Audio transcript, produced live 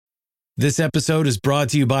This episode is brought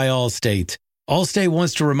to you by Allstate. Allstate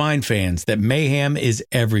wants to remind fans that mayhem is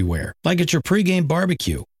everywhere, like at your pregame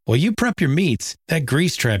barbecue. While you prep your meats, that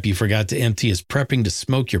grease trap you forgot to empty is prepping to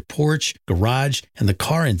smoke your porch, garage, and the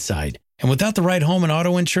car inside. And without the right home and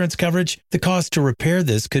auto insurance coverage, the cost to repair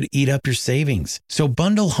this could eat up your savings. So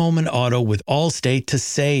bundle home and auto with Allstate to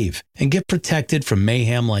save and get protected from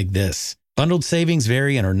mayhem like this. Bundled savings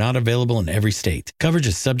vary and are not available in every state. Coverage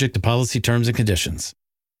is subject to policy terms and conditions.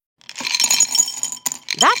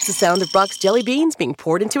 That's the sound of Brock's Jelly Beans being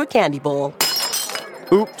poured into a candy bowl.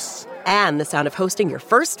 Oops. And the sound of hosting your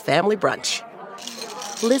first family brunch.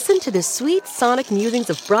 Listen to the sweet sonic musings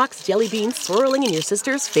of Brock's Jelly Beans swirling in your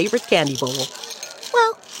sister's favorite candy bowl.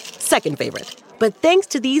 Well, second favorite. But thanks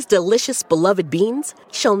to these delicious, beloved beans,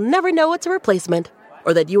 she'll never know it's a replacement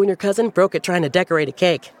or that you and your cousin broke it trying to decorate a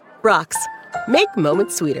cake. Brock's. Make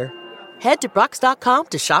moments sweeter. Head to Brock's.com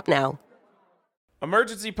to shop now.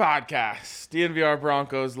 Emergency Podcast, DNVR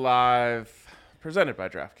Broncos Live, presented by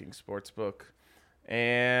DraftKings Sportsbook.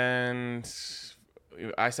 And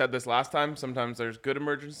I said this last time, sometimes there's good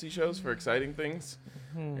emergency shows for exciting things.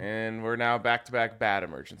 And we're now back-to-back bad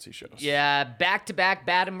emergency shows. Yeah, back-to-back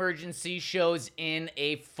bad emergency shows in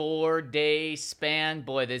a 4-day span.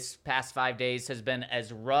 Boy, this past 5 days has been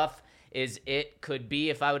as rough as it could be.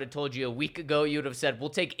 If I would have told you a week ago, you would have said, we'll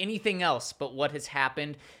take anything else but what has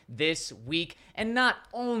happened this week. And not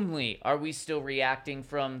only are we still reacting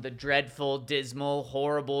from the dreadful, dismal,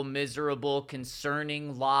 horrible, miserable,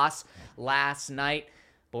 concerning loss last night,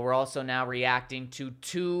 but we're also now reacting to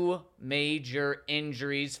two major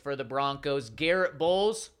injuries for the Broncos. Garett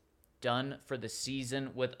Bolles, done for the season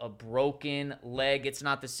with a broken leg. It's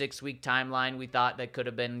not the 6-week timeline we thought that could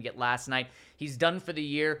have been last night. He's done for the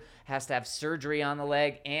year, has to have surgery on the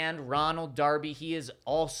leg. And Ronald Darby, he is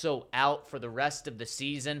also out for the rest of the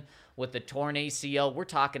season with the torn ACL. We're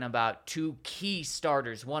talking about two key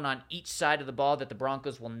starters, one on each side of the ball that the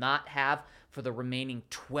Broncos will not have for the remaining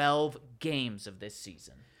 12 games of this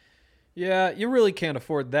season. Yeah, you really can't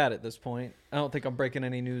afford that at this point. I don't think I'm breaking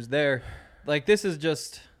any news there. Like, this is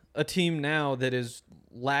just a team now that is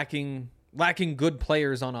lacking good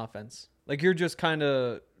players on offense. Like, you're just kind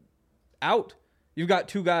of out. You've got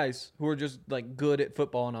two guys who are just like good at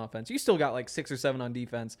football and offense. You still got like 6 or 7 on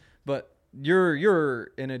defense, but you're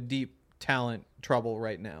in a deep talent trouble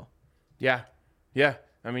right now. Yeah.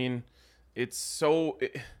 I mean, it's so...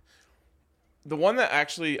 the one that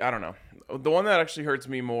actually, I don't know. The one that actually hurts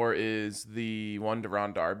me more is the one to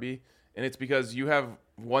Ron Darby, and it's because you have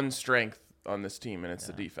one strength on this team, and it's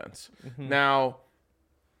the defense. Mm-hmm. Now,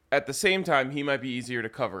 at the same time, he might be easier to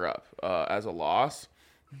cover up as a loss,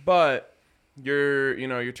 but you're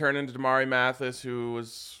turning to Damari Mathis, who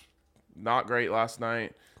was not great last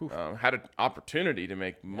night, had an opportunity to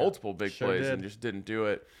make multiple big plays and just didn't do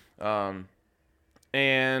it.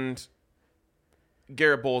 And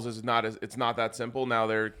Garett Bolles it's not that simple. Now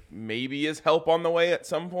there maybe is help on the way at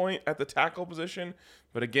some point at the tackle position,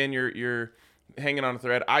 but again, you're hanging on a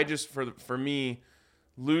thread. I just, for me,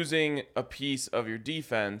 losing a piece of your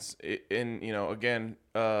defense again,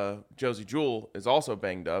 Josey Jewell is also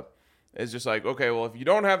banged up. It's just like, okay, well, if you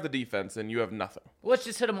don't have the defense, then you have nothing. Let's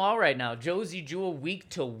just hit them all right now. Josey Jewell week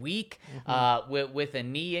to week with a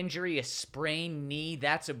knee injury, a sprained knee.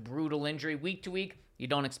 That's a brutal injury. Week to week, you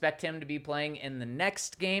don't expect him to be playing in the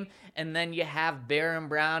next game. And then you have Baron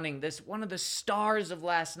Browning, one of the stars of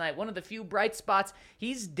last night, one of the few bright spots.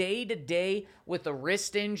 He's day-to-day with a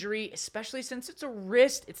wrist injury, especially since it's a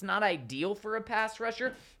wrist. It's not ideal for a pass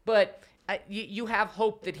rusher, but you have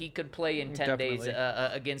hope that he could play in 10 days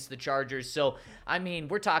against the Chargers. So, I mean,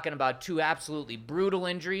 we're talking about two absolutely brutal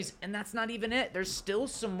injuries, and that's not even it. There's still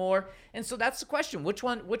some more. And so that's the question. Which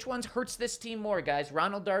one hurts this team more, guys?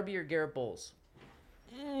 Ronald Darby or Garett Bolles?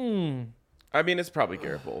 I mean, it's probably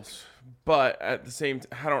Garett Bolles, but at the same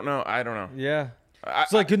time, I don't know. Yeah.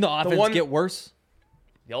 So, can the offense get worse?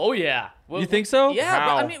 Oh, yeah. Well, you think so? Yeah.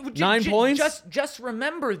 How? But, I mean, 9 points? Just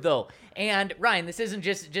remember, though, and Ryan, this isn't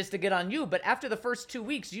just to get on you, but after the first 2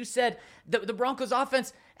 weeks, you said the Broncos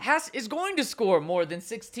offense is going to score more than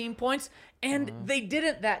 16 points, and they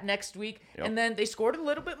didn't that next week. Yep. And then they scored a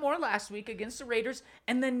little bit more last week against the Raiders,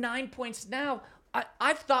 and then 9 points now.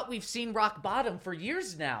 I've thought we've seen rock bottom for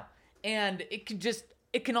years now, and it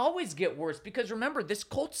can always get worse because remember, this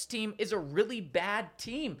Colts team is a really bad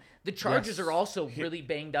team. The Chargers are also really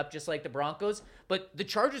banged up just like the Broncos, but the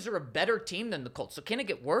Chargers are a better team than the Colts. So can it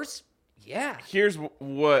get worse? Yeah. Here's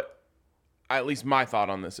what at least my thought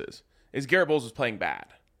on this is Garett Bolles was playing bad.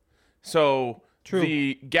 So True.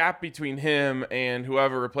 The gap between him and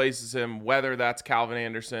whoever replaces him, whether that's Calvin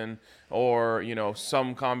Anderson or,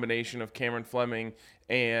 some combination of Cameron Fleming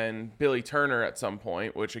and Billy Turner at some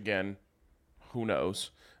point, which again, who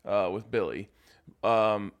knows with Billy,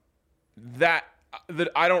 that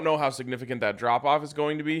I don't know how significant that drop off is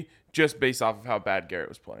going to be just based off of how bad Garrett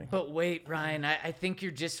was playing. But wait, Ryan, I think you're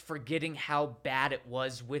just forgetting how bad it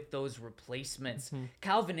was with those replacements.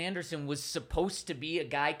 Calvin Anderson was supposed to be a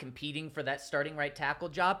guy competing for that starting right tackle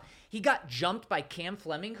job. He got jumped by Cam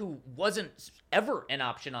Fleming, who wasn't ever an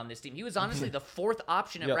option on this team. He was honestly the fourth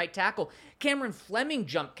option at right tackle. Cameron Fleming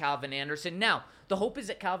jumped Calvin Anderson. Now, the hope is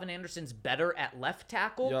that Calvin Anderson's better at left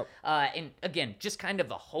tackle. And again, just kind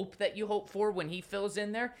of a hope that you hope for when he fills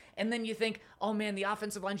in there. And then you think, oh man, the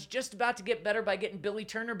offensive line's just about to get better by getting Billy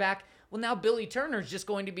Turner back. Well, now Billy Turner's just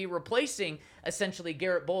going to be replacing essentially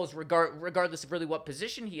Garrett Bowles, regardless of really what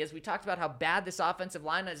position he is. We talked about how bad this offensive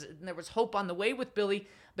line is, and there was hope on the way with Billy,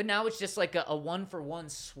 but now it's just like a one-for-one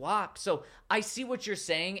swap. So I see what you're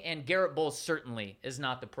saying, and Garrett Bowles certainly is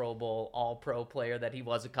not the Pro Bowl all-pro player that he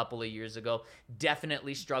was a couple of years ago.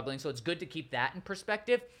 Definitely struggling, so it's good to keep that in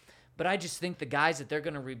perspective. But I just think the guys that they're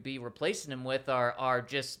going to be replacing him with are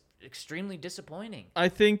just extremely disappointing. I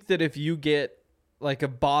think that if you get like a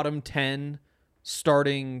bottom 10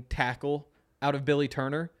 starting tackle out of Billy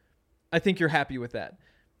Turner, I think you're happy with that.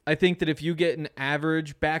 I think that if you get an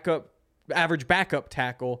average backup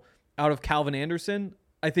tackle out of Calvin Anderson,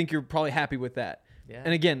 I think you're probably happy with that. Yeah.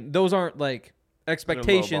 And again, those aren't like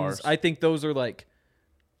expectations. bars. I think those are like,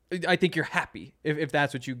 I think you're happy if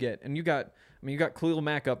that's what you get. And you got Khalil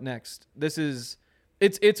Mack up next. It's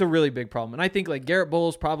a really big problem. And I think like Garrett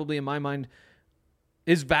Bowles probably in my mind,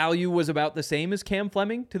 his value was about the same as Cam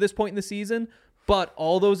Fleming to this point in the season, but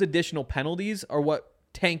all those additional penalties are what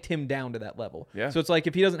tanked him down to that level. Yeah. So it's like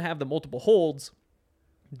if he doesn't have the multiple holds,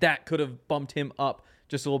 that could have bumped him up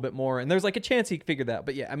just a little bit more. And there's like a chance he could figure that out.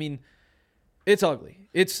 But yeah, I mean, it's ugly.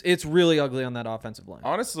 It's really ugly on that offensive line.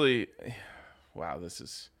 Honestly, wow, this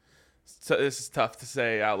is tough to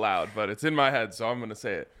say out loud, but it's in my head, so I'm going to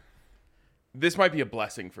say it. This might be a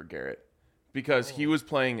blessing for Garrett because he was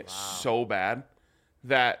playing so bad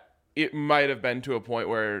that it might have been to a point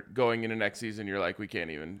where going into next season, you're like, we can't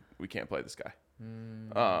play this guy.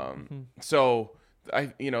 So I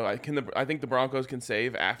think the Broncos can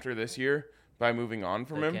save after this year by moving on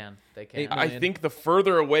from him. They can. I think the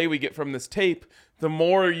further away we get from this tape, the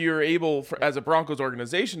more you're able as a Broncos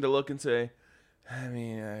organization to look and say, I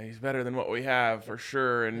mean, he's better than what we have for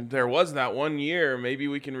sure. And there was that 1 year, maybe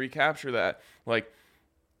we can recapture that. Like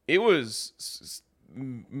it was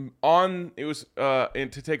and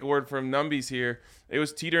to take a word from Numbies here, it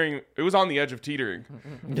was teetering. It was on the edge of teetering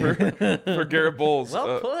for Garrett Bowles.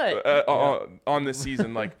 Well put. On this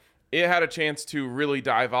season. Like it had a chance to really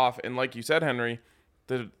dive off. And like you said, Henry,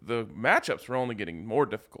 the matchups were only getting more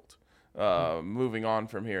difficult moving on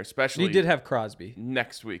from here, especially He did have Crosby.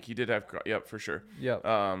 next week. He did have, yep, for sure. Yep.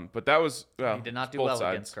 But that was, he did not do both well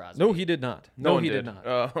sides. against Crosby. No, he did not. No one he did not.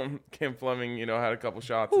 Cam Fleming, had a couple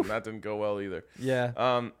shots and that didn't go well either.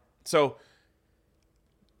 Yeah. So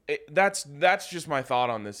that's just my thought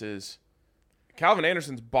on this is Calvin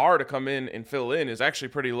Anderson's bar to come in and fill in is actually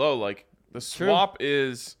pretty low. Like the swap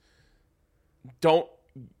is don't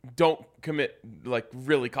commit like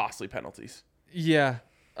really costly penalties. Yeah.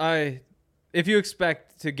 If you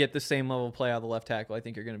expect to get the same level of play out of the left tackle, I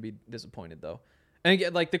think you're going to be disappointed though. And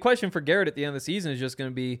again, like the question for Garrett at the end of the season is just going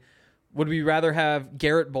to be, would we rather have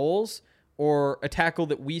Garrett Bowles or a tackle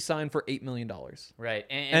that we signed for $8 million? Right.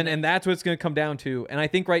 And that's what it's going to come down to. And I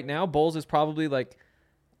think right now Bowles is probably like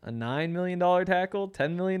a $9 million tackle,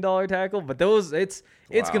 $10 million tackle, but it's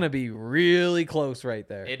going to be really close right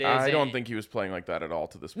there. It is. I don't think he was playing like that at all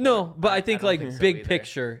to this point. No, but I think don't like think so big either.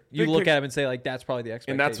 picture, you Big look picture. at him and say like that's probably the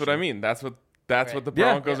expectation. And that's what I mean. That's what the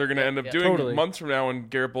Yeah. Broncos are going to end up doing Totally. months from now when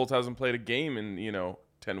Garrett Bowles hasn't played a game in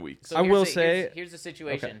 10 weeks. So I here's will the- say- here's the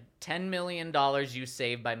situation: $10 million you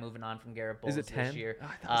saved by moving on from Garrett Bowles Is it 10? this year. Oh,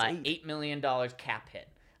 I thought it was $8 million cap hit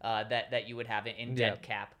that you would have in Yeah. dead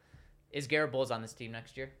cap. Is Garrett Bowles on this team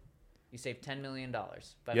next year? You save $10 million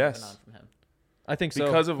by Yes. moving on from him. I think so.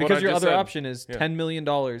 Because of what I your just other said. option is Yeah. $10 million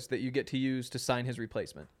that you get to use to sign his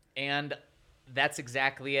replacement. And that's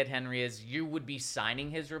exactly it, Henry, is you would be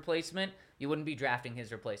signing his replacement. You wouldn't be drafting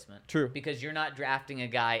his replacement. True. Because you're not drafting a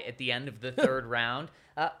guy at the end of the third round.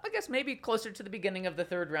 I guess maybe closer to the beginning of the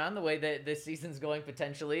third round, the way that this season's going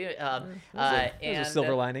potentially. There's a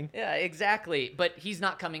silver lining. Yeah, exactly. But he's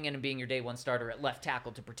not coming in and being your day one starter at left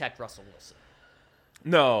tackle to protect Russell Wilson.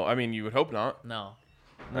 No, I mean you would hope not. No.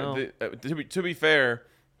 No. To be fair,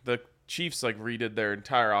 the Chiefs redid their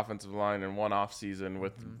entire offensive line in one off season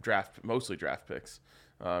with mostly draft picks,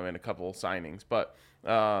 and a couple signings, but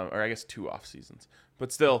or I guess 2 off seasons.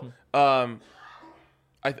 But still,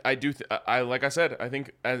 I do. I like I said, I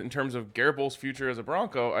think in terms of Garrett Bowles' future as a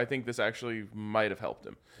Bronco, I think this actually might have helped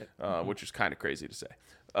him, which is kind of crazy to say.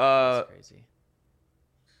 That's crazy.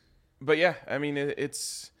 But yeah, I mean,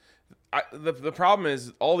 the problem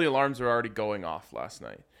is all the alarms were already going off last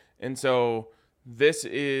night, and so this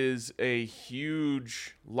is a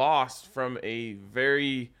huge loss from a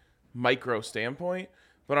very micro standpoint.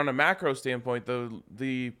 But on a macro standpoint,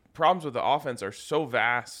 the problems with the offense are so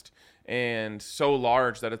vast and so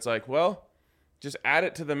large that it's like, well, just add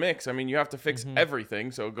it to the mix. I mean, you have to fix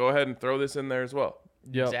everything, so go ahead and throw this in there as well.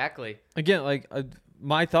 Yep. Exactly. Again, like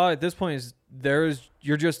my thought at this point is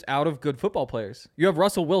you're just out of good football players. You have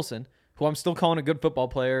Russell Wilson, who I'm still calling a good football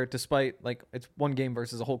player despite like it's one game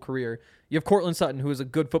versus a whole career. You have Cortland Sutton, who is a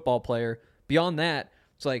good football player. Beyond that,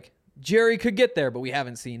 it's like Jerry could get there, but we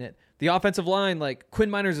haven't seen it. The offensive line, like Quinn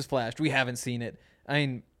Miners has flashed. We haven't seen it. I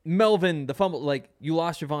mean, Melvin, the fumble, like you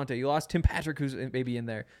lost Javonte, you lost Tim Patrick, who's maybe in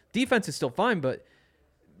there. Defense is still fine, but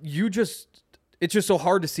it's just so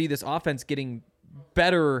hard to see this offense getting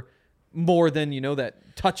better more than,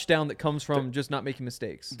 that touchdown that comes from just not making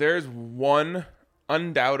mistakes. There's one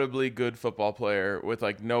undoubtedly good football player with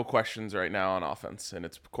like no questions right now on offense, and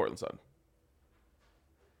it's Cortland Sutton.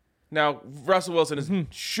 Now, Russell Wilson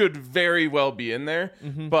should very well be in there,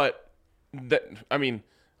 but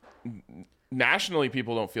nationally,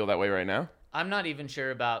 people don't feel that way right now. I'm not even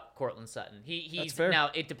sure about Cortland Sutton. He's fair.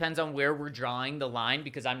 Now it depends on where we're drawing the line,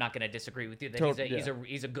 because I'm not going to disagree with you that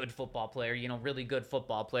he's a good football player, really good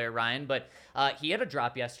football player, Ryan. But he had a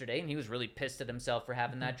drop yesterday, and he was really pissed at himself for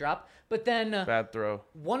having that drop. But then bad throw.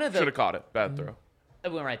 One of the should have caught it. Bad throw.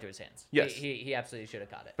 It went right through his hands. Yes, he absolutely should have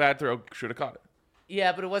caught it. Bad throw. Should have caught it.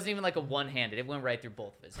 Yeah, but it wasn't even like a one-handed. It went right through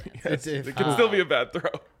both of his hands. It can still be a bad throw.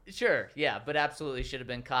 Sure, yeah, but absolutely should have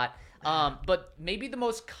been caught. But maybe the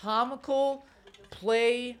most comical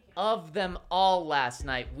play of them all last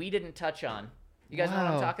night we didn't touch on. You guys know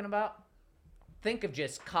what I'm talking about? Think of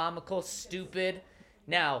just comical, stupid.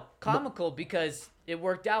 Now, comical because it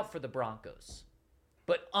worked out for the Broncos,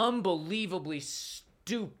 but unbelievably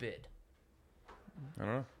stupid. I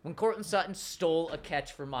don't know. When Cortland Sutton stole a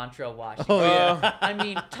catch for Montrell Washington. Oh, yeah. I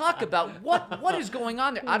mean, talk about what is going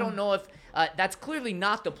on there. I don't know if that's clearly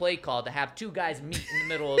not the play call to have two guys meet in the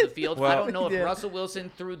middle of the field. I don't know if Russell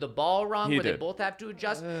Wilson threw the ball wrong where they both have to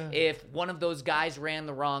adjust. If one of those guys ran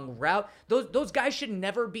the wrong route. Those guys should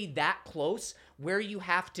never be that close where you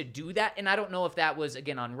have to do that. And I don't know if that was,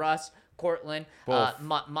 again, on Russ, Cortland,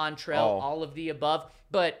 Montrell, all of the above.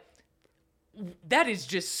 But that is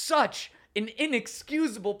just such an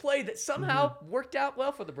inexcusable play that somehow worked out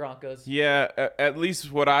well for the Broncos. Yeah, at least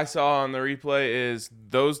what I saw on the replay is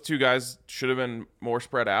those two guys should have been more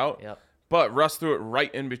spread out. Yep. But Russ threw it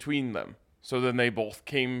right in between them. So then they both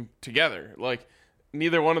came together. Like,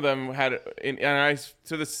 neither one of them had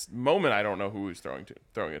to this moment, I don't know who he was throwing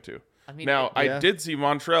it to. I mean, I did see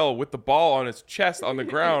Montrell with the ball on his chest on the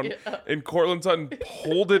ground, and Cortland Sutton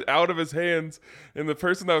pulled it out of his hands. And the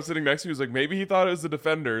person that was sitting next to me was like, maybe he thought it was the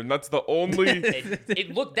defender, and that's the only.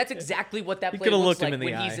 That's exactly what that play looks like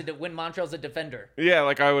when Montrell's a defender. Yeah,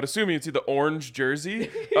 like I would assume you'd see the orange jersey,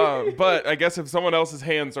 but I guess if someone else's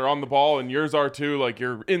hands are on the ball and yours are too, like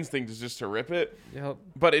your instinct is just to rip it. Yep.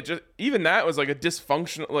 But even that was like a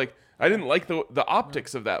dysfunctional like. I didn't like the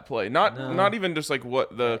optics of that play. Not even just like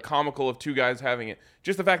what the comical of two guys having it.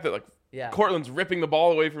 Just the fact that like Cortland's ripping the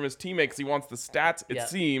ball away from his teammate because he wants the stats. It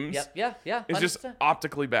seems. Yeah. It's just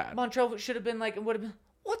optically bad. Montrell should have been like, it would have been.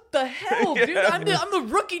 What the hell, dude? I'm the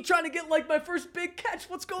rookie trying to get like my first big catch.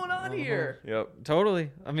 What's going on here? Yep. Totally.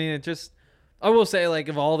 I mean, I will say, like,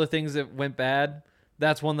 of all the things that went bad,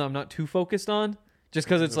 that's one that I'm not too focused on. Just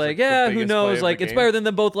because it's like, who knows? Like, it's better than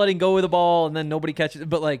them both letting go of the ball and then nobody catches it.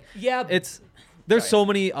 But, like, there's so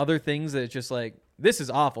many other things that it's just like, this is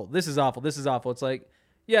awful. This is awful. This is awful. It's like,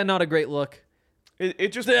 not a great look.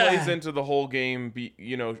 It just plays into the whole game, being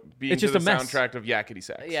it's just the soundtrack of yakety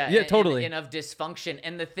sax. Yeah, totally. And of dysfunction.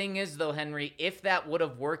 And the thing is, though, Henry, if that would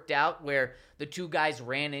have worked out where the two guys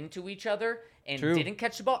ran into each other and didn't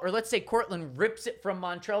catch the ball, or let's say Cortland rips it from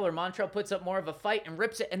Montrell, or Montrell puts up more of a fight and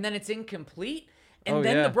rips it, and then it's incomplete, and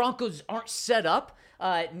the Broncos aren't set up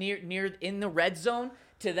near in the red zone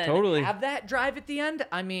to then have that drive at the end.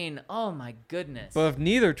 I mean, oh my goodness. But if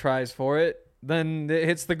neither tries for it, then it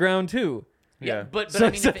hits the ground too. Yeah, but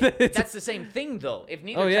I mean, that's the same thing, though. If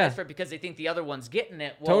neither tries for it because they think the other one's getting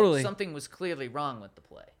it, something was clearly wrong with the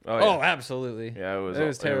play. Oh, absolutely. Yeah, it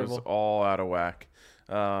was terrible. It was all out of whack.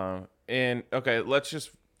 And, okay, let's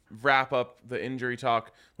just wrap up the injury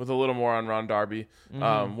talk with a little more on Ron Darby.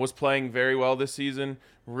 Was playing very well this season,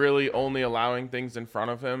 really only allowing things in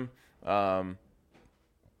front of him.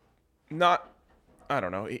 I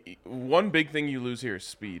don't know. One big thing you lose here is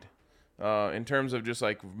speed. In terms of just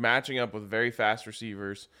like matching up with very fast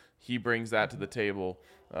receivers, he brings that to the table.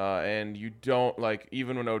 And you don't like,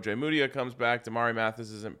 even when OJ Mudia comes back, Damari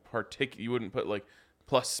Mathis isn't you wouldn't put like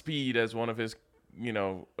plus speed as one of his,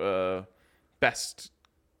 best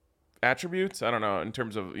attributes. I don't know, in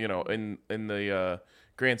terms of, in the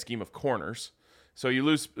grand scheme of corners. So you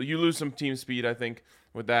lose some team speed, I think,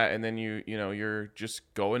 with that, and then you're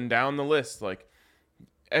just going down the list. Like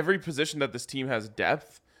every position that this team has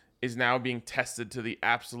depth is now being tested to the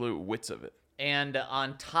absolute wits of it. And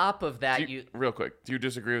on top of that, real quick, do you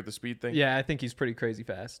disagree with the speed thing? Yeah, I think he's pretty crazy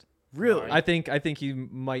fast. Really? I think he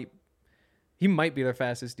might be their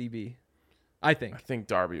fastest DB. I think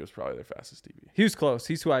Darby was probably their fastest DB. He was close.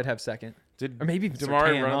 He's who I'd have second. Did or maybe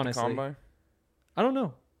Damari Surtain, run honestly. the combine? I don't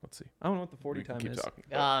know. Let's see. I don't know what the 40 time Keep is. talking.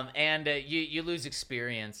 And you lose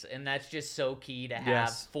experience, and that's just so key to have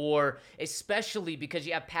Yes. especially because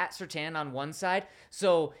you have Pat Surtain on one side,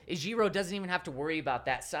 so Ejiro doesn't even have to worry about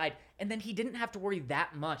that side, and then he didn't have to worry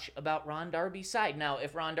that much about Ron Darby's side. Now,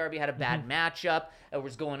 if Ron Darby had a bad matchup, or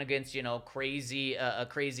was going against a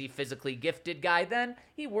crazy physically gifted guy, then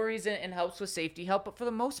he worries and helps with safety help. But for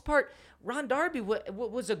the most part, Ron Darby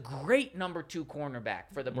was a great number 2 cornerback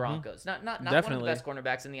for the Broncos. Not one of the Definitely. best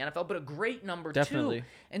cornerbacks in the NFL, but a great number 2. Definitely.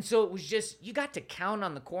 And so it was just, you got to count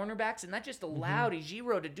on the cornerbacks, and that just allowed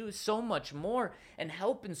Ejiro to do so much more and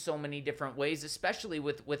help in so many different ways, especially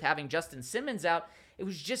with having Justin Simmons out. It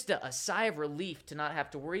was just a sigh of relief to not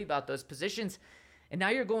have to worry about those positions. And now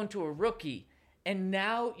you're going to a rookie. And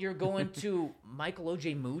now you're going to Michael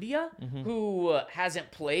Ojemudia, who hasn't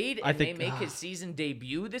played and may make his season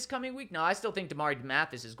debut this coming week. Now, I still think Damari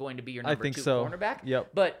Mathis is going to be your number 2 cornerback. Yep.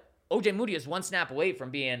 But Ojemudia is one snap away from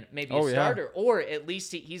being maybe a starter, or at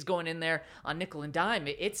least he's going in there on nickel and dime.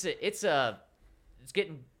 It's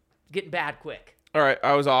getting bad quick. All right,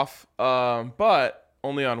 I was off, but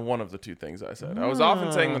only on one of the 2 things I said. I was off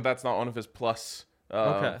in saying that that's not one of his plus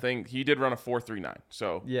thing. He did run a 4.39,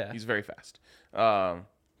 so he's very fast.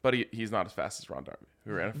 But he's not as fast as Ron Darby,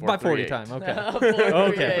 who ran a 4.38. By 40 time. Okay.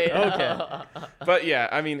 okay. But yeah,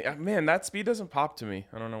 I mean, man, that speed doesn't pop to me.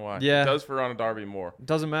 I don't know why. Yeah. It does for Ron Darby more.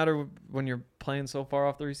 Doesn't matter when you're playing so far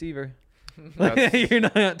off the receiver. That's- You're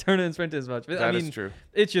not turning and sprint as much. But, That is true.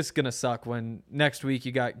 It's just going to suck when next week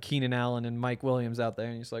you got Keenan Allen and Mike Williams out there,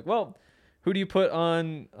 and you're just like, well, who do you put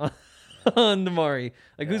on Damari?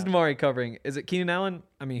 Like, who's Damari covering? Is it Keenan Allen?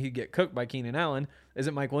 I mean, he'd get cooked by Keenan Allen. Is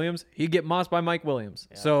it Mike Williams? He'd get mossed by Mike Williams.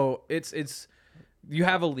 Yeah. So it's you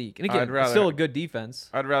have a leak. And again, it's still a good defense.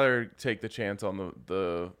 I'd rather take the chance on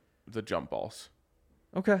the jump balls.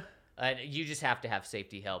 Okay. You just have to have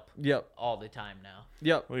safety help. Yep. All the time now.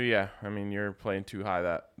 Yep. Well, yeah. I mean, you're playing too high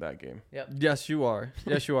that game. Yep. Yes, you are.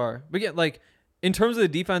 Yes, you are. But yeah, like, in terms of the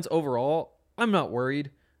defense overall, I'm not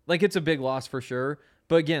worried. Like, it's a big loss for sure.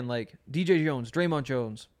 But again, like, DJ Jones, Draymond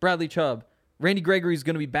Jones, Bradley Chubb, Randy Gregory's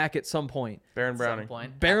going to be back at some point. Baron Browning.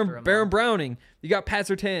 Baron Browning. You got Pat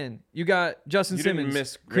Surtain. You got Justin Simmons. Didn't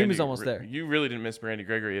miss Cream is almost there. You really didn't miss Randy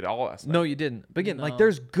Gregory at all last night. No, you didn't. But again, like,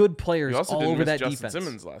 there's good players You also all didn't over miss that Justin defense.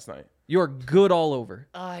 Simmons last night. You're good all over.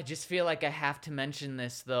 I just feel like I have to mention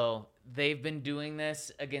this, though. They've been doing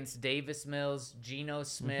this against Davis Mills, Geno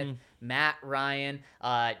Smith, Matt Ryan,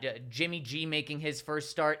 Jimmy G making his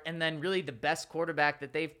first start, and then really the best quarterback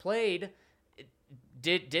that they've played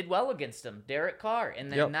did well against them, Derek Carr,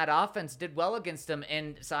 and then that offense did well against them.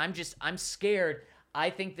 And so I'm scared. I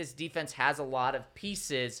think this defense has a lot of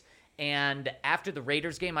pieces. And after the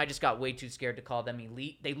Raiders game, I just got way too scared to call them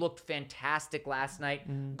elite. They looked fantastic last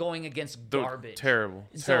night going against garbage. Terrible.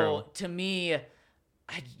 So to me,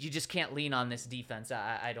 you just can't lean on this defense,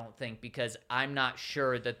 I don't think, because I'm not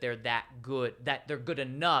sure that they're that good, that they're good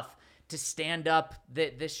enough to stand up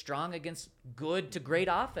this strong against good to great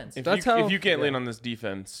offense. If you can't lean on this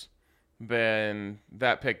defense, then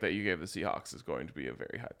that pick that you gave the Seahawks is going to be a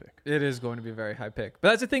very high pick. It is going to be a very high pick. But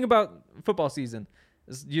that's the thing about football season.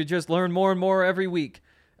 Is you just learn more and more every week.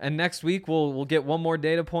 And next week we'll get one more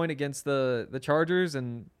data point against the Chargers,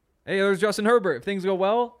 and hey, there's Justin Herbert. If things go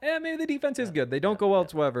well, maybe the defense is good. They don't go well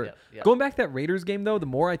whatsoever. Going back to that Raiders game, though, the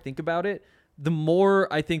more I think about it, the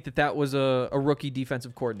more I think that was a rookie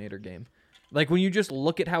defensive coordinator game. Like, when you just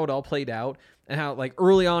look at how it all played out and how, like,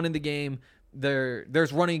 early on in the game,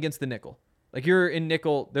 there's running against the nickel. Like, you're in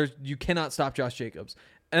nickel, you cannot stop Josh Jacobs.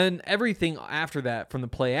 And everything after that, from the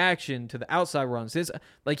play action to the outside runs,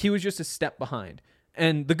 he was just a step behind.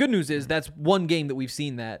 And the good news is that's one game that we've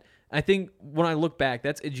seen that. I think when I look back,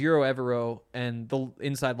 that's Ejiro Evero and the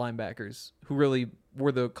inside linebackers who really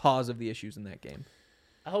were the cause of the issues in that game.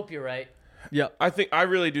 I hope you're right. Yeah, I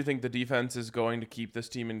really do think the defense is going to keep this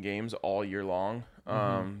team in games all year long.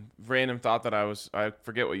 Random thought that I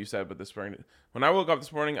forget what you said, but this morning, when I woke up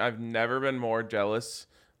this morning, I've never been more jealous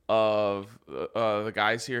of the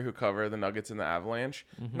guys here who cover the Nuggets and the Avalanche.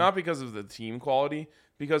 Not because of the team quality,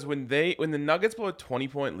 because when the Nuggets blow a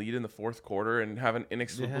 20-point lead in the fourth quarter and have an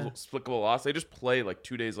inexplicable loss, they just play like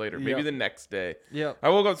 2 days later, maybe the next day. Yep. I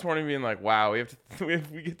woke up this morning being like, wow, we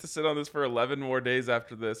get to sit on this for 11 more days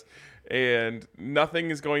after this, and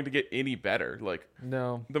nothing is going to get any better. Like,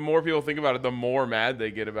 No. the more people think about it, the more mad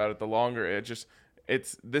they get about it, the longer it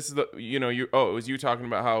was you talking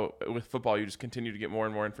about how with football you just continue to get more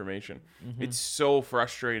and more information. It's so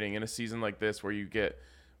frustrating in a season like this where you get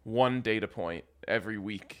one data point every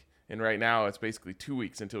week, and right now it's basically 2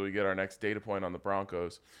 weeks until we get our next data point on the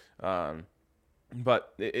Broncos.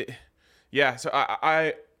 But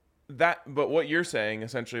what you're saying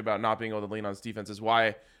essentially about not being able to lean on this defense is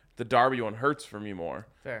why the Darby one hurts for me more.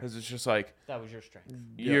 Fair. Because it's just like That was your strength.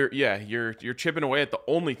 you're chipping away at the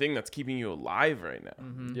only thing that's keeping you alive right now.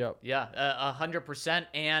 Yep. Yeah, 100%.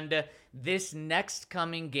 And this next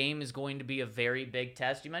coming game is going to be a very big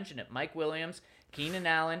test. You mentioned it. Mike Williams, Keenan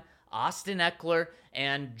Allen, Austin Eckler,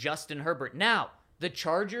 and Justin Herbert. Now, the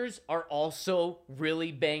Chargers are also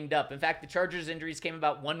really banged up. In fact, the Chargers injuries came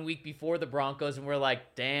about 1 week before the Broncos, and we're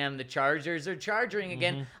like, damn, the Chargers are charging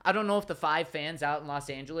again. I don't know if the 5 fans out in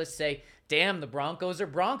Los Angeles say, damn, the Broncos are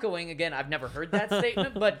broncoing again. I've never heard that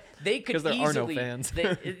statement, but they could 'Cause there easily. are no fans.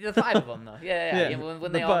 The 5 of them, though. Yeah.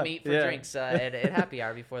 When they all meet for drinks at happy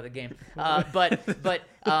hour before the game. But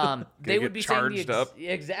they would be saying charged up.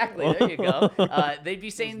 exactly. There you go. They'd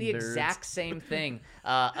be saying the exact same thing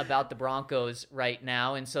about the Broncos right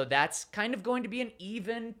now, and so that's kind of going to be an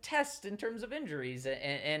even test in terms of injuries,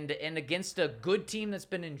 and against a good team that's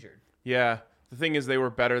been injured. Yeah. The thing is, they were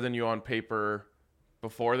better than you on paper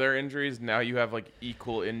before their injuries. Now you have like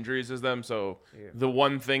equal injuries as them. So the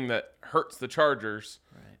one thing that hurts the Chargers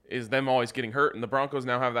is them always getting hurt. And the Broncos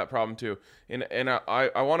now have that problem too. And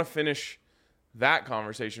I want to finish that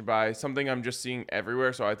conversation by something I'm just seeing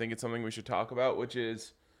everywhere. So I think it's something we should talk about, which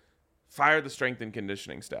is fire the strength and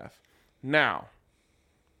conditioning staff. Now,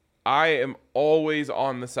 I am always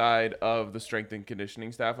on the side of the strength and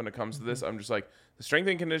conditioning staff when it comes to this. I'm just like, the strength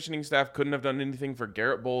and conditioning staff couldn't have done anything for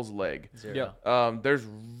Garrett Bowles' leg. Yep. There's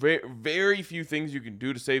very few things you can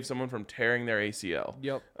do to save someone from tearing their ACL.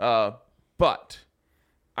 Yep. But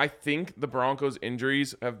I think the Broncos'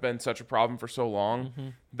 injuries have been such a problem for so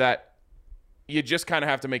long that you just kind of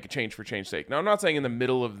have to make a change for change's sake. Now, I'm not saying in the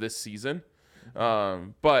middle of this season,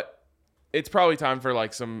 but it's probably time for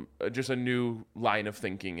like just a new line of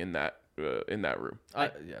thinking in that room.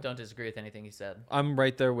 I don't disagree with anything you said. I'm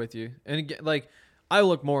right there with you. And again, like, I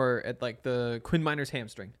look more at like the Quinn Miners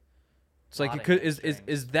hamstring. It's like it could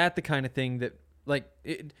is that the kind of thing that like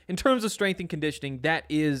in terms of strength and conditioning, that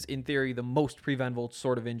is in theory the most preventable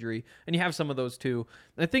sort of injury, and you have some of those too.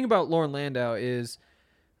 And the thing about Lauren Landau is,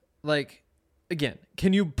 like, again,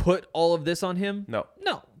 can you put all of this on him? No,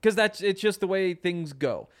 because it's just the way things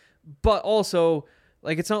go. But also,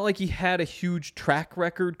 like, it's not like he had a huge track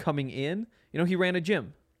record coming in. You know, he ran a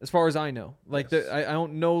gym, as far as I know. Like, I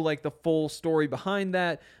don't know, like, the full story behind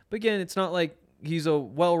that. But again, it's not like he's a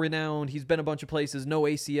well-renowned, he's been a bunch of places, no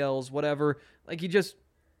ACLs, whatever. Like,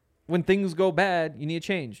 when things go bad, you need a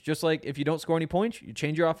change. Just like if you don't score any points, you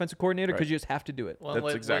change your offensive coordinator because you just have to do it. Well,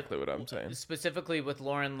 that's exactly what I'm saying. Specifically with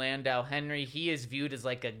Lauren Landau Henry, he is viewed as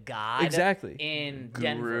like a god in Guru.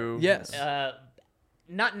 Denver. Yes.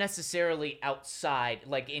 Not necessarily outside,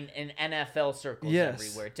 like in NFL circles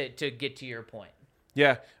everywhere, to get to your point.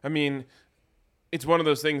 Yeah, I mean, it's one of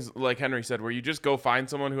those things, like Henry said, where you just go find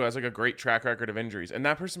someone who has like a great track record of injuries, and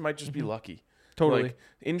that person might just be lucky. Totally. Like,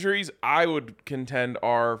 injuries, I would contend,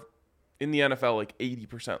 are in the NFL like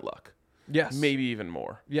 80% luck. Yes. Maybe even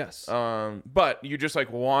more. Yes. But you just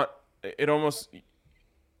like want it almost.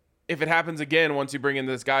 If it happens again, once you bring in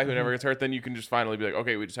this guy who never gets hurt, then you can just finally be like,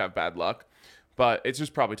 okay, we just have bad luck. But it's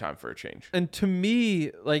just probably time for a change. And to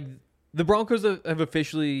me, like, the Broncos have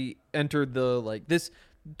officially entered this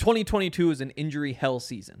 2022 is an injury hell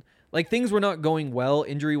season. Like, things were not going well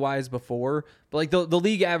injury-wise before, but like the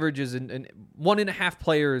league averages and 1.5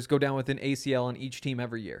 players go down with an ACL on each team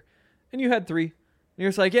every year. And you had 3. And you're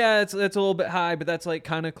just like, yeah, that's a little bit high, but that's like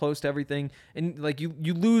kind of close to everything. And like you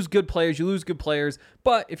lose good players,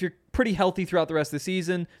 but if you're pretty healthy throughout the rest of the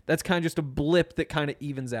season, that's kind of just a blip that kind of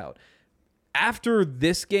evens out. After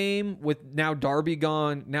this game, with now Darby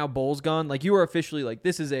gone, now Bowles gone, like, you are officially like,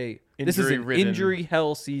 this is an injury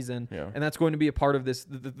hell season, and that's going to be a part of this,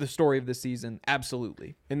 the story of this season.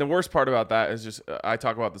 Absolutely. And the worst part about that is just, I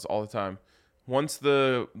talk about this all the time. once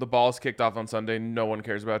the ball is kicked off on Sunday, no one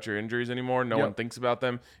cares about your injuries anymore. No one thinks about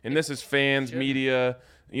them. And this is fans, media,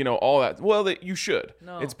 all that. Well, you should.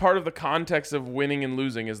 No. It's part of the context of winning and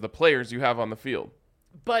losing is the players you have on the field.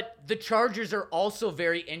 But the Chargers are also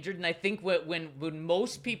very injured, and I think when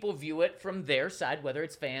most people view it from their side, whether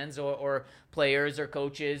it's fans or players or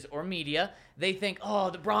coaches or media, they think, oh,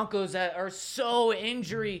 the Broncos are so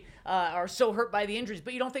are so hurt by the injuries.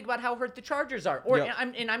 But you don't think about how hurt the Chargers are.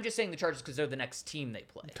 And I'm just saying the Chargers because they're the next team they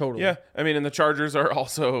play. Totally. Yeah, I mean, and the Chargers are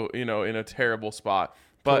also in a terrible spot.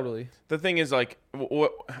 But Totally. The thing is, like,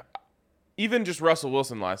 even just Russell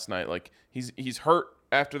Wilson last night, like he's hurt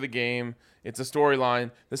after the game. It's a storyline.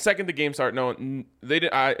 The second the game started,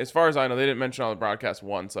 as far as I know, they didn't mention on the broadcast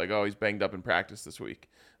once, like, oh, he's banged up in practice this week.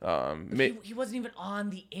 He wasn't even on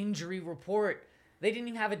the injury report. They didn't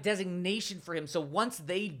even have a designation for him. So once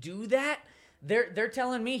they do that, they're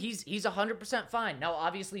telling me he's 100% fine. Now,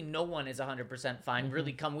 obviously, no one is 100% fine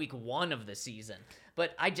really come week 1 of the season.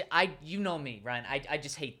 But you know me, Ryan. I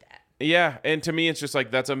just hate that. Yeah, and to me, it's just like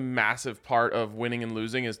that's a massive part of winning and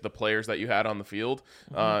losing is the players that you had on the field.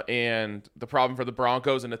 And the problem for the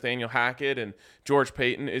Broncos and Nathaniel Hackett and George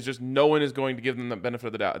Payton is just no one is going to give them the benefit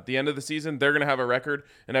of the doubt. At the end of the season, they're going to have a record,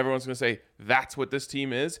 and everyone's going to say, that's what this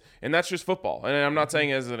team is. And that's just football. And I'm not saying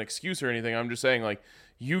it as an excuse or anything. I'm just saying, like,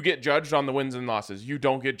 you get judged on the wins and losses. You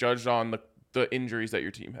don't get judged on the injuries that your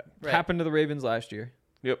team had. Right. Happened to the Ravens last year.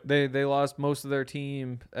 Yep. They lost most of their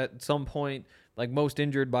team at some point, like most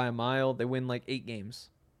injured by a mile. They win like 8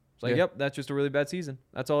 games. It's like, yep, that's just a really bad season.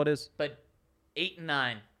 That's all it is. But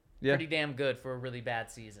 8-9, pretty damn good for a really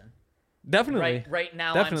bad season. Definitely. Right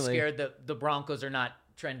now, Definitely. I'm scared that the Broncos are not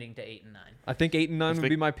trending to 8-9. I think 8-9 would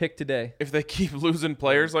be my pick today. If they keep losing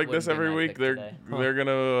players like this every week, they're going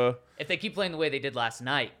to... If they keep playing the way they did last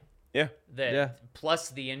night,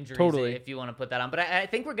 plus the injuries, if you want to put that on. But I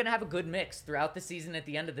think we're going to have a good mix throughout the season, at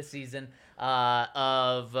the end of the season,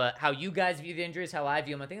 of how you guys view the injuries, how I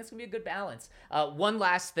view them. I think that's going to be a good balance. One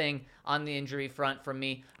last thing on the injury front from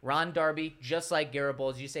me. Ron Darby, just like Garrett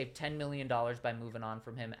Bowles, you saved $10 million by moving on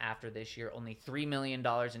from him after this year. Only $3 million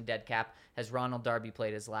in dead cap has Ronald Darby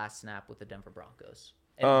played his last snap with the Denver Broncos.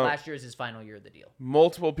 And last year is his final year of the deal.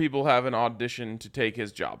 Multiple people have an audition to take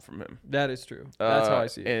his job from him. That is true. That's how I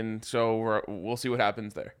see it. And so we'll see what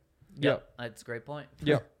happens there. Yep. That's a great point.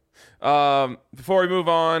 Yep. Before we move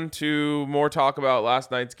on to more talk about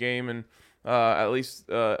last night's game, and at least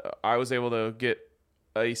I was able to get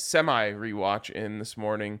a semi rewatch in this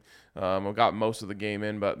morning. I got most of the game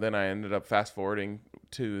in, but then I ended up fast forwarding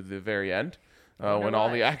to the very end when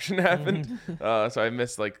all the action happened. So I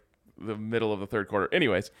missed like the middle of the third quarter.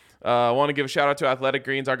 Anyways, I want to give a shout out to Athletic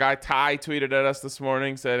Greens. Our guy Ty tweeted at us this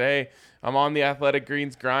morning, said, hey, I'm on the Athletic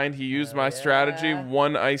Greens grind. He used my strategy,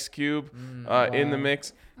 1 ice cube in the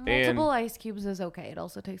mix. Multiple ice cubes is okay. It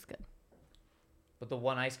also tastes good. But the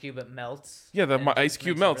 1 ice cube, it melts. Yeah, the ice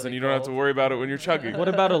cube melts, and you don't have to worry about it when you're chugging. What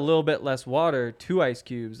about a little bit less water, 2 ice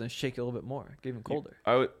cubes, and shake it a little bit more, get even colder?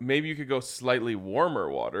 Maybe you could go slightly warmer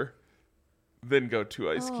water, then go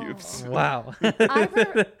 2 ice cubes. Wow.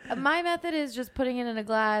 My method is just putting it in a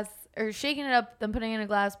glass, or shaking it up, then putting it in a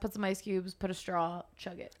glass, put some ice cubes, put a straw,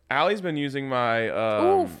 chug it. Allie's been using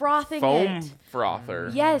my frothing foam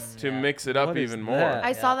frother to mix it up even more.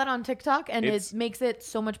 I saw that on TikTok, and it makes it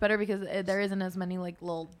so much better because there isn't as many like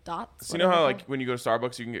little dots. So you know how like when you go to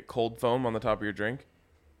Starbucks, you can get cold foam on the top of your drink?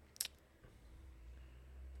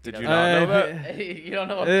 Did you not know that? You don't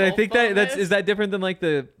know what I think is that different than like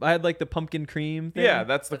I had like the pumpkin cream thing? Yeah,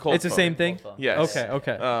 that's the cold It's foam. the same thing? Yes.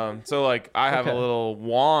 Okay. So like I have a little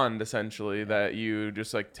wand essentially that you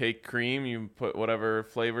just like take cream, you put whatever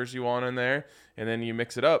flavors you want in there, and then you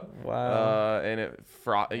mix it up. Wow. And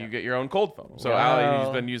you get your own cold foam. So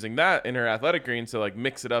Allie's been using that in her Athletic Greens to like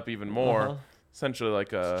mix it up even more. Essentially like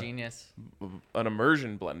genius. An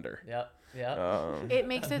immersion blender. Yep. Yeah. It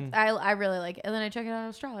makes it. I really like it, and then I check it out on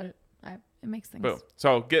a straw. It makes things. Boom.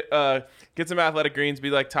 So get some Athletic Greens. Be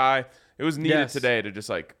like Ty. It was needed today to just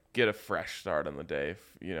like get a fresh start on the day.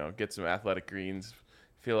 Get some Athletic Greens.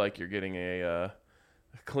 Feel like you're getting a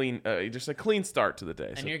clean, just a clean start to the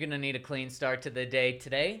day. And you're gonna need a clean start to the day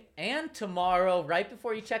today and tomorrow, right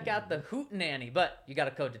before you check out the Hootenanny. But you got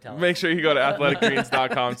a code to tell us. Make sure you go to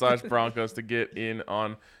athleticgreens.com/Broncos to get in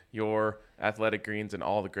on your Athletic Greens and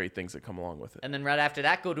all the great things that come along with it. And then right after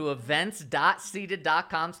that, go to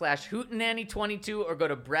events.seated.com/Hootenanny22 or go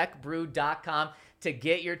to breckbrew.com to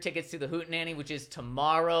get your tickets to the Hootenanny, which is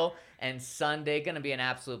tomorrow and Sunday. Going to be an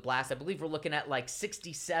absolute blast. I believe we're looking at like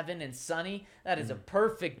 67 and sunny. That is a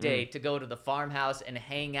perfect day to go to the farmhouse and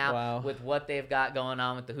hang out with what they've got going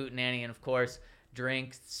on with the Hootenanny. And of course,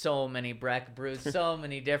 drink so many Breck brews, so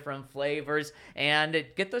many different flavors. And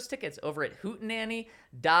get those tickets over at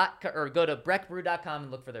hootenanny.com or go to breckbrew.com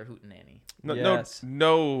and look for their Hootenanny. Yes.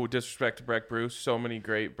 No disrespect to Breck Brew. So many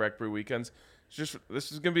great Breck Brew weekends. It's just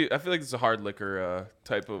this is gonna be. I feel like this is a hard liquor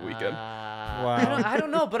type of weekend. I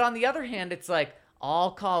don't know, but on the other hand, it's like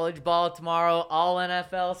all college ball tomorrow, all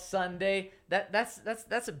NFL Sunday.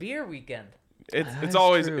 That's a beer weekend. It's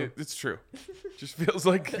always it's true. Just feels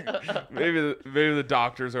like maybe the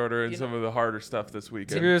doctor's ordering some of the harder stuff this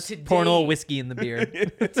weekend. You're just pouring a little whiskey in the beer.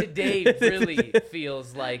 Today really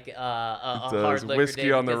feels like a hard liquor whiskey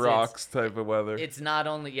day on the because rocks type of weather. It's not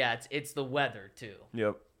only it's the weather too.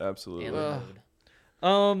 Yep, absolutely. And the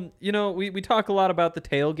mood. You know, we talk a lot about the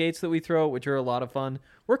tailgates that we throw, which are a lot of fun.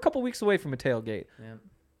 We're a couple weeks away from a tailgate. Yeah.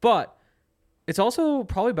 But it's also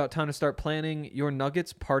probably about time to start planning your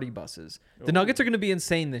Nuggets party buses. The Nuggets are going to be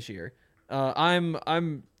insane this year. We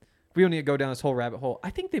don't need to go down this whole rabbit hole.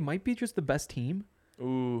 I think they might be just the best team.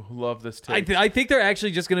 Ooh, love this take. I think they're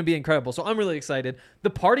actually just going to be incredible. So I'm really excited. The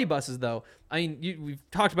party buses, though, I mean, we've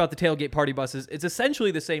talked about the tailgate party buses. It's essentially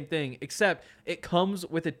the same thing, except it comes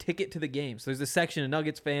with a ticket to the game. So there's a section of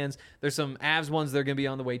Nuggets fans. There's some Avs ones that are going to be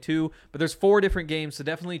on the way too. But there's 4 different games, so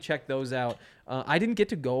definitely check those out. I didn't get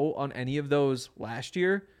to go on any of those last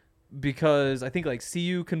year because I think like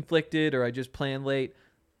CU conflicted or I just planned late.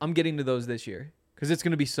 I'm getting to those this year because it's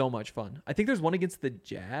going to be so much fun. I think there's one against the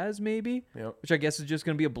Jazz maybe, which I guess is just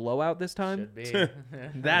going to be a blowout this time. Should be.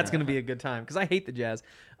 That's going to be a good time because I hate the Jazz.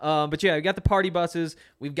 But yeah, we got the party buses.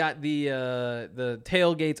 We've got the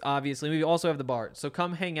tailgates, obviously. We also have the bar. So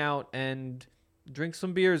come hang out and drink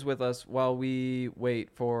some beers with us while we wait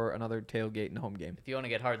for another tailgate and home game. If you want to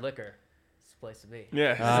get hard liquor, it's the place to be.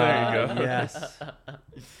 Yeah, there you go. Yes.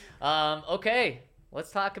 Okay,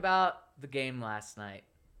 let's talk about the game last night.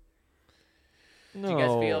 No. Do you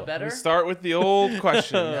guys feel better? We start with the old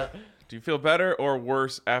question. Do you feel better or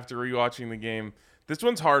worse after rewatching the game? This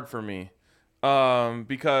one's hard for me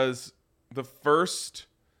because the first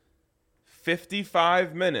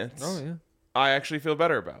 55 minutes I actually feel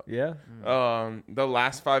better about. Yeah. The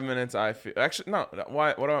last 5 minutes I feel actually no.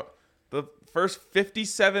 Why? The first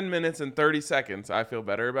 57 minutes and 30 seconds I feel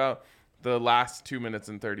better about. The last 2 minutes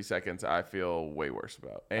and 30 seconds I feel way worse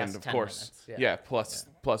about. And Last of 10 course, minutes,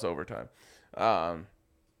 plus overtime.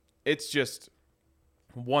 It's just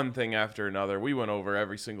one thing after another. We went over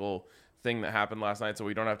every single thing that happened last night, so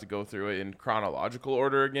we don't have to go through it in chronological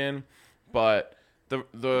order again. But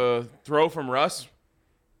the throw from Russ,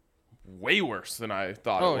 way worse than I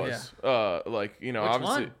thought it was. Which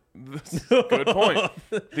obviously, good point.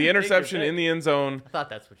 The interception in the end zone I thought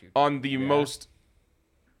that's what you. on the most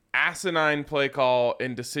asinine play call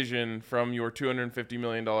and decision from your $250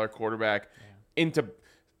 million quarterback into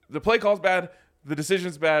the play call's bad, the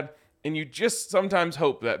decision's bad, and you just sometimes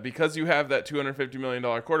hope that because you have that $250 million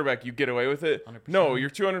quarterback, you get away with it. 100%. No, your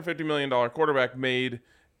 $250 million quarterback made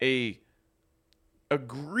a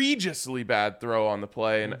egregiously bad throw on the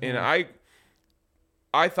play, and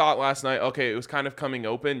I thought last night, okay, it was kind of coming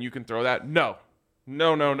open. You can throw that. No.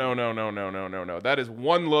 That is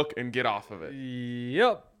one look and get off of it.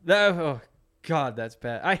 Yep. God, that's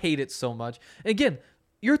bad. I hate it so much. Again,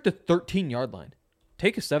 you're at the 13-yard line.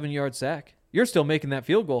 Take a 7-yard sack. You're still making that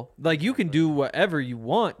field goal. Like, you can do whatever you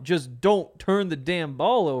want. Just don't turn the damn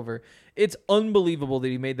ball over. It's unbelievable that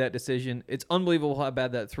he made that decision. It's unbelievable how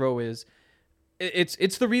bad that throw is.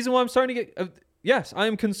 It's the reason why I'm starting to get... yes, I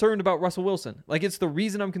am concerned about Russell Wilson. Like, it's the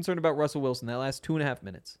reason I'm concerned about Russell Wilson that last 2.5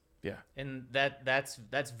 minutes. Yeah. And that's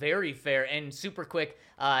very fair. And super quick,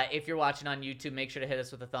 if you're watching on YouTube, make sure to hit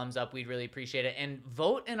us with a thumbs up. We'd really appreciate it. And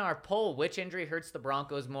vote in our poll. Which injury hurts the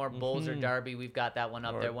Broncos more, Bulls or Darby? We've got that one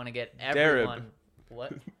up there. Want to get everyone.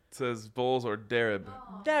 What? It says Bulls or Darib.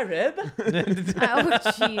 Darib? Oh,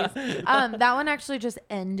 jeez. That one actually just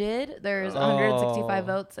ended. There's 165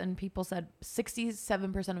 votes, and people said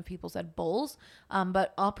 67% of people said Bulls.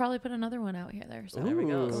 But I'll probably put another one out here there. So There we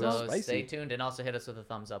go. Ooh, So spicy. stay tuned and also hit us with a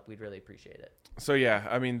thumbs up. We'd really appreciate it. So yeah,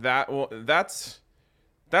 I mean that's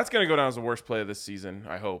gonna go down as the worst play of this season.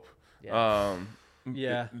 I hope. Yeah.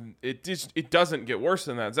 Yeah. It doesn't get worse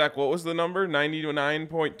than that. Zach, what was the number?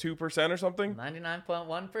 99.2% or something?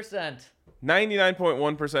 99.1%.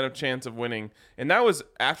 99.1% of chance of winning, and that was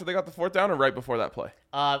after they got the fourth down or right before that play.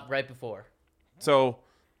 Right before. So,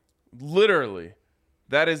 literally,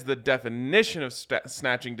 that is the definition of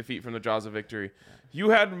snatching defeat from the jaws of victory.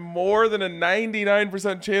 You had more than a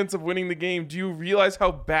 99% chance of winning the game. Do you realize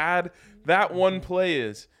how bad that one play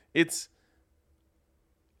is? It's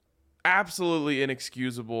absolutely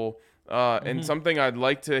inexcusable, and something I'd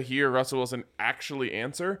like to hear Russell Wilson actually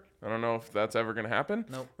answer. I don't know if that's ever going to happen.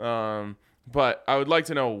 Nope. But I would like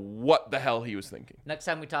to know what the hell he was thinking. Next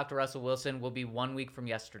time we talk to Russell Wilson will be 1 week from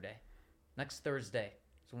yesterday. Next Thursday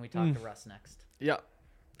is when we talk to Russ next. Yeah,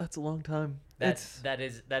 that's a long time. That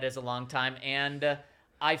is a long time, and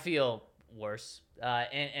I feel worse.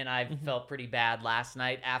 And I felt pretty bad last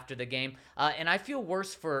night after the game. And I feel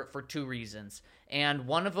worse for two reasons. And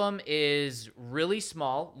one of them is really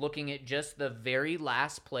small, looking at just the very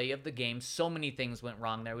last play of the game. So many things went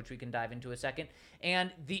wrong there, which we can dive into a second.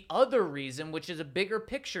 And the other reason, which is a bigger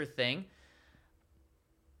picture thing,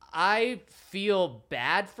 I feel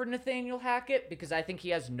bad for Nathaniel Hackett because I think he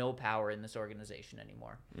has no power in this organization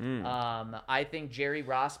anymore. I think Jerry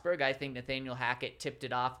Rosburg, I think Nathaniel Hackett tipped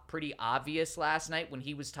it off pretty obvious last night when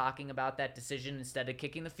he was talking about that decision instead of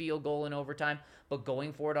kicking the field goal in overtime, but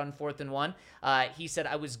going for it on 4th and 1. He said,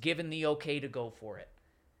 I was given the okay to go for it.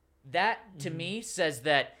 That, to me, says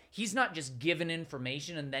that he's not just given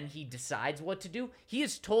information and then he decides what to do. He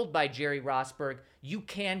is told by Jerry Rosburg, you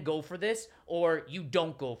can go for this or you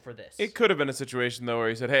don't go for this. It could have been a situation, though, where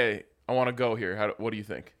he said, hey, I want to go here. What do you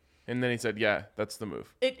think? And then he said, yeah, that's the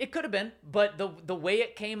move. It could have been, but the way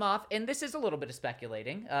it came off, and this is a little bit of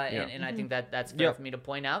speculating, and I think that's fair for me to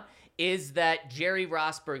point out, is that Jerry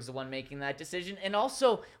Rosburg's the one making that decision. And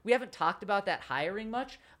also, we haven't talked about that hiring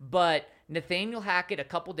much, but Nathaniel Hackett, a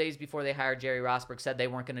couple days before they hired Jerry Rosburg, said they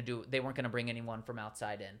weren't going to bring anyone from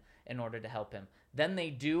outside in order to help him. Then they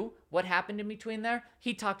do. What happened in between there?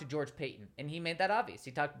 He talked to George Paton, and he made that obvious.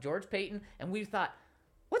 He talked to George Paton, and we thought,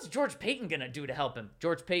 what's George Paton going to do to help him?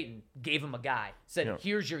 George Paton gave him a guy, said,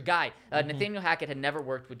 here's your guy. Nathaniel Hackett had never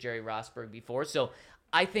worked with Jerry Rosburg before, so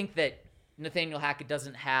I think that Nathaniel Hackett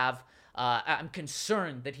doesn't have, I'm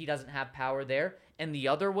concerned that he doesn't have power there. And the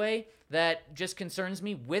other way that just concerns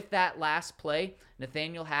me, with that last play,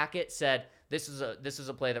 Nathaniel Hackett said, this is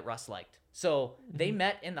a play that Russ liked. So they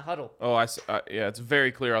met in the huddle. Oh, yeah, it's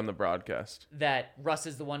very clear on the broadcast that Russ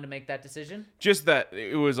is the one to make that decision. Just that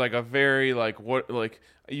it was like a very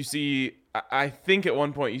you see. I think at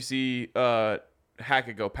one point you see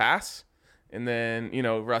Hackett go pass, and then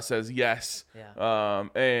Russ says yes. Yeah.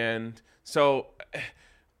 And so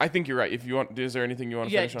I think you're right. If you want, is there anything you want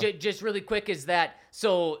to finish on? Just really quick is that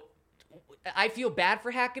so. I feel bad for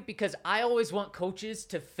Hackett because I always want coaches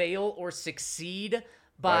to fail or succeed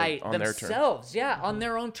by themselves, on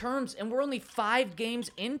their own terms. And we're only 5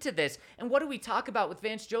 games into this. And what do we talk about with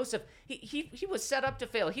Vance Joseph? He was set up to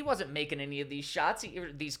fail. He wasn't making any of these shots,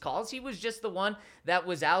 these calls. He was just the one that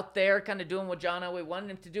was out there kind of doing what John Elway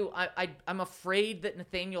wanted him to do. I'm afraid that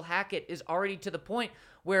Nathaniel Hackett is already to the point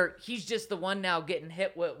where he's just the one now getting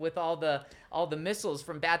hit with all the missiles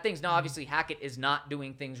from bad things. Now, obviously, Hackett is not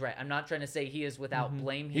doing things right. I'm not trying to say he is without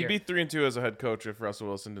blame here. He'd be 3-2 as a head coach if Russell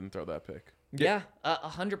Wilson didn't throw that pick. Yeah,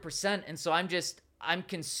 100%. And so I'm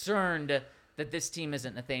concerned that this team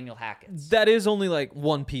isn't Nathaniel Hackett's. That is only like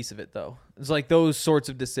one piece of it, though. It's like those sorts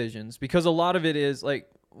of decisions, because a lot of it is like,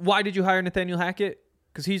 why did you hire Nathaniel Hackett?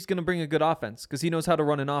 Because he's going to bring a good offense, because he knows how to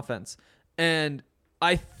run an offense. And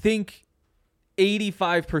I think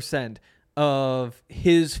 85% of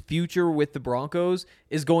his future with the Broncos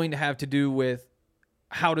is going to have to do with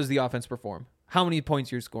how does the offense perform? How many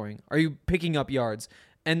points you're scoring? Are you picking up yards?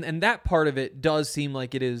 And that part of it does seem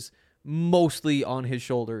like it is mostly on his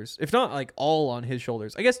shoulders, if not like all on his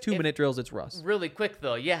shoulders. I guess 2-minute drills, it's Russ. Really quick,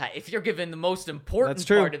 though, if you're giving the most important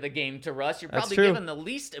part of the game to Russ, you're probably giving the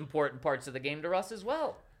least important parts of the game to Russ as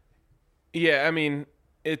well. Yeah, I mean,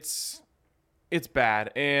 it's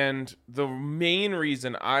bad. And the main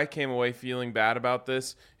reason I came away feeling bad about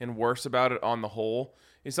this and worse about it on the whole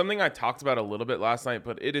is something I talked about a little bit last night,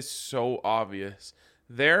 but it is so obvious.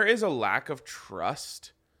 There is a lack of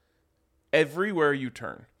trust everywhere you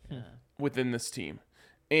turn within this team.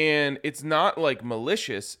 And it's not like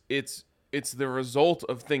malicious. It's the result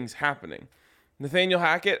of things happening. Nathaniel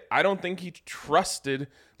Hackett, I don't think he trusted,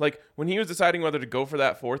 like when he was deciding whether to go for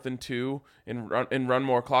that 4th and 2 and run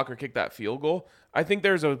more clock or kick that field goal, I think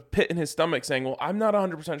there's a pit in his stomach saying, well, I'm not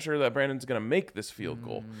 100% sure that Brandon's going to make this field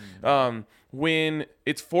goal. When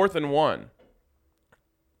it's 4th and 1,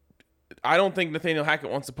 I don't think Nathaniel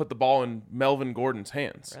Hackett wants to put the ball in Melvin Gordon's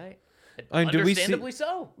hands. Right. Understandably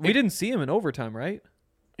so. We didn't see him in overtime, right?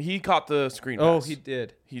 He caught the screen pass. Oh, he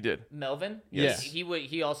did. He did. Melvin? Yes.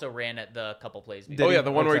 He also ran at the couple plays before. Oh, yeah,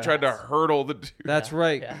 the one where he tried to hurdle the dude. That's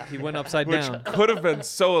right. Yeah. He went upside down. Which could have been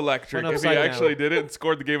so electric if he actually did it and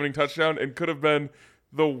scored the game-winning touchdown, and could have been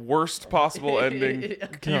the worst possible ending,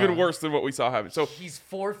 even worse than what we saw happen. So He's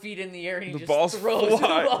 4 feet in the air and he the just ball's throws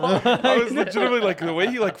fly. the ball. I was legitimately like, the way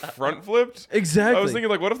he like front flipped. Exactly. I was thinking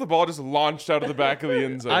like, what if the ball just launched out of the back of the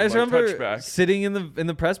end zone? I just like, remember touchback. sitting in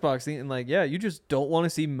the press box and like, yeah, you just don't want to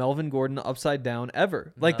see Melvin Gordon upside down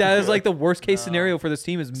ever. Like that is like the worst case scenario for this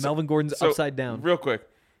team is Melvin Gordon's So, upside down. Real quick,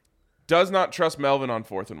 does not trust Melvin on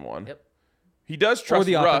 4th and 1. Yep. He does trust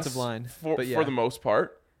the Russ offensive line, for but yeah. the most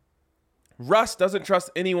part. Russ doesn't trust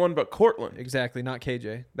anyone but Cortland. Exactly, not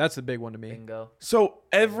KJ. That's the big one to me. Bingo. So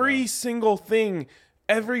every single thing,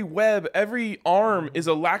 every web, every arm is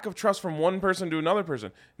a lack of trust from one person to another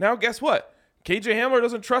person. Now, guess what? KJ Hamler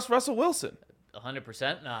doesn't trust Russell Wilson.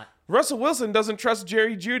 100% not. Russell Wilson doesn't trust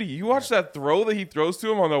Jerry Jeudy. You watch that throw that he throws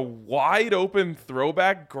to him on the wide open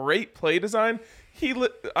throwback. Great play design.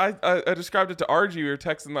 I described it to RG. We were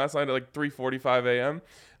texting last night at like 3:45 a.m.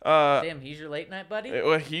 Damn, he's your late night buddy?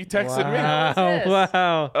 He texted me.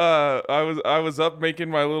 Wow. I was up making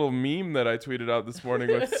my little meme that I tweeted out this morning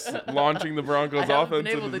with launching the Broncos I haven't offense.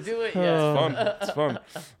 been able into to do it It's yet. fun. It's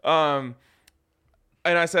fun.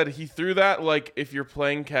 And I said he threw that like if you're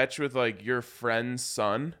playing catch with like your friend's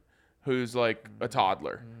son who's like a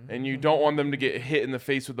toddler and you don't want them to get hit in the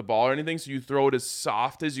face with the ball or anything, so you throw it as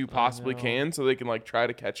soft as you possibly can so they can like try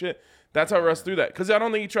to catch it. That's how Russ threw that, because I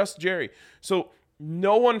don't think he trusts Jerry. So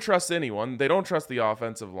no one trusts anyone. They don't trust the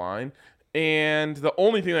offensive line, and the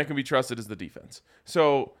only thing that can be trusted is the defense.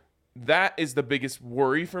 So that is the biggest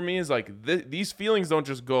worry for me, is like these feelings don't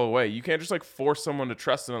just go away. You can't just like force someone to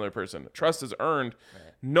trust another person. Trust is earned.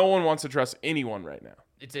 Right. No one wants to trust anyone right now.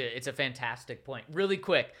 It's a fantastic point. Really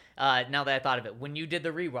quick, now that I thought of it, when you did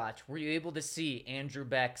the rewatch, were you able to see Andrew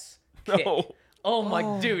Beck's kick? No. Oh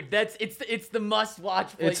my dude, it's the must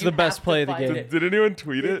watch play. It's the best play of the game. Did anyone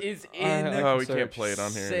tweet it? It is Oh, we can't search. play it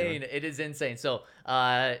on here. insane. It is insane. So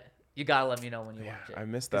you gotta let me know when you watch it. I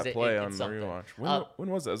missed 'Cause that play on it's the something. rewatch. When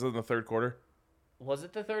was that? Was it in the third quarter? Was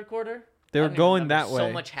it the third quarter? They I were don't even going remember. that way,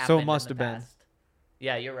 So much so happened. it must in the have been. past.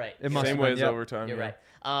 Yeah, you're right. It must Same have way been, as yep. overtime. You're yeah.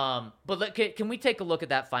 right. But look, can we take a look at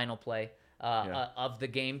that final play Yeah. of the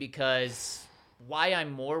game? Because why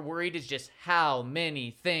I'm more worried is just how many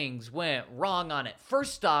things went wrong on it.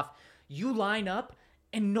 First off, you line up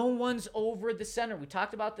and no one's over the center. We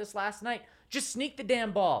talked about this last night. Just sneak the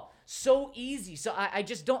damn ball. So easy. So I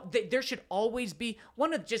just don't. There should always be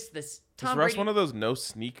one of just this. Is Tom Russ Brady. one of those no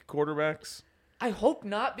sneak quarterbacks? I hope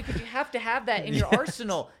not, because you have to have that in your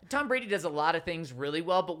arsenal. Tom Brady does a lot of things really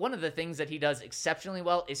well, but one of the things that he does exceptionally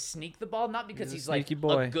well is sneak the ball. Not because he's like sneaky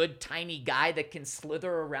boy. a good tiny guy that can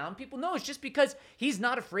slither around people. No, it's just because he's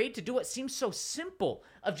not afraid to do what seems so simple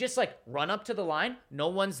of just like run up to the line. No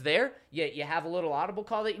one's there. You have a little audible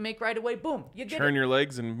call that you make right away. Boom, you get Turn it. your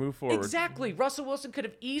legs and move forward. Exactly. Russell Wilson could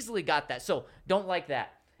have easily got that. So don't like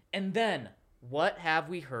that. And then what have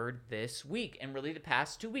we heard this week and really the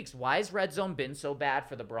past 2 weeks? Why has red zone been so bad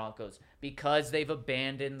for the Broncos? Because they've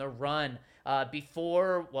abandoned the run.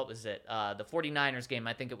 Before, what was it? The 49ers game,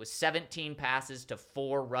 I think it was 17 passes to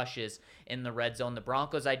 4 rushes in the red zone. The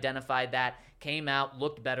Broncos identified that, came out,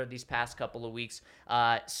 looked better these past couple of weeks.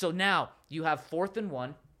 So now you have 4th and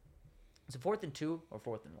 1. Is it 4th and 2 or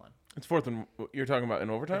 4th and 1? It's 4th and you're talking about in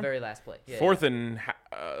The overtime. very last play. Yeah, 4th and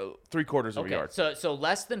 3/4 of a Okay, yard. so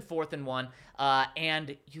less than 4th and 1,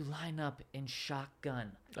 and you line up in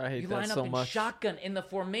shotgun. I hate you that line so up in much. shotgun in the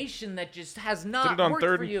formation that just has Did not it on worked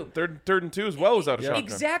third for you. and 2 as well as out of shotgun.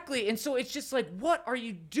 Exactly, and so it's just like, what are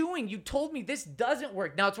you doing? You told me this doesn't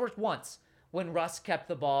work. Now it's worked once when Russ kept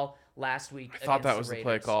the ball last week. I thought that was the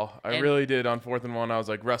play Raiders. call. I And- really did on 4th and 1. I was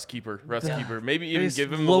like, Russ keeper. Maybe They even just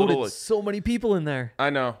give him a loaded little. Like, so many people in there. I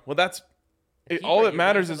know. Well, that's keeper, all that you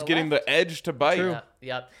matters ran is to the getting left. the edge to bite.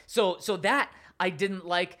 Yep. So that I didn't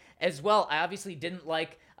like as well. I obviously didn't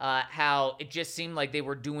like how it just seemed like they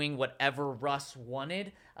were doing whatever Russ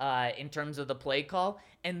wanted in terms of the play call.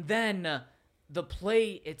 And then the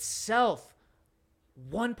play itself,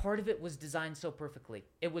 one part of it was designed so perfectly.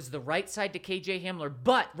 It was the right side to KJ Hamler.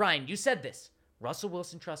 But, Ryan, you said this. Russell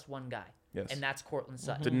Wilson trusts one guy. Yes. And that's Cortland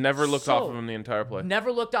Sutton. Did never looked So, off of him the entire play.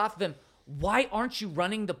 Never looked off of him. Why aren't you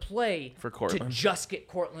running the play For to Cortland. just get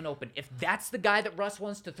Cortland open? If that's the guy that Russ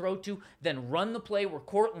wants to throw to, then run the play where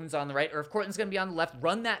Cortland's on the right, or if Cortland's going to be on the left,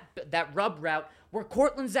 run that rub route where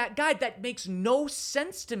Cortland's that guy. That makes no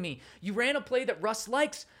sense to me. You ran a play that Russ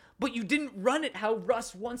likes, but you didn't run it how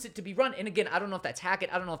Russ wants it to be run. And again, I don't know if that's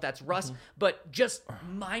Hackett, I don't know if that's Russ, but just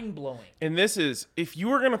mind-blowing. And this is, if you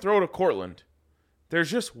were going to throw to Cortland,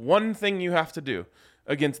 there's just one thing you have to do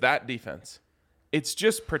against that defense. It's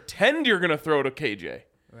just pretend you're going to throw to KJ.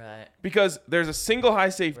 Right. Because there's a single high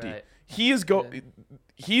safety. Right. He is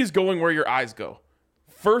going where your eyes go.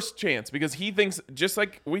 first chance because he thinks, just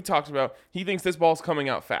like we talked about, he thinks this ball's coming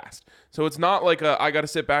out fast. So it's not like I got to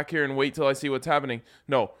sit back here and wait till I see what's happening.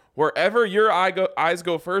 No, wherever your eyes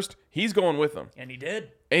go first, he's going with them. And he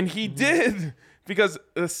did. And he did, because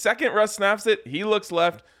the second Russ snaps it, he looks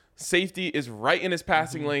left. Safety is right in his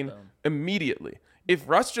passing lane immediately. If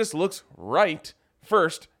Russ just looks right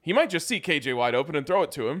first, he might just see KJ wide open and throw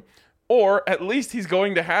it to him. Or at least he's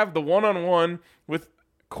going to have the one-on-one with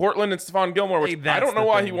Courtland and Stephon Gilmore, which I don't know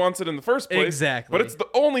why he wants it in the first place. Exactly. But it's the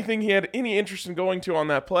only thing he had any interest in going to on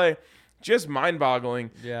that play. Just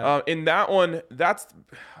mind-boggling. Yeah. In that one, that's...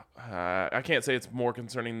 I can't say it's more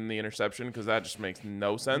concerning than the interception because that just makes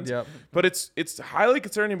no sense. Yep. But it's highly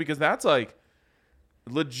concerning because that's like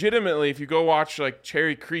legitimately, if you go watch like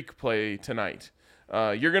Cherry Creek play tonight,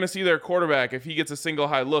 you're going to see their quarterback, if he gets a single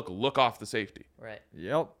high look off the safety. Right.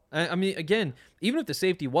 Yep. I mean, again, even if the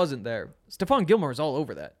safety wasn't there, Stephon Gilmore was all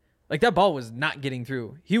over that. Like, that ball was not getting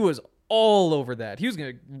through. He was all over that. He was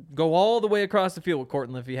going to go all the way across the field with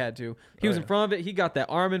Courtland if he had to. He was in front of it. He got that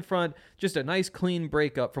arm in front. Just a nice, clean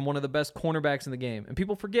breakup from one of the best cornerbacks in the game. And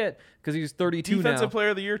people forget because he's 32 Defensive now. Player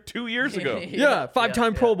of the Year 2 years ago. Yeah,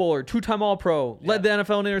 five-time Pro Bowler, two-time All-Pro, led the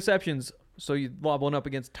NFL in interceptions. So you lob one up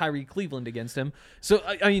against Tyree Cleveland against him. So,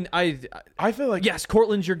 I mean, I feel like... yes,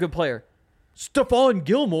 Courtland's your good player. Stephon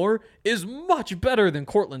Gilmore is much better than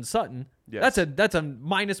Courtland Sutton. Yes. That's a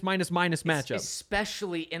minus matchup.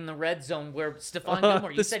 Especially in the red zone where Stephon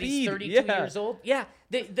Gilmore, you said he's 32 years old. Yeah,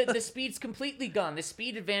 the speed's completely gone. The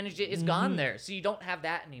speed advantage is gone there, so you don't have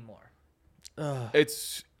that anymore.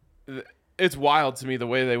 It's wild to me the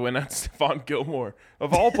way they went at Stephon Gilmore,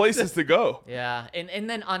 of all places to go. Yeah, and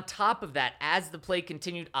then on top of that, as the play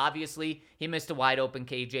continued, obviously, he missed a wide open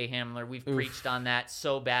KJ Hamler. We've preached on that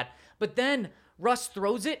so bad. But then Russ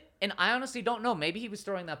throws it, and I honestly don't know. Maybe he was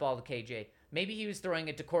throwing that ball to KJ. Maybe he was throwing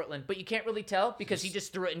it to Courtland, but you can't really tell because he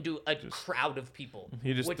just threw it into a crowd of people.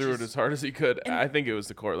 He just threw it as hard as he could. I think it was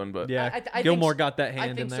to Courtland, but... Yeah, I Gilmore think, got that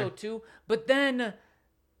hand in there. I think so, too. But then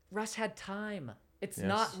Russ had time. It's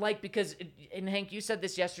not like, because, and Hank, you said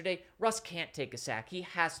this yesterday, Russ can't take a sack. He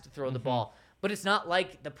has to throw the ball. But it's not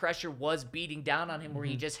like the pressure was beating down on him where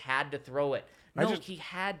he just had to throw it. No, he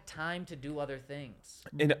had time to do other things.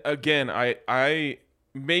 And again, I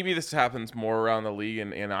maybe this happens more around the league,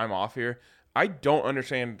 and I'm off here. I don't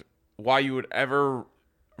understand why you would ever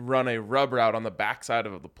run a rub route on the backside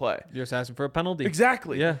of the play. You're just asking for a penalty.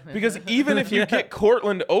 Exactly. Yeah. Because even if you get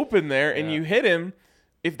Courtland open there and you hit him,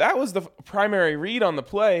 if that was the primary read on the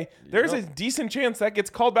play, there's a decent chance that gets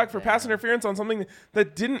called back for pass interference on something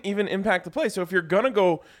that didn't even impact the play. So if you're going to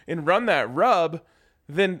go and run that rub,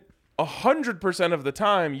 then 100% of the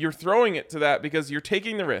time you're throwing it to that because you're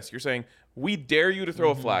taking the risk. You're saying, we dare you to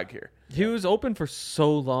throw a flag here. He was open for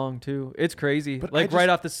so long, too. It's crazy. But right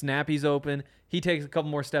off the snap, he's open. He takes a couple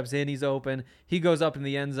more steps in, he's open. He goes up in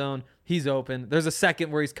the end zone, he's open. There's a second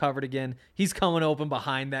where he's covered again. He's coming open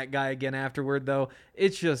behind that guy again afterward, though.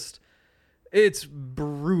 It's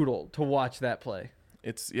brutal to watch that play.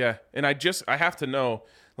 And I have to know,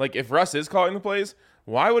 like, if Russ is calling the plays,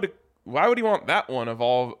 why would he want that one of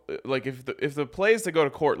all? Like, if the play is to go to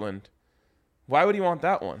Courtland, why would he want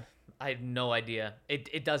that one? I have no idea.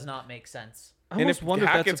 It does not make sense. And if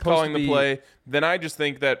Hackett's calling the play, then I just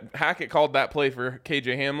think that Hackett called that play for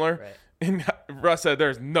KJ Hamler. Right. And Russ said,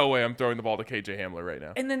 there's no way I'm throwing the ball to KJ Hamler right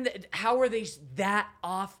now. And then how are they that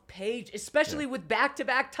off page, especially with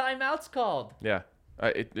back-to-back timeouts called? Yeah,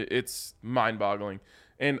 it's mind-boggling.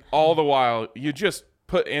 And all the while, you just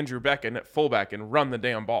put Andrew Beck in at fullback and run the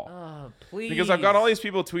damn ball. Oh, please. Because I've got all these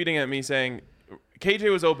people tweeting at me saying, KJ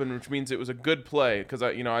was open, which means it was a good play. Because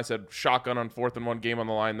I said shotgun on 4th and 1 game on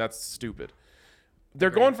the line. That's stupid. They're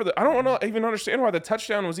going for I don't even understand why the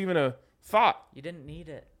touchdown was even a thought. You didn't need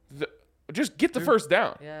it. Just get the first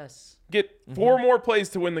down. Yes. Get 4 more plays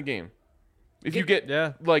to win the game. If you get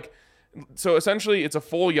so essentially it's a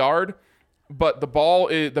full yard, but the ball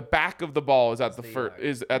is the back of the ball is at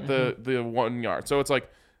the 1 yard. So it's like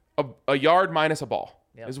a yard minus a ball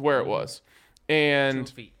is where it was, and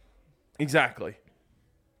 2 feet. Exactly,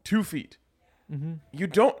 2 feet. You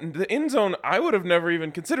don't the end zone. I would have never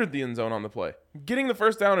even considered the end zone on the play. Getting the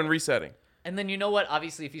first down and resetting. And then you know what?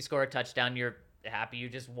 Obviously, if you score a touchdown, you're happy you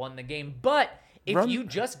just won the game. But if you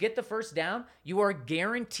just get the first down, you are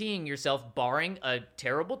guaranteeing yourself, barring a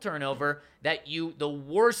terrible turnover, that the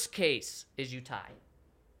worst case is you tie.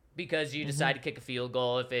 Because you decide to kick a field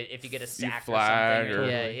goal if you get a sack or something.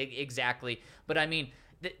 Yeah, exactly. But I mean,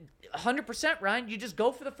 100%, Ryan, you just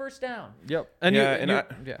go for the first down. Yep. And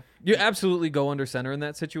you absolutely go under center in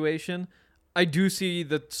that situation. I do see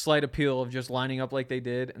the slight appeal of just lining up like they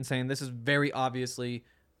did and saying this is very obviously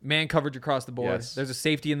man coverage across the board. Yes. There's a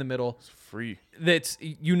safety in the middle. Free. That's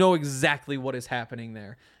you know exactly what is happening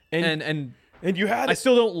there. And you had I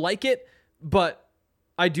still don't like it, but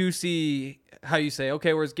I do see how you say,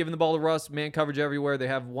 okay, whereas giving the ball to Russ, man coverage everywhere, they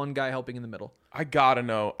have one guy helping in the middle. I gotta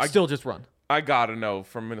know. Still just run. I gotta know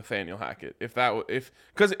from Nathaniel Hackett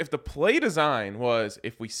because if the play design was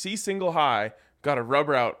if we see single high, got a rub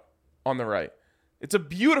route on the right, it's a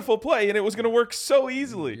beautiful play and it was gonna work so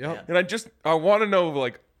easily. Yep. And I want to know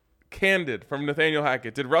like candid from Nathaniel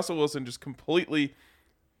Hackett, did Russell Wilson just completely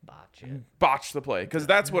botch the play? Because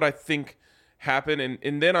that's what I think happened.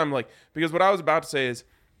 And then I'm like, because what I was about to say is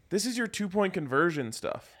this is your 2-point conversion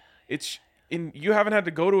stuff. You haven't had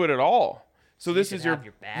to go to it at all. So this is your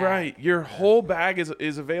bag. right. Your whole bag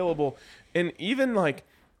is available, and even like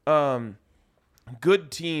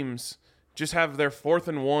good teams just have their 4th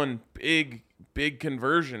and 1 big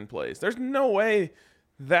conversion plays. There's no way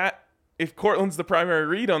that if Cortland's the primary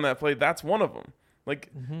read on that play, that's one of them.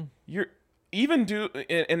 Like you're even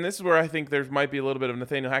and this is where I think there might be a little bit of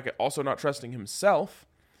Nathaniel Hackett also not trusting himself.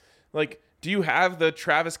 Like, do you have the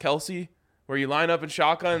Travis Kelce where you line up in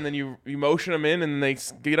shotgun and then you motion them in and they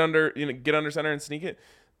get under center and sneak it?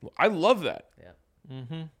 I love that.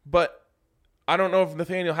 Yeah. But I don't know if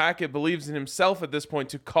Nathaniel Hackett believes in himself at this point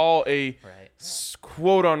to call a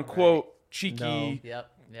quote unquote cheeky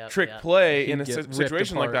trick play in a He'd get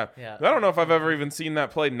situation like ripped that. Yeah. I don't know if I've ever even seen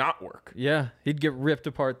that play not work. Yeah, he'd get ripped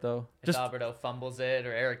apart though. If Alberto fumbles it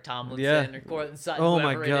or Eric Tomlinson Yeah. or Cortland Sutton, Oh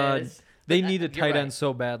my whoever God, it is. they need a You're tight right. end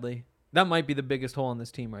so badly. That might be the biggest hole on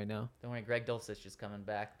this team right now. Don't worry, Greg Dulcich is coming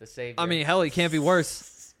back. The savior. I mean, hell, he can't be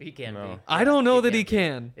worse. He can No. be. I don't know that he be.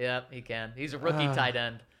 can. Yep, he can. He's a rookie tight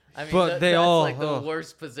end. I mean, But that's like the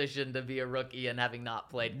worst position to be a rookie and having not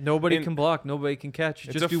played. Nobody can block. Nobody can catch.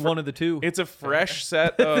 Just do one of the two. It's a fresh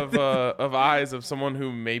set of eyes of someone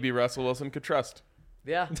who maybe Russell Wilson could trust.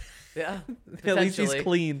 Yeah, yeah. At least he's potentially.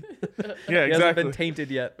 clean. Yeah, He hasn't exactly. been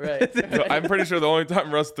tainted yet. Right. So I'm pretty sure the only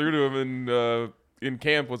time Russ threw to him in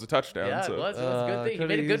camp was a touchdown. Yeah, so. it was. It was a good thing. He could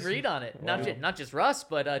made a good use- read on it. Not just Russ,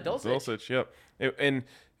 but Dulcich. Dulcich, yep. And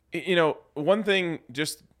one thing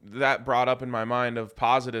just that brought up in my mind of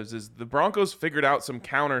positives is the Broncos figured out some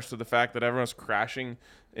counters to the fact that everyone's crashing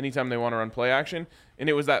anytime they want to run play action, and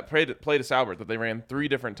it was that play to Salbert that they ran 3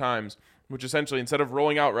 different times, which essentially instead of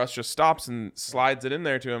rolling out, Russ just stops and slides it in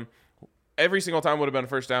there to him. Every single time would have been a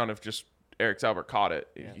first down if just Eric Salbert caught it.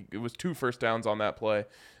 Yeah. It was 2 first downs on that play.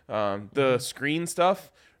 The screen stuff,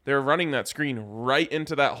 they're running that screen right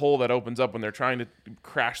into that hole that opens up when they're trying to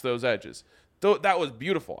crash those edges. That was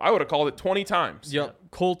beautiful. I would have called it 20 times. Yep.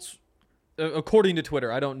 Colts, according to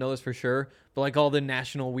Twitter, I don't know this for sure, but like all the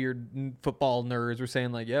national weird football nerds were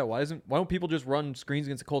saying like, yeah, why don't people just run screens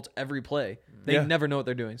against the Colts every play? They Yeah. never know what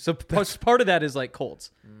they're doing. So part of that is like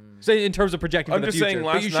Colts. So in terms of projecting I'm for the just future, saying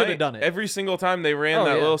but last you should night, have done it. every single time they ran Oh,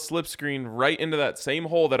 that yeah. little slip screen right into that same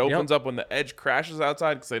hole that opens up when the edge crashes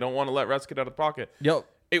outside because they don't want to let Russ get out of the pocket. Yep.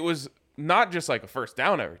 It was not just like a first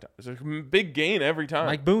down every time. It was a big gain every time.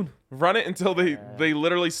 Mike Boone. Run it until they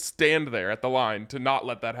literally stand there at the line to not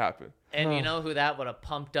let that happen. And you know who that would have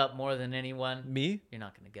pumped up more than anyone? Me? You're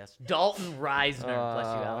not going to guess. Dalton Reisner. Bless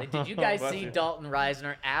you, Allie. Did you guys Bless see you. Dalton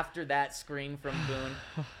Reisner after that screen from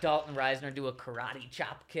Boone? Dalton Reisner do a karate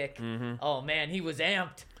chop kick. Mm-hmm. Oh, man, he was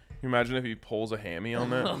amped. Can you imagine if he pulls a hammy on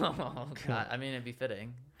that? Oh, God. I mean, it'd be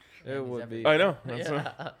fitting. It would be. I know. That's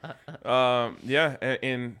yeah.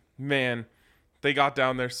 And man, they got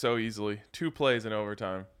down there so easily. 2 plays in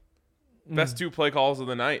overtime. Best 2 play calls of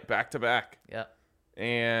the night, back to back. Yeah.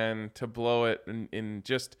 And to blow it and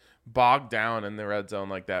just bog down in the red zone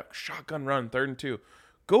like that. Shotgun run, 3rd and 2.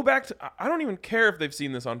 Go back to, I don't even care if they've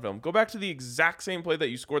seen this on film. Go back to the exact same play that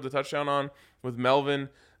you scored the touchdown on with Melvin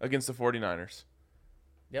against the 49ers.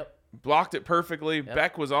 Yep. Blocked it perfectly. Yep.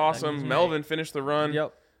 Beck was awesome. was Melvin finished the run.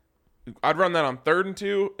 Yep. I'd run that on 3rd and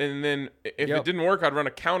 2, and then if Yep. it didn't work, I'd run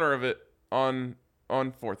a counter of it on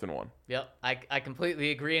 4th and 1. Yep. I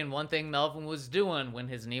completely agree. And one thing Melvin was doing when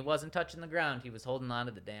his knee wasn't touching the ground, he was holding on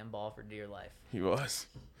to the damn ball for dear life. He was.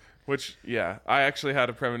 Which, yeah, I actually had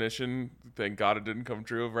a premonition. Thank God it didn't come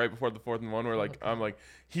true. Right before the 4th and 1, where I'm like,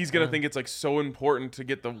 he's gonna think it's like so important to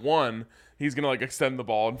get the 1. He's gonna like extend the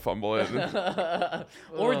ball and fumble it.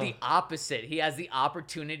 Or the opposite. He has the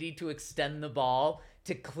opportunity to extend the ball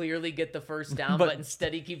to clearly get the first down, but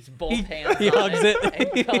instead he keeps both hands he on hugs it it.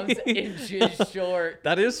 and comes inches short.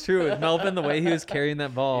 That is true. With Melvin, the way he was carrying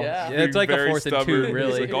that ball. Yeah. It's like a Very 4th and 2, stubborn.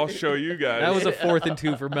 really. He's like, I'll show you guys. That was a 4th and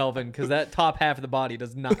 2 for Melvin because that top half of the body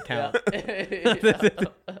does not count.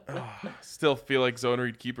 Still feel like zone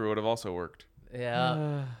read keeper would have also worked.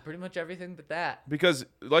 Yeah, pretty much everything but that. Because,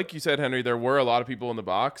 like you said, Henry, there were a lot of people in the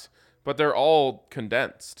box, but they're all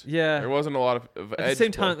condensed. Yeah. There wasn't a lot of At the edge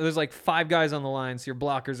same play. time, there's like 5 guys on the line, so your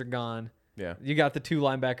blockers are gone. Yeah. You got the 2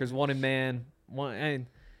 linebackers, 1 in man, 1. And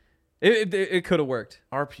it could have worked.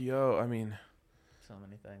 RPO, I mean, So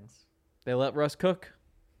many things. They let Russ cook.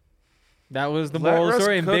 That was the Let moral of the Russ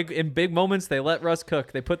story. cook. In big moments, they let Russ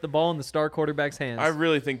cook. They put the ball in the star quarterback's hands. I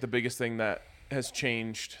really think the biggest thing that has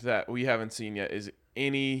changed that we haven't seen yet is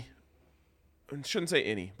I shouldn't say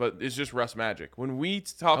any, but it's just Russ magic. When we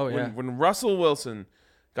talk, when Russell Wilson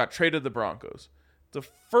got traded to the Broncos, the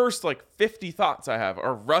first like 50 thoughts I have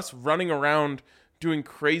are Russ running around doing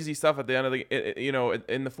crazy stuff at the end of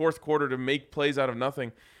the, in the fourth quarter to make plays out of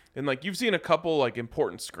nothing. And like you've seen a couple like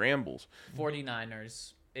important scrambles.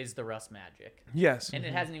 49ers is the Russ magic. Yes. And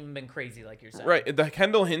it hasn't even been crazy like you're saying. Right. The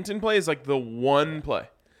Kendall Hinton play is like the one play.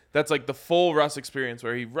 That's like the full Russ experience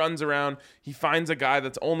where he runs around, he finds a guy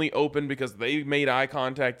that's only open because they made eye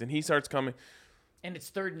contact and he starts coming. And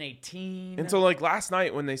it's 3rd and 18. And so like last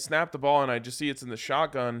night when they snapped the ball and I just see it's in the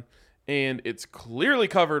shotgun and it's clearly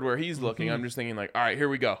covered where he's looking, I'm just thinking like, all right, here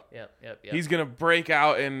we go. Yep. He's going to break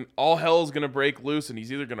out and all hell's going to break loose and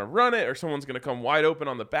he's either going to run it or someone's going to come wide open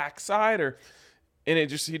on the backside and he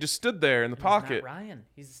just stood there in the pocket. Matt Ryan.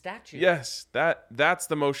 He's a statue. Yes, that's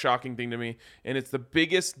the most shocking thing to me, and it's the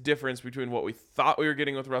biggest difference between what we thought we were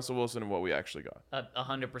getting with Russell Wilson and what we actually got.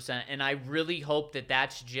 100%. And I really hope that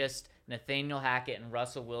that's just Nathaniel Hackett and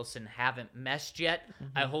Russell Wilson haven't meshed yet.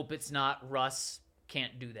 I hope it's not Russ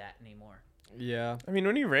can't do that anymore. yeah. I mean,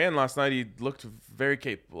 when he ran last night, he looked very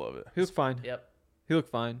capable of it. He looked fine. Yep. He looked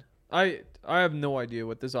fine. I have no idea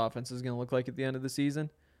what this offense is going to look like at the end of the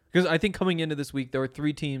season. Because I think coming into this week, there were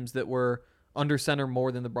 3 teams that were under center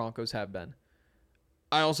more than the Broncos have been.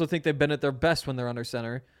 I also think they've been at their best when they're under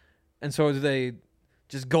center. And so do they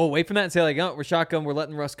just go away from that and say, like, oh, we're shotgun, we're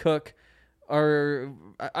letting Russ cook? Or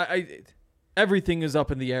everything is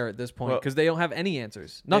up in the air at this point because they don't have any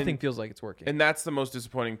answers. Nothing feels like it's working. And that's the most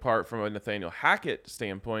disappointing part from a Nathaniel Hackett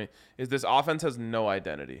standpoint is this offense has no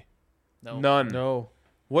identity. No. None. No.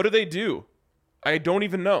 What do? I don't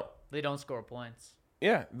even know. They don't score points.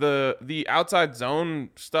 Yeah, the outside zone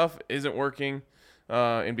stuff isn't working,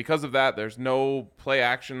 and because of that, there's no play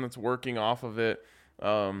action that's working off of it.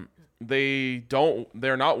 They're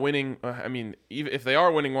not winning. I mean, even if they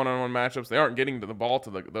are winning one-on-one matchups, they aren't getting to the ball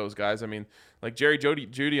to those guys. I mean, like Jerry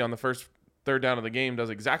Jeudy on the first third down of the game does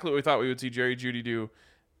exactly what we thought we would see Jerry Jeudy do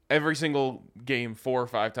every single game 4 or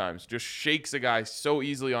 5 times. Just shakes a guy so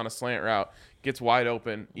easily on a slant route, gets wide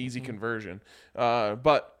open, easy conversion.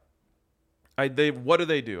 But what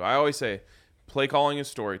do? I always say play calling is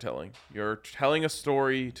storytelling. You're telling a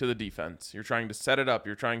story to the defense. You're trying to set it up.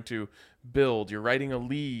 You're trying to build. You're writing a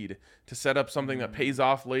lead to set up something that pays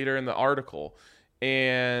off later in the article.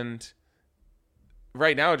 And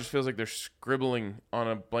right now it just feels like they're scribbling on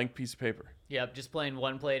a blank piece of paper. Yep, just playing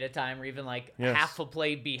one play at a time or even like Yes. half a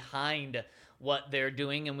play behind what they're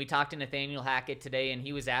doing. And we talked to Nathaniel Hackett today, and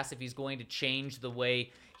he was asked if he's going to change the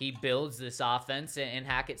way he builds this offense. And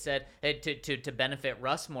Hackett said to benefit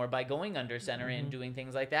Russ more by going under center and doing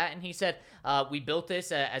things like that. And he said, we built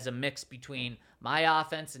this as a mix between my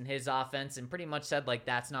offense and his offense, and pretty much said like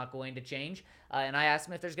that's not going to change. And I asked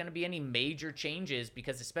him if there's going to be any major changes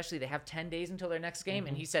because especially they have 10 days until their next game.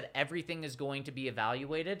 And he said everything is going to be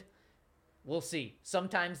evaluated. We'll see.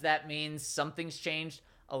 Sometimes that means something's changed.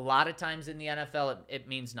 A lot of times in the NFL, it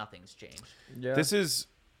means nothing's changed. Yeah. This is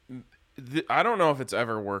I don't know if it's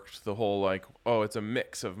ever worked, the whole like, oh, it's a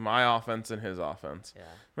mix of my offense and his offense. Yeah.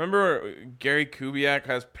 Remember Gary Kubiak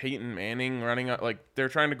has Peyton Manning running out, like they're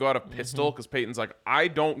trying to go out of pistol because Peyton's like, I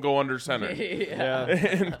don't go under center. Yeah.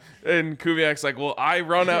 and Kubiak's like, well, I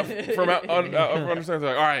run out from under center. They're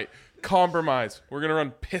like, all right, compromise. We're going to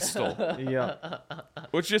run pistol. Yeah.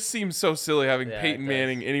 Which just seems so silly having Yeah, Peyton it does.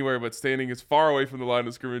 Manning anywhere but standing as far away from the line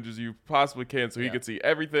of scrimmage as you possibly can so he Yeah. can see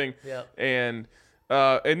everything. Yep. And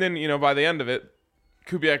then, by the end of it,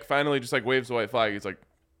 Kubiak finally just like waves the white flag. He's like,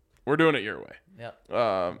 we're doing it your way.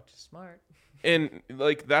 Yep. Smart. And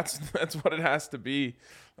like that's what it has to be.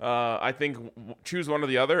 I think choose one or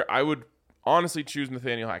the other. I would honestly choose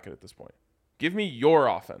Nathaniel Hackett at this point. Give me your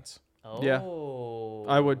offense. Oh. Yeah.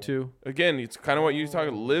 I would too. Again, it's kind of what you talk.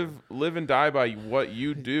 Live and die by what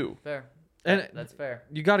you do. Fair. And That's fair.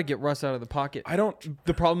 you got to get Russ out of the pocket. I don't.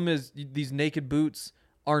 The problem is these naked boots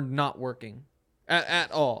are not working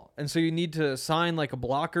at all. And so you need to assign like a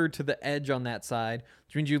blocker to the edge on that side,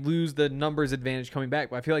 which means you lose the numbers advantage coming back.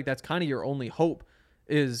 But I feel like that's kind of your only hope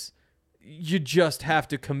is you just have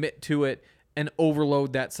to commit to it and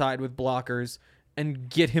overload that side with blockers and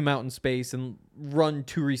get him out in space and run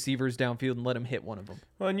 2 receivers downfield and let him hit one of them.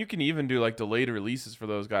 Well, and you can even do like delayed releases for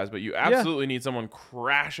those guys, but you absolutely need someone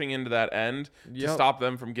crashing into that end to stop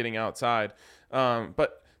them from getting outside.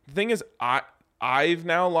 But the thing is, I've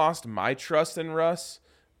now lost my trust in Russ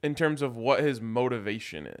in terms of what his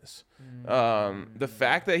motivation is. The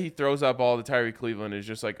fact that he throws up all the Tyree Cleveland is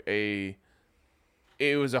just like it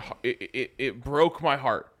broke my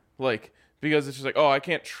heart. Like, because it's just like, oh, I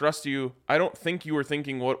can't trust you. I don't think you were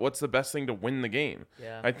thinking what's the best thing to win the game.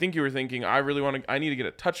 Yeah. I think you were thinking, I need to get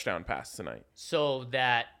a touchdown pass tonight. So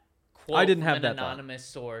that quote I didn't from have an that thought. anonymous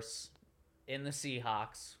source in the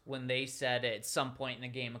Seahawks when they said at some point in the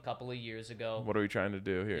game a couple of years ago. What are we trying to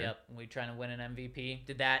do here? Yep, we trying to win an MVP.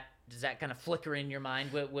 Does that kind of flicker in your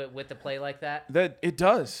mind with the play like that? That it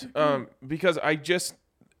does. Because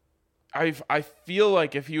I feel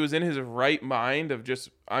like if he was in his right mind of just,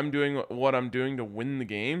 I'm doing what I'm doing to win the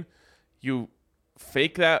game, you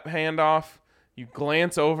fake that handoff, you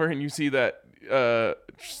glance over and you see that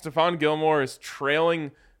Stephon Gilmore is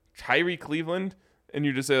trailing Tyree Cleveland, and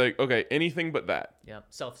you just say like, okay, anything but that. Yep,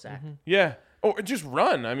 self-sack. Yeah. Or just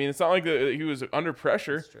run. I mean, it's not like he was under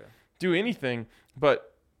pressure. That's true. Do anything,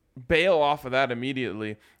 but bail off of that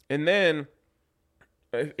immediately. And then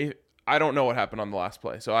I don't know what happened on the last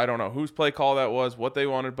play, so I don't know whose play call that was, what they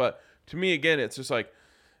wanted. But to me, again, it's just like,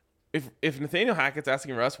 if Nathaniel Hackett's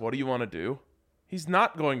asking Russ, what do you want to do? He's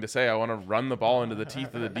not going to say, I want to run the ball into the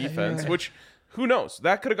teeth of the defense, which, who knows?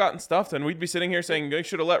 That could have gotten stuffed, and we'd be sitting here saying, you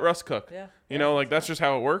should have let Russ cook. Yeah. You know, like, that's just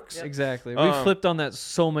how it works. Exactly. We've flipped on that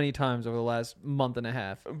so many times over the last month and a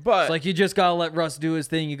half. But it's like, you just got to let Russ do his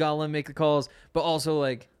thing. You got to let him make the calls. But also,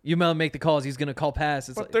 like, you might make the calls, he's going to call pass.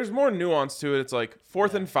 It's But like, there's more nuance to it. It's like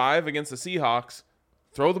 4th and 5 against the Seahawks,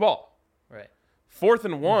 throw the ball. Right. 4th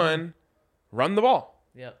and 1, run the ball.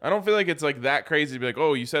 Yep. I don't feel like it's like that crazy to be like,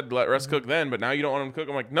 oh, you said let Russ cook then, but now you don't want him to cook.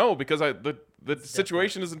 I'm like, no, because the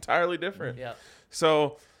situation is entirely different. Yep.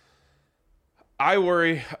 So I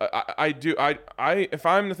worry. I do. If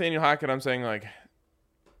I'm Nathaniel Hackett, I'm saying like,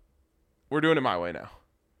 we're doing it my way now.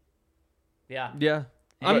 Yeah. yeah.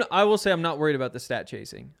 I will say I'm not worried about the stat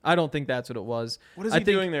chasing. I don't think that's what it was. What is he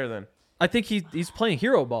doing there then? I think he's playing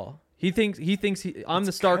hero ball. He thinks I'm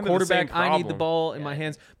the star kind of the same quarterback. I need the problem. ball in my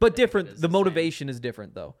hands. But different. The motivation is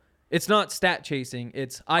different though. It's not stat chasing.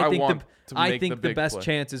 It's I want to think make the the big best play.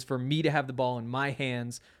 chance is for me to have the ball in my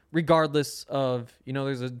hands, regardless of,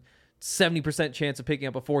 there's a 70% chance of picking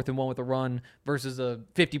up a 4th and 1 with a run versus a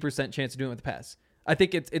 50% chance of doing it with a pass. I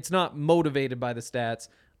think it's not motivated by the stats,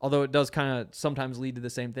 although it does kind of sometimes lead to the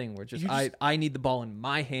same thing where it's just, I need the ball in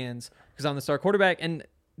my hands because I'm the star quarterback. And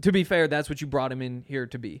to be fair, that's what you brought him in here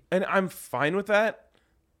to be. And I'm fine with that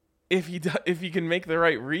if he can make the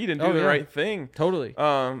right read and do the right thing. Totally.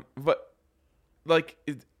 But like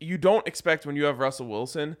you don't expect when you have Russell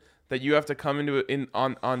Wilson that you have to come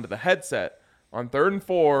onto the headset on 3rd and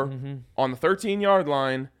 4 on the 13-yard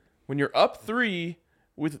line when you're up 3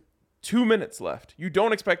 with 2 minutes left. You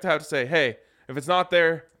don't expect to have to say, hey, if it's not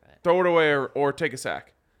there, throw it away or take a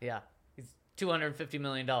sack. Yeah. $250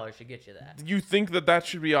 million should get you that. You think that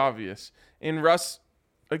should be obvious. And Russ,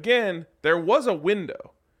 again, there was a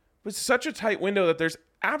window. But it's such a tight window that there's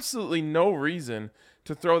absolutely no reason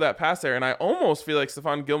to throw that pass there. And I almost feel like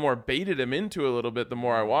Stephon Gilmore baited him into a little bit the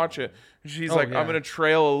more I watch it. He's I'm going to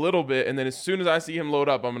trail a little bit, and then as soon as I see him load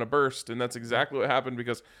up, I'm going to burst. And that's exactly what happened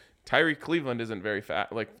because Tyree Cleveland isn't very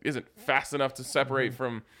fast, isn't fast enough to separate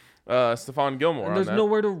from Stephon Gilmore. And there's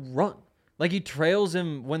nowhere to run. Like, he trails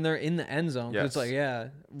him when they're in the end zone. Yes. It's like,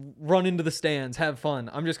 run into the stands, have fun.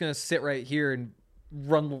 I'm just going to sit right here and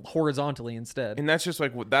run horizontally instead. And that's just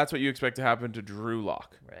like, that's what you expect to happen to Drew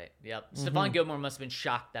Lock. Right. Yep. Stephon Gilmore must have been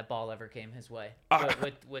shocked that ball ever came his way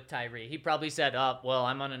with Tyree. He probably said, well,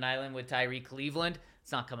 I'm on an island with Tyree Cleveland.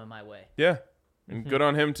 It's not coming my way. Yeah. And good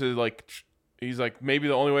on him to he's like, maybe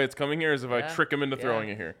the only way it's coming here is if I trick him into throwing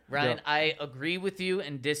it here. Ryan, I agree with you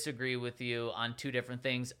and disagree with you on 2 different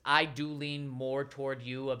things. I do lean more toward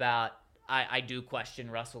you about, I do question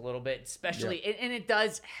Russ a little bit, especially, and it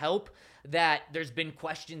does help that there's been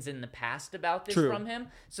questions in the past about this from him.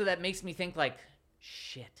 So that makes me think like,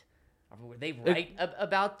 shit, were they right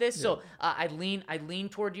about this? Yeah. So I lean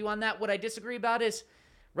toward you on that. What I disagree about is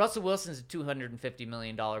Russell Wilson's a $250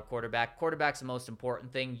 million quarterback. Quarterback's the most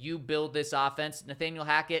important thing. You build this offense. Nathaniel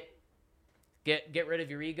Hackett, get rid of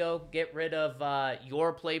your ego. Get rid of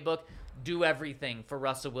your playbook. Do everything for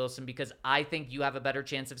Russell Wilson because I think you have a better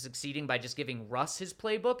chance of succeeding by just giving Russ his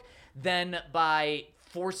playbook than by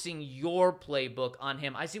forcing your playbook on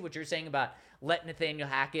him. I see what you're saying about let Nathaniel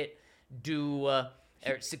Hackett do or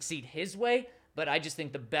succeed his way, but I just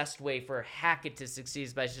think the best way for Hackett to succeed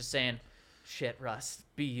is by just saying, Shit, Russ,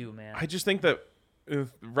 be you, man. I just think that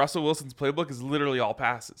Russell Wilson's playbook is literally all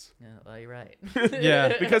passes. Yeah, well, you're right.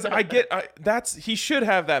 Yeah. Because he should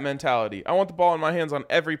have that mentality. I want the ball in my hands on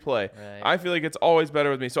every play. Right. I feel like it's always better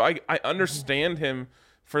with me. So I understand him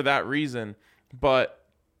for that reason. But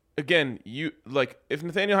again, if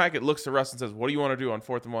Nathaniel Hackett looks to Russ and says, "What do you want to do on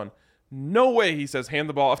 4th and 1?" No way he says, "Hand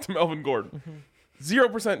the ball off to Melvin Gordon."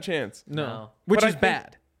 0% chance. No. Which But is I think-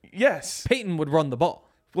 bad. Yes. Peyton would run the ball.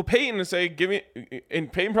 Well, Peyton would say, "Give me,"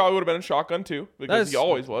 and Peyton probably would have been a shotgun too because he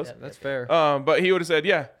always was. That's fair. But he would have said,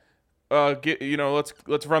 "Yeah,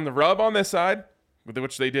 let's run the rub on this side,"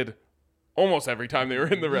 which they did almost every time they were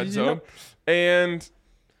in the red zone. And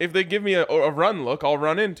if they give me a run look, I'll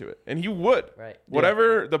run into it, and he would. Right.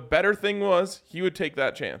 Whatever the better thing was, he would take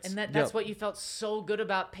that chance. And that's what you felt so good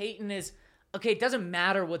about Peyton is, okay, it doesn't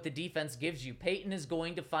matter what the defense gives you. Peyton is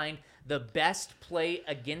going to find the best play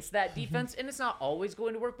against that defense, and it's not always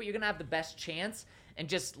going to work, but you're going to have the best chance. And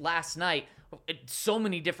just last night, so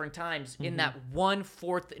many different times in that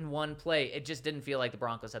 4th and 1 play, it just didn't feel like the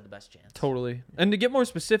Broncos had the best chance. Totally. And to get more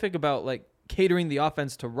specific about like catering the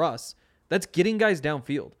offense to Russ, that's getting guys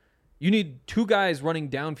downfield. You need 2 guys running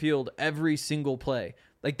downfield every single play.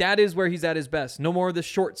 Like that is where he's at his best. No more of the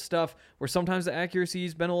short stuff where sometimes the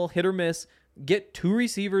accuracy's been a little hit or miss. Get 2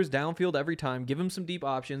 receivers downfield every time. Give him some deep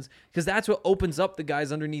options because that's what opens up the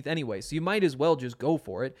guys underneath anyway. So you might as well just go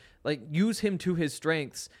for it. Like use him to his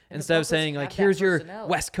strengths instead of saying like, here's your personnel.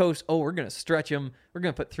 West Coast. Oh, we're going to stretch him. We're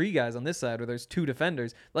going to put 3 guys on this side where there's 2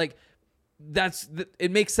 defenders. Like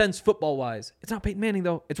it makes sense football wise. It's not Peyton Manning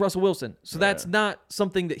though. It's Russell Wilson. So that's not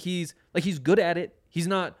something that he's good at it. He's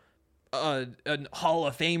not a Hall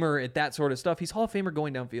of Famer at that sort of stuff. He's Hall of Famer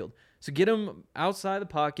going downfield. So get him outside the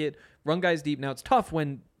pocket, run guys deep. Now it's tough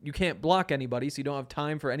when you can't block anybody, so you don't have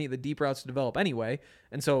time for any of the deep routes to develop anyway.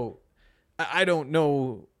 And so I don't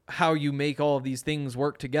know how you make all of these things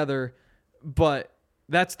work together, but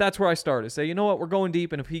that's where I started. Say, you know what, we're going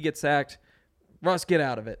deep, and if he gets sacked, Russ, get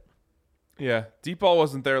out of it. Yeah, deep ball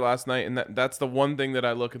wasn't there last night, and that's the one thing that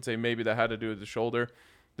I look and say maybe that had to do with the shoulder.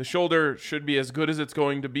 The shoulder should be as good as it's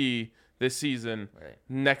going to be this season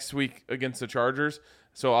next week against the Chargers.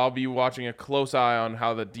 So I'll be watching a close eye on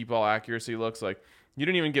how the deep ball accuracy looks like. You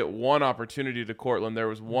didn't even get one opportunity to Cortland. There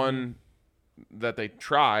was one that they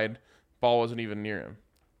tried. Ball wasn't even near him.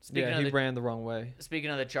 He ran the wrong way. Speaking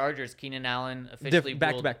of the Chargers, Keenan Allen officially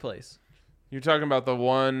Back-to-back plays. You're talking about the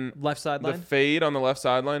one Left sideline? the fade on the left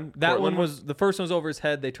sideline. That Cortland one was the first one was over his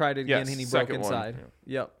head. They tried it again, Yes, and he broke second one, inside.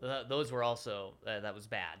 yeah. Yep, Those were also that was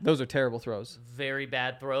bad. those are terrible throws. Very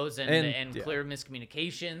bad throws and clear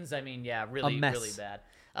miscommunications. I mean, yeah, really, mess. really bad.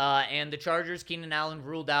 And the Chargers, Keenan Allen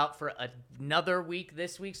ruled out for another week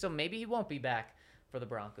this week, so maybe he won't be back for the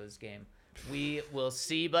Broncos game. We will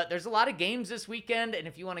see, but there's a lot of games this weekend, and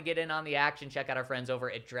if you want to get in on the action, check out our friends over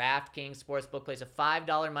at DraftKings Sportsbook. Place a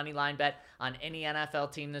 $5 money line bet on any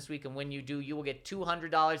NFL team this week, and when you do, you will get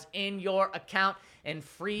 $200 in your account and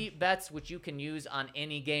free bets, which you can use on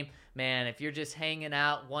any game. Man, if you're just hanging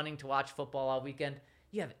out, wanting to watch football all weekend,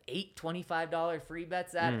 you have 8 $25 free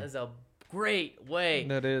bets. That is a great way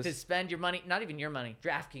to spend your money, not even your money,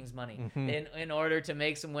 DraftKings money, in order to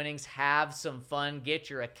make some winnings, have some fun, get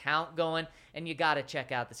your account going, and you got to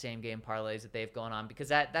check out the same game parlays that they've going on because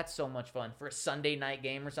that's so much fun for a Sunday night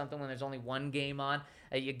game or something when there's only one game on.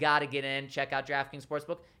 You got to get in, check out DraftKings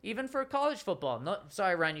Sportsbook, even for college football. No,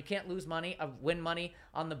 sorry, Ryan, you can't lose money, win money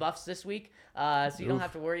on the Buffs this week, so you don't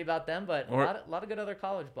have to worry about them, but a lot of good other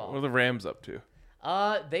college ball. What are the Rams up to?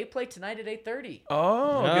 They play tonight at 8:30.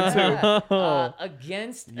 Oh, good too.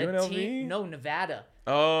 Against UNLV? a team. No, Nevada.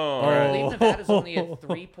 Oh, I believe Nevada's only a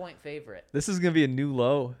 3-point favorite. This is gonna be a new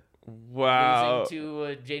low. wow. Losing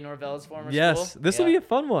to Jay Norvell's former school. Yes, this will be a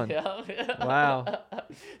fun one. Yeah. Wow.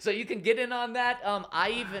 So you can get in on that.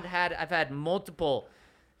 I've had multiple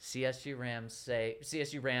CSU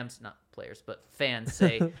Rams, not players, but fans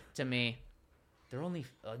say to me, they're only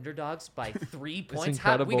underdogs by 3 points.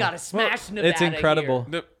 We got to smash Nevada. It's incredible.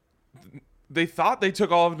 Here. They thought they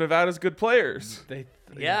took all of Nevada's good players.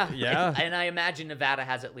 Yeah. And I imagine Nevada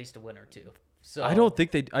has at least a win or two. So I don't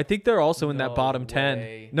think I think they're also in that bottom 10.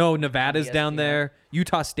 way. No, Nevada's down ESPN. there.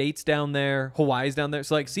 Utah State's down there. Hawaii's down there.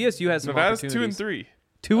 So like CSU has some Nevada's 2 opportunities. and 3.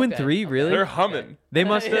 2 and Okay, 3, really? They're humming. They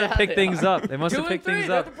must have Yeah, picked they things are. up. They must 2 have and picked 3. things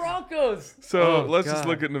They're up. the Broncos. So Oh, let's just God.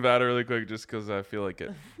 look at Nevada really quick, just because I feel like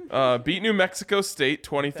it. Beat New Mexico State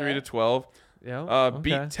 23-12. Yeah.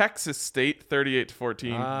 Beat Texas State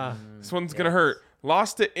 38-14. Ah. This one's gonna hurt.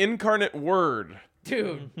 Lost to Incarnate Word.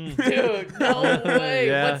 Dude, no way.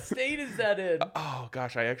 Yeah. What state is that in? Oh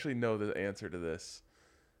gosh, I actually know the answer to this.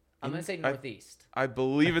 I'm gonna say northeast. I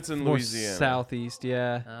believe it's in More Louisiana. southeast,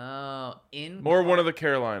 yeah. Oh, in Or one of the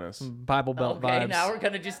Carolinas. Bible Belt okay, vibes. now we're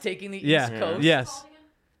kind of just taking the yeah. East Coast. Yes.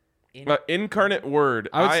 Incarnate Word.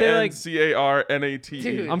 I would say, like- INCARNATE.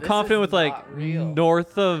 Dude. I'm This confident is with like not real.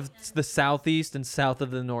 north of the southeast and south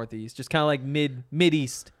of the northeast, just kind of like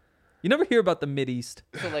mid-east. You never hear about the mid-east.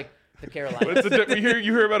 So like the Carolinas. It's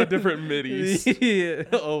you hear about a different Mideast.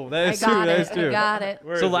 Yeah. Oh, I that's true. got That's it. true. I got it.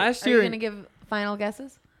 Where So is it? last Are you year, gonna give final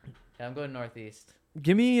guesses? Yeah, I'm going northeast.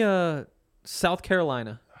 give me South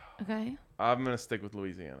Carolina. Okay. I'm gonna stick with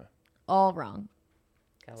Louisiana. All wrong.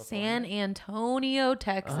 California. San Antonio,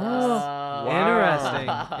 Texas. Oh,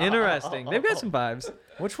 Wow. interesting. They've got some vibes.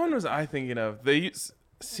 Which one was I thinking of?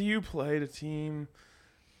 CU played a team.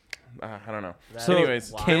 I don't know. So,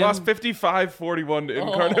 Anyways, they Cam- lost 55-41 to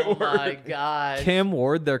Incarnate Oh Word. my god. Cam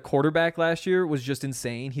Ward, their quarterback last year, was just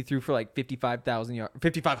insane. He threw for like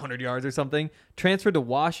 5,500 yards or something. Transferred to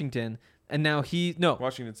Washington, and now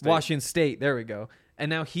Washington State. There we go. And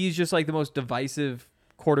now he's just like the most divisive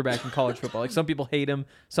quarterback in college football. Like some people hate him,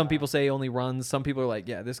 some people say he only runs, some people are like,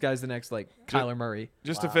 yeah, this guy's the next like Kyler Murray.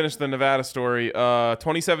 Just to finish the Nevada story,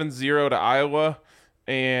 27-0 to Iowa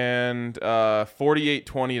and 48-20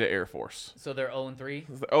 to Air Force. So they're 0-3.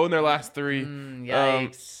 Oh, in their last three.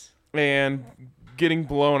 Yikes. And getting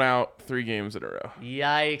blown out 3 games in a row.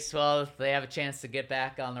 Yikes. Well, if they have a chance to get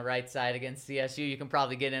back on the right side against CSU, you can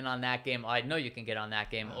probably get in on that game. I know you can get on that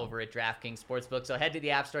game over at DraftKings Sportsbook. So head to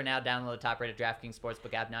the App Store now, download the top-rated DraftKings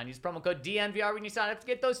Sportsbook app now, and use promo code DNVR when you sign up to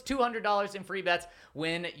get those $200 in free bets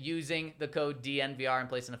when using the code DNVR and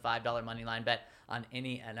placing a $5 moneyline bet on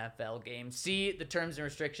any NFL game. See the terms and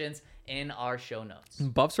restrictions in our show notes.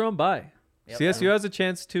 Buffs are on bye. Yep. CSU has a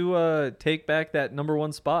chance to take back that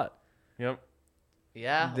 #1 spot. Yep.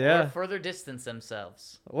 Yeah, Yeah. or further distance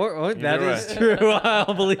themselves. Or that Either is way. true.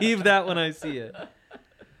 I'll believe that when I see it.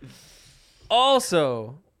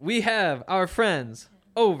 Also, we have our friends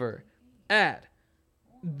over at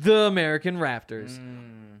the American Raptors.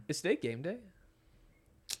 Is today game day?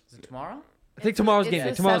 Is it tomorrow? I think tomorrow's It's game day.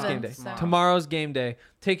 the Tomorrow's game 7th, day. so- Tomorrow's game day.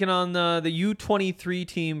 Taking on the U23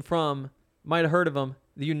 team from, might have heard of them,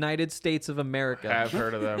 the United States of America. Have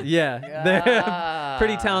heard of them. Yeah, they're a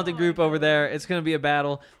pretty talented group over there. It's going to be a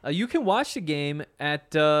battle. You can watch the game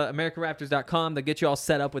at AmericanRaptors.com. They get you all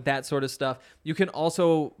set up with that sort of stuff. You can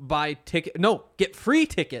also get free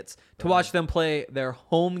tickets to watch them play their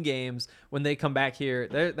home games when they come back here.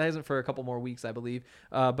 That isn't for a couple more weeks, I believe.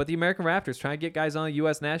 But the American Raptors trying to get guys on the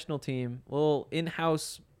U.S. national team. A little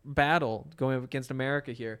in-house battle going up against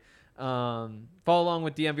America here. Follow along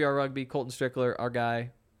with DNVR Rugby, Colton Strickler, our guy.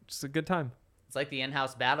 Just a good time. It's like the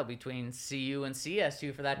in-house battle between CU and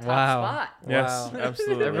CSU for that top Wow. spot. Yes,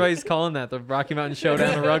 absolutely. Everybody's calling that the Rocky Mountain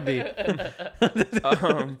Showdown of rugby.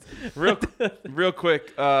 Real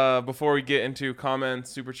quick, before we get into comments,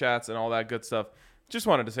 super chats, and all that good stuff, just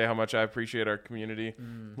wanted to say how much I appreciate our community.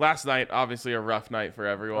 Last night, obviously a rough night for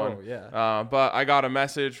everyone. Oh, yeah. But I got a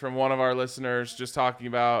message from one of our listeners just talking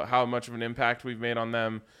about how much of an impact we've made on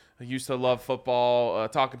them. They used to love football,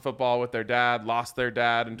 talking football with their dad, lost their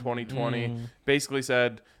dad in 2020. Basically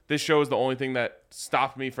said, this show is the only thing that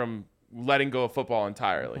stopped me from letting go of football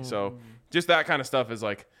entirely. So just that kind of stuff is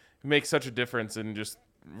like, makes such a difference in just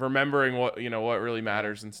remembering what really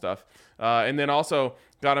matters and stuff. And then also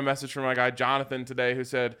got a message from my guy Jonathan today who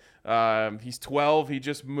said he's 12, he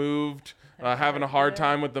just moved, having a hard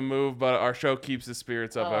time with the move, but our show keeps his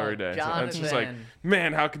spirits up every day. So it's just like, Jonathan.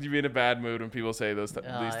 man, how could you be in a bad mood when people say these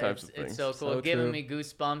types of things? It's so cool. So Giving true. me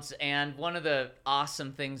goosebumps. And one of the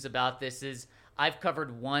awesome things about this is I've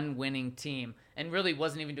covered one winning team and really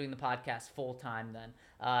wasn't even doing the podcast full time then.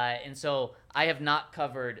 And so I have not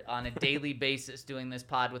covered on a daily basis doing this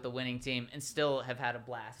pod with a winning team and still have had a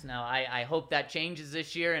blast. Now, I hope that changes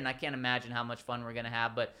this year, and I can't imagine how much fun we're going to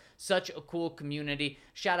have, but such a cool community.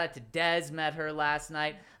 Shout out to Des, met her last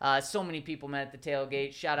night. So many people met at the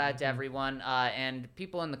tailgate. Shout out to everyone and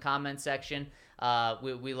people in the comment section.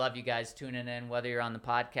 We love you guys tuning in, whether you're on the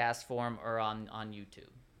podcast form or on YouTube.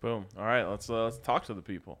 Boom. All right, let's talk to the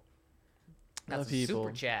people. That's The people.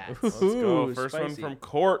 super chat. Let's go. Ooh, First spicy. one from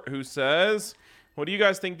Court, who says, what do you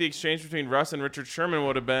guys think the exchange between Russ and Richard Sherman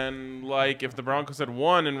would have been like if the Broncos had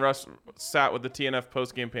won and Russ sat with the TNF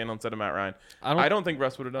post-game panel instead of Matt Ryan? I don't think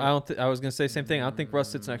Russ would have done it. I was gonna say same thing. I don't think Russ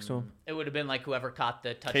sits next to him. It would have been like whoever caught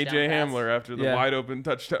the touchdown KJ pass. Hamler after the Yeah. wide open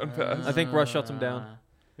touchdown pass. I think Russ shuts him down.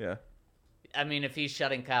 Yeah. I mean, if he's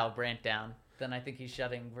shutting Kyle Brandt down, then I think he's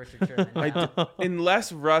shutting Richard Sherman down.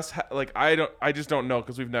 Unless Russ, I just don't know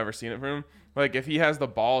because we've never seen it from him. Like if he has the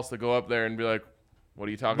balls to go up there and be like, "What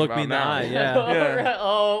are you talking Look about me in the now?" eye. Yeah. Yeah.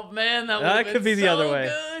 Oh man, that That would've could been be the other so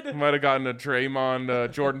way. Good. Might have gotten a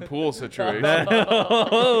Draymond, Jordan Poole situation.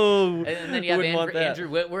 Oh, And then you have wouldn't want that. Andrew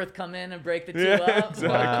Whitworth come in and break the two Yeah, up. exactly.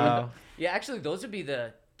 Wow. Yeah, actually, those would be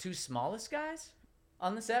the two smallest guys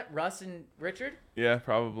on the set, Russ and Richard. Yeah, Because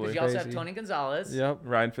probably. you also have Crazy. Tony Gonzalez. Yep.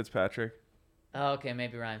 Ryan Fitzpatrick Oh, okay,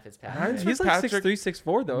 maybe Ryan Fitzpatrick. Ryan He's like Fitzpatrick 6'3",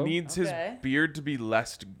 6'4", though. needs Okay. his beard to be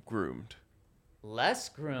less groomed. Less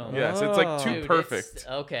groomed. Yes, it's like too Dude, perfect. it's-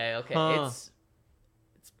 okay. Huh.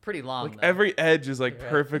 It's pretty long. Like though. every edge is like You're right.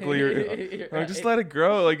 perfectly. You're Like, just right. let it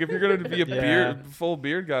grow. Like if you're gonna be a Yeah. full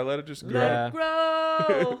beard guy, let it just grow. Yeah.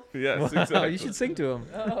 Grow. Yes, Wow, exactly. you should sing to him.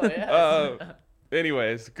 Oh, yes.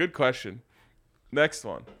 Anyways, good question. Next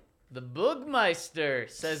one. The Boogmeister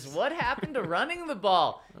says, what happened to running the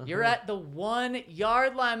ball? You're at the 1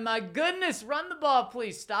 yard line. My goodness, run the ball,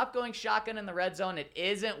 please. Stop going shotgun in the red zone. It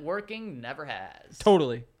isn't working. Never has.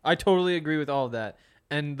 Totally. I totally agree with all of that.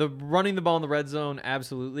 And the running the ball in the red zone,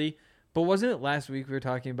 absolutely. But wasn't it last week we were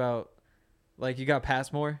talking about, like, you got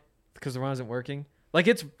pass more because the run isn't working? Like,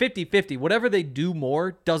 it's 50-50. Whatever they do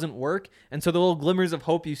more doesn't work. And so the little glimmers of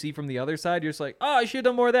hope you see from the other side, you're just like, oh, I should have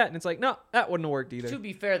done more of that. And it's like, no, that wouldn't have worked either. To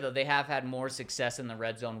be fair, though, they have had more success in the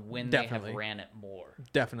red zone when Definitely. they have ran it more.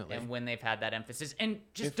 Definitely. And when they've had that emphasis. And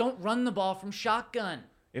just don't run the ball from shotgun.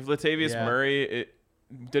 If Latavius Yeah. Murray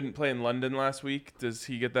didn't play in London last week, does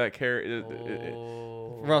he get that carry?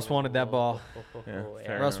 Russ wanted that ball. Yeah,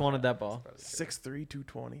 fair Russ enough. wanted that ball. 6'3",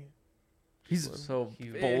 220. He's so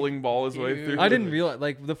Bowling ball his way through. I didn't realize,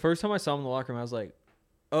 like, the first time I saw him in the locker room, I was like,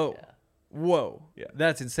 oh, whoa. Yeah.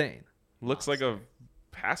 That's insane. Looks like a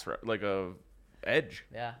like a edge.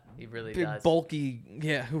 Yeah, he really Big, does. bulky.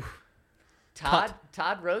 Yeah. oof. Todd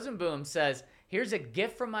Rosenboom says, here's a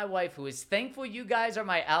gift from my wife who is thankful you guys are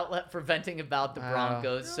my outlet for venting about the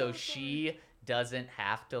Broncos so she doesn't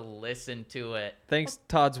have to listen to it. Thanks,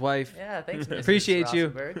 Todd's wife. Yeah, thanks, Mrs. Appreciate you.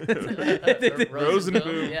 Rosenberg.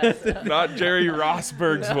 Rosenboom. Yes. Not Jerry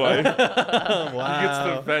Rosberg's wife. He gets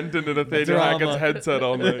to vent into Nathaniel Drama. Hackett's headset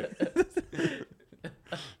all night.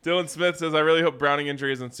 Dylan Smith says, I really hope Browning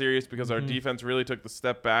injury isn't serious because our defense really took the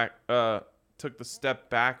step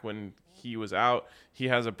back when he was out. He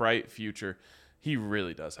has a bright future. He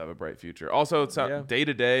really does have a bright future. Also, it's not day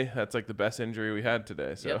to day. That's like the best injury we had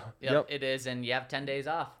today. So Yep, it is, and you have 10 days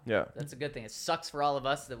off. yeah. That's a good thing. It sucks for all of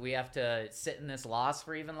us that we have to sit in this loss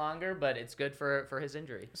for even longer, but it's good for his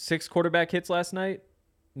injury. 6 quarterback hits last night.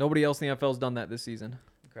 Nobody else in the NFL has done that this season.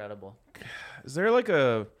 Incredible. Is there like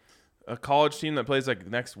a college team that plays like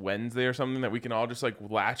next Wednesday or something that we can all just like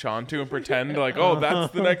latch onto and pretend like, oh,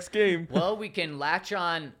 that's the next game? Well, we can latch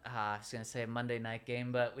on. I was gonna say a Monday night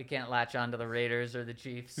game, but we can't latch on to the Raiders or the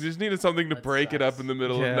Chiefs. We just needed something to That break it up sucks. in the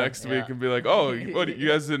middle Yeah. of next week Yeah. and be like, oh, what, you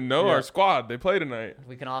guys didn't know our squad? They play tonight.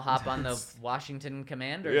 We can all hop on the Washington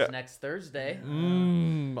Commanders Yeah. next Thursday.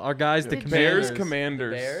 Our guys, the Did you- Bears, Commanders.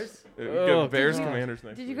 Commanders. Bears? Oh, Bears, God. Commanders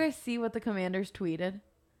next Did you week. guys see what the Commanders tweeted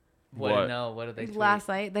What? No, what did they tweet? last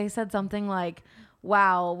night? They said something like,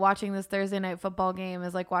 "Wow, watching this Thursday night football game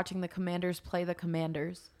is like watching the Commanders play the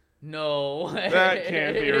Commanders." No. That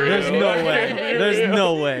can't be real. There's no way. There's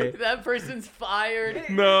no way. That person's fired.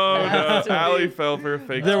 No, Has to be. Allie fell for a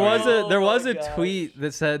fake There tweet. was my a gosh. tweet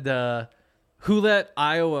that said, "Who let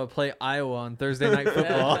Iowa play Iowa on Thursday Night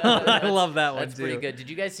Football?" I love that one That's too. pretty good. Did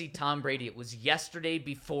you guys see Tom Brady? It was yesterday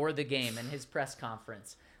before the game in his press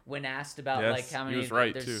conference when asked about Yes, like how he many was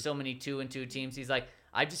right, there's too. so many 2-2 teams. He's like,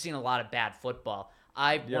 I've just seen a lot of bad football.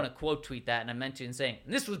 I want to quote tweet that, and I meant to in saying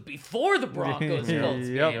this was before the Broncos Colts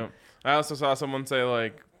Yep. game. I also saw someone say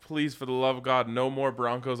like, please, for the love of God, no more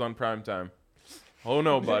Broncos on primetime. Oh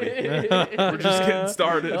no, buddy. We're just getting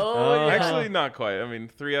started. Oh, yeah. Actually, not quite. I mean,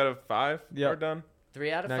 3 out of 5 Yep. are done.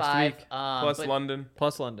 3 out of Next 5. week. Plus but London.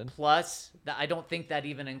 Plus London. Plus, I don't think that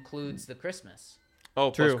even includes the Christmas. Oh,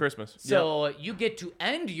 plus True. Christmas. So you get to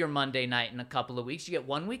end your Monday night in a couple of weeks. You get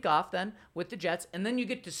 1 week off then with the Jets, and then you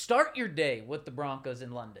get to start your day with the Broncos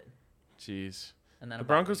in London. Jeez. And then The a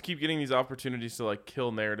bye Broncos keep getting these opportunities to like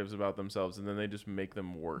kill narratives about themselves, and then they just make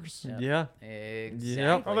them worse. Yeah. week. Exactly.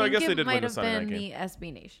 Yep. Although I guess think they it did win might the have Sunday been night game. the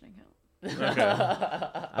SB Nation account. Okay.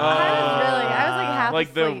 I was like half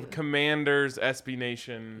Like the asleep. Commanders, SB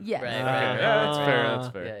Nation. Yes. Right, Okay. right, Yeah, that's fair. Uh,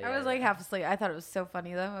 That's fair. Yeah, I was like half asleep. I thought it was so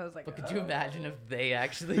funny though. I was like, But could you imagine if they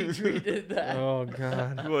actually tweeted that? Oh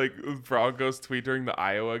God. Like Broncos tweet during the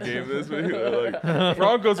Iowa game this week. They're like,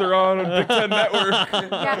 Broncos are on Big Ten Network.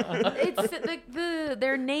 yeah, it's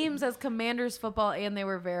their names as Commanders football, and they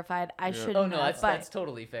were verified. I shouldn't Oh no, have, that's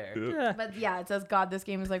totally fair. Yeah. but yeah, it says God. This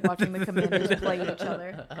game is like watching the Commanders play each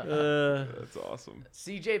other. That's awesome.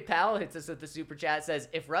 CJ Powell hits us with the super chat, says,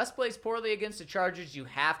 if Russ plays poorly against the Chargers, you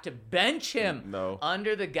have to bench him No.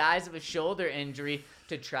 under the guise of a shoulder injury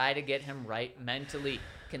to try to get him right mentally.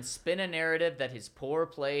 can spin a narrative that his poor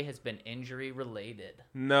play has been injury related.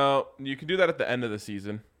 No, you can do that at the end of the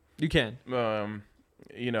season. You can.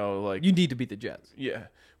 You know, like You need to beat the Jets, yeah.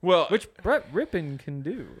 Well, which Brett Rippon can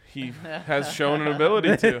do. he has shown an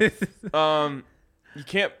ability to.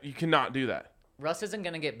 You cannot do that. Russ isn't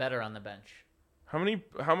going to get better on the bench.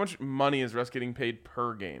 How much money is Russ getting paid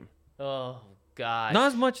per game? Oh, gosh. Not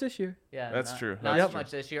as much this year. Yeah, That's true. Not That's as true.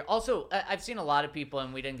 much this year. Also, I've seen a lot of people,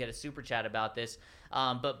 and we didn't get a super chat about this,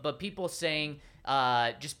 but people saying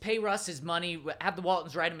just pay Russ his money, have the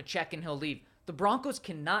Waltons write him a check, and he'll leave. The Broncos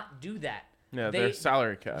cannot do that. Yeah, their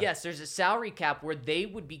salary cap. Yes, there's a salary cap where they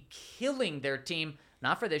would be killing their team,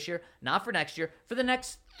 not for this year, not for next year, for the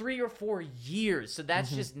next 3 or 4 years. So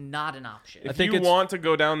that's just not an option. If think you it's- want to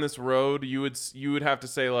go down this road, you would have to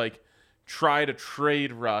say like, try to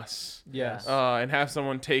trade Russ. Yes. And have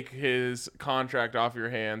someone take his contract off your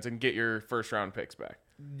hands and get your first round picks back.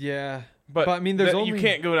 Yeah. But I mean, there's you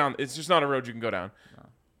can't go down. It's just not a road you can go down.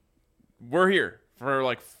 We're here for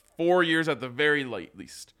like 4 years at the very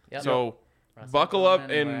least. Yep. So Russ buckle ain't up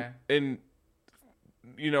going and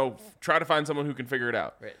anywhere. try to find someone who can figure it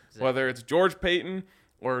out. Right, exactly. Whether it's George Payton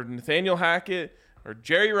or Nathaniel Hackett or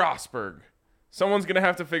Jerry Rosberg, someone's gonna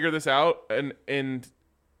have to figure this out, and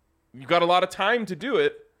you've got a lot of time to do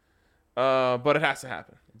it, but it has to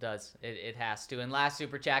happen. It does. It has to. And last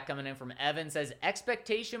super chat coming in from Evan says,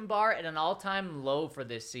 expectation bar at an all-time low for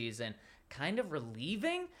this season. Kind of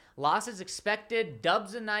relieving. Losses expected.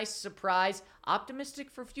 Dubs a nice surprise. Optimistic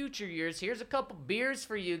for future years. Here's a couple beers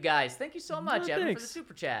for you guys. Thank you so much, Evan, thanks. for the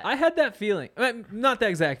super chat. I had that feeling. Not that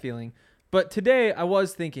exact feeling, but today I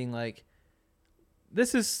was thinking like,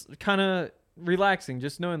 this is kind of relaxing,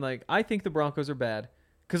 just knowing like I think the Broncos are bad.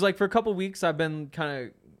 Because like for a couple weeks I've been kind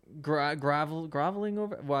of groveling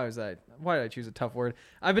over. Why was that? Why did I choose a tough word?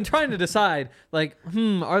 I've been trying to decide like,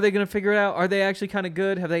 are they gonna figure it out? Are they actually kind of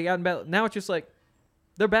good? Have they gotten bad? Now it's just like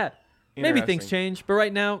they're bad. Maybe things Interesting. change, but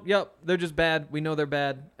right now, yep, they're just bad. We know they're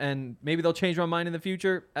bad, and maybe they'll change my mind in the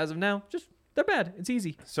future. As of now, just they're bad. It's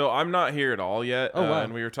easy. So I'm not here at all yet. Oh, wow.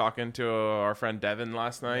 And we were talking to our friend Devin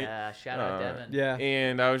last night. Yeah, shout out Devin. Yeah.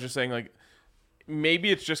 And I was just saying, like,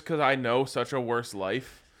 maybe it's just because I know such a worse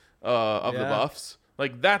life of the Yeah. Buffs.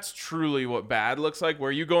 Like, that's truly what bad looks like,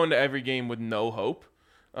 where you go into every game with no hope.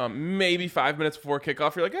 Maybe 5 minutes before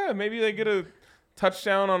kickoff, you're like, yeah, maybe they get a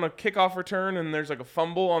touchdown on a kickoff return, and there's like a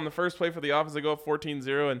fumble on the first play for the offense. They go up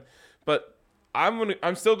 14-0. But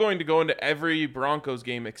I'm still going to go into every Broncos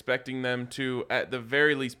game expecting them to, at the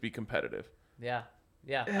very least, be competitive. Yeah.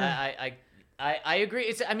 I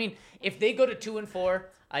agree. I mean, if they go to 2-4,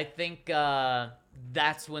 I think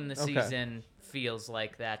that's when the season feels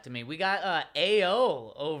like that to me. We got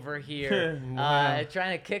AO over here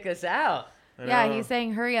trying to kick us out. Yeah, he's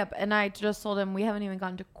saying hurry up, and I just told him we haven't even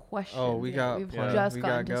gotten to questions. Oh, we yet. got- We've yeah, just we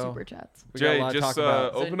gotten gotta to go. super chats. We got a Jay, lot to just talk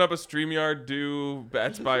about. open up a StreamYard, do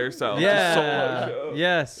bets by yourself. Yeah.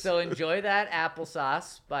 Yes. So enjoy that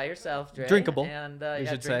applesauce by yourself, Dre. Drinkable, And we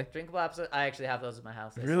should say. drinkable applesauce. I actually have those in my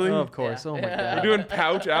house. Really? Oh, of course. Yeah. Oh my You're god. doing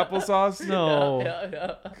pouch applesauce?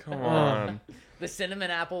 No. Come on. The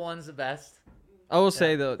cinnamon apple one's the best. I will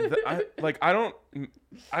say though.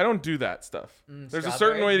 I don't do that stuff. There's a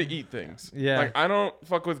certain strawberry? way to eat things. Yeah. Like, I don't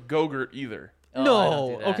fuck with Go-Gurt either. Oh, I No. don't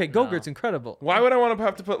do that, Okay, no. Go-Gurt's incredible. Why would I want to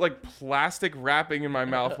have to put like plastic wrapping in my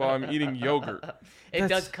mouth while I'm eating yogurt? It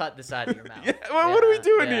does cut the side of your mouth. Yeah, well, what are we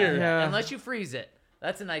doing here? Yeah. Unless you freeze it.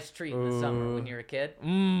 That's a nice treat in the summer when you're a kid. All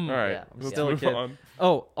right, Yeah. let's Still a move kid. on.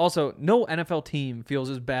 Oh, also, no NFL team feels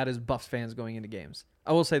as bad as Buffs fans going into games.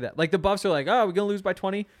 I will say that. Like the Buffs are like, oh, we're gonna lose by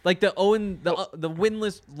 20. Like the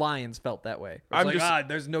winless Lions felt that way. It's I'm like, just-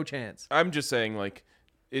 there's no chance. I'm just saying, like,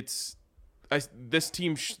 this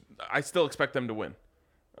team. I still expect them to win,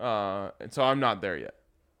 and so I'm not there yet.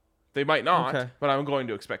 They might not, Okay. but I'm going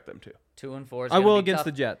to expect them to. 2-4. Is I gonna will be against tough.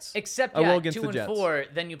 the Jets. Except I will yeah, against the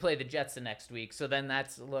 2-4. Then you play the Jets the next week. So then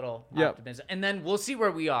that's a little Yep. optimism. And then we'll see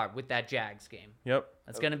where we are with that Jags game. Yep.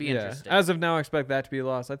 That's gonna be Yeah. interesting. As of now, I expect that to be a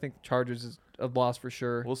loss. I think the Chargers is a loss for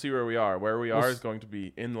sure. We'll see where we are. Where we are We'll is going to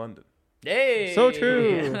be in London. Hey! So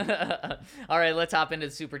true. All right, let's hop into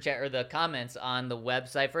the super chat or the comments on the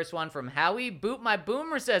website. First one from Howie Boot My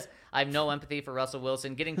Boomer says, I have no empathy for Russell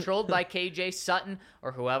Wilson. Getting trolled by KJ Sutton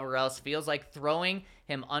or whoever else feels like throwing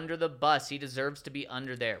him under the bus. He deserves to be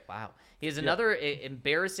under there. Wow. He is another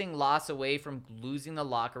embarrassing loss away from losing the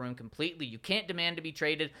locker room completely. You can't demand to be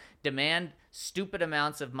traded, demand stupid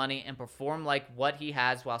amounts of money, and perform like what he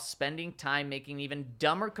has while spending time making even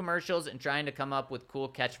dumber commercials and trying to come up with cool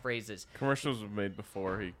catchphrases. Commercials were made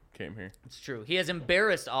before he came here. It's true. He has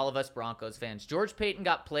embarrassed all of us Broncos fans. George Payton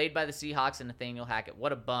got played by the Seahawks and Nathaniel Hackett.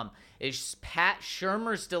 What a bum. Is Pat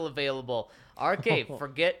Shurmur still available? RK,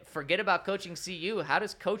 forget about coaching CU. How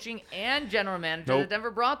does coaching and general manager of the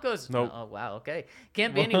Denver Broncos? Nope. Oh, wow. Okay.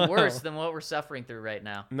 Can't be any worse than what we're suffering through right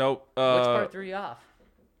now. Nope. Which part threw you off?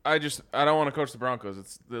 I don't want to coach the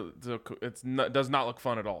Broncos. Does not look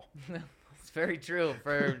fun at all. It's very true.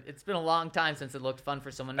 It's been a long time since it looked fun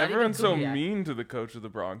for someone. Not even Everyone's so Kubiak. mean to the coach of the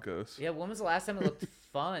Broncos. Yeah, when was the last time it looked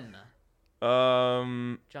fun?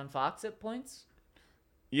 John Fox at points?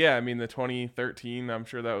 Yeah, I mean the 2013. I'm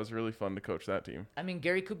sure that was really fun to coach that team. I mean,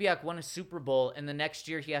 Gary Kubiak won a Super Bowl, and the next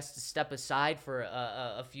year he has to step aside for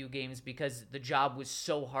a few games because the job was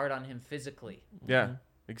so hard on him physically. Yeah,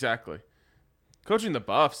 exactly. Coaching the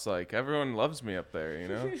Buffs, like everyone loves me up there, you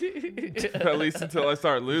know. At least until I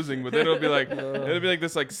start losing, but then it'll be like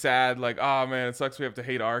this like sad like, oh man, it sucks we have to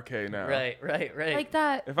hate RK now. Right. Like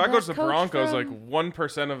that. If I coach the Broncos, from- like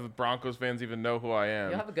 1% of the Broncos fans even know who I am.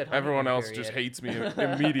 You'll have a good Everyone honeymoon else period. just hates me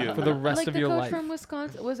immediately. For the rest like of the your coach life. from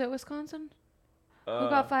Wisconsin. Was it Wisconsin? Who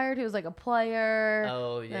got fired? Who was like a player.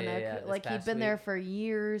 Oh, yeah, and yeah. This like he'd past been there week. for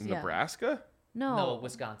years. Yeah. Nebraska? No,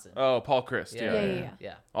 Wisconsin. Oh, Paul Christ. Yeah.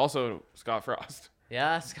 Yeah. Also Scott Frost.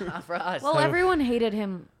 Yeah, Scott Frost. Well, everyone hated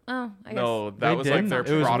him. Oh, I guess. No, that They was like their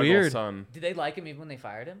didn't. It was prodigal weird. son. Did they like him even when they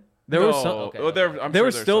fired him? There no. was some. Okay. I'm There sure were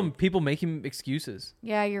there's still some people making excuses.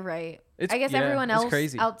 Yeah, you're right. It's- I guess yeah, everyone it's else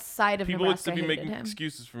crazy. outside of people would Nebraska still be hated making him.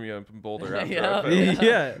 excuses for me up in Boulder after. Yeah. I failed.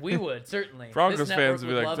 Yeah. We would, certainly. Broncos This fans would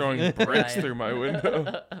be network like love throwing you, bricks Ryan. through my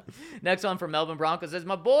window. Next one from Melbourne Broncos says,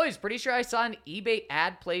 my boys, pretty sure I saw an eBay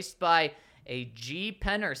ad placed by a G.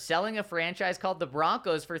 Penner selling a franchise called the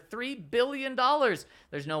Broncos for $3 billion.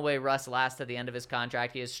 There's no way Russ lasts to the end of his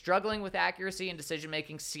contract. He is struggling with accuracy and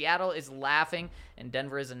decision-making. Seattle is laughing, and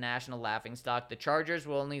Denver is a national laughingstock. The Chargers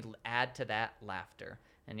will only add to that laughter.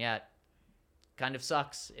 And yet, kind of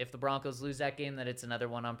sucks if the Broncos lose that game that it's another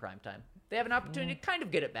one on primetime. They have an opportunity to kind of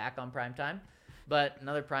get it back on primetime, but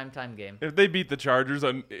another primetime game. If they beat the Chargers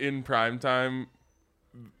in prime time,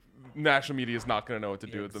 national media is not going to know what to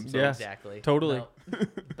do with themselves. Yeah. Exactly. Totally. No.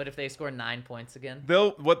 But if they score 9 points again,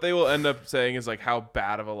 What they will end up saying is like how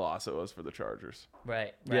bad of a loss it was for the Chargers.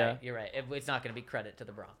 right, Yeah. you're right. It's not going to be credit to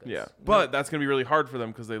the Broncos. Yeah, but that's going to be really hard for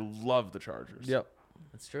them because they love the Chargers. Yep.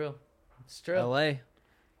 It's true. It's true. LA.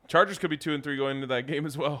 Chargers could be 2-3 going into that game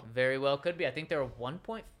as well. Very well could be. I think they're a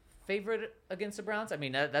 1-point favorite against the Browns. I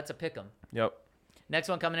mean, that's a pick 'em. Yep. Next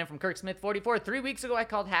one coming in from Kirk Smith, 44. 3 weeks ago, I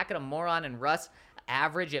called Hackett a moron and Russ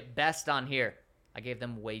average at best on here. I gave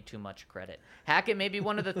them way too much credit. Hackett may be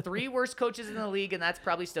one of the 3 worst coaches in the league, and that's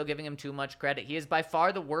probably still giving him too much credit. He is by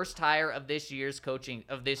far the worst hire of this year's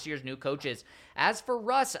new coaches. As for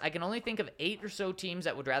Russ, I can only think of 8 or so teams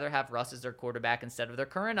that would rather have Russ as their quarterback instead of their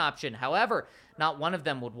current option. However, not one of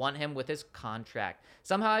them would want him with his contract.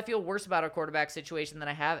 Somehow I feel worse about our quarterback situation than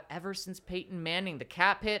I have ever since Peyton Manning. The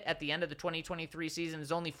cap hit at the end of the 2023 season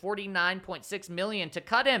is only $49.6 million to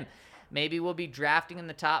cut him. Maybe we'll be drafting in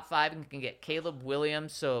the top 5 and can get Caleb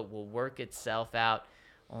Williams, so it will work itself out.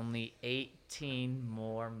 Only 18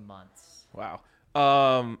 more months. Wow.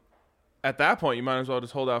 At that point, you might as well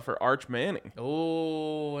just hold out for Arch Manning.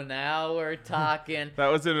 Oh, now we're talking. That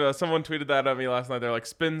was in someone tweeted that at me last night. They're like,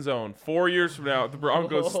 spin zone. 4 years from now, if the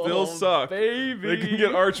Broncos still suck, baby. they can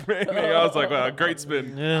get Arch Manning. I was like, wow, great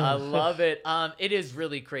spin. I love it. It is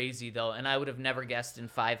really crazy, though, and I would have never guessed in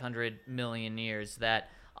 500 million years that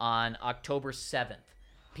on October 7th,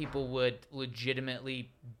 people would legitimately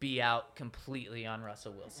be out completely on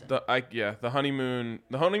Russell Wilson. The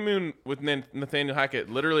honeymoon with Nathaniel Hackett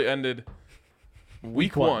literally ended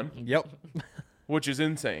week 1, Yep. which is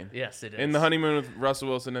insane. Yes, it is. And the honeymoon with Russell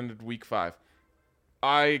Wilson ended week 5.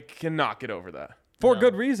 I cannot get over that. For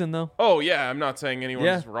good reason, though. Oh, yeah, I'm not saying anyone's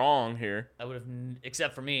Yeah. wrong here. I would have,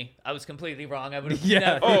 except for me, I was completely wrong. I would have Yeah.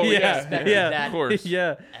 never Oh, yeah. expected Yeah. that Of course.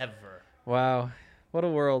 Yeah. ever. Wow. What a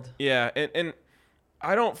world. Yeah, and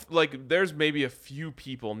I don't like. There's maybe a few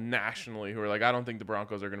people nationally who are like, I don't think the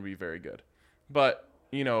Broncos are going to be very good, but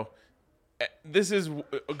this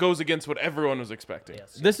goes against what everyone was expecting.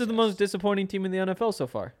 Yes. This is the most disappointing team in the NFL so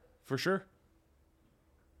far. For sure.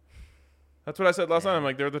 That's what I said last night. I'm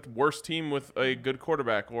like, they're the worst team with a good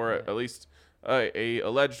quarterback, or at least a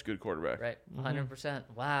alleged good quarterback. Right, 100%.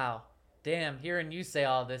 Wow. Damn, hearing you say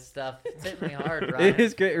all this stuff, it's hitting me hard, right? It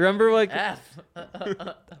is great. Remember, like, F.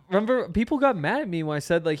 remember people got mad at me when I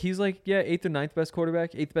said, like, he's like, yeah, 8th or 9th best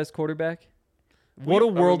quarterback, 8th best quarterback. What a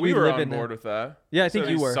world we were live on in now. board with that. Yeah, I So think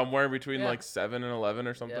you he's were. somewhere between Yeah. like 7 and 11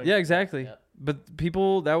 or something. Yeah, exactly. Yep. But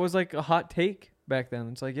people, that was like a hot take back then.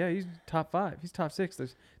 It's like, yeah, he's top 5. He's top 6.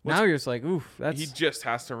 Now you're just like, oof, that's He just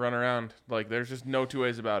has to run around. Like, there's just no two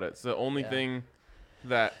ways about it. It's the only thing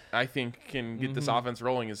that I think can get this offense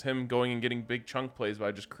rolling is him going and getting big chunk plays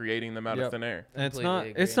by just creating them out of thin air. and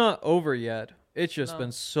Completely it's agree. not over yet. It's just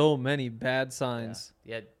been so many bad signs.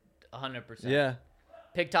 Yeah, 100%. Yeah.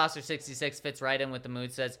 Pig Tosser 66 fits right in with the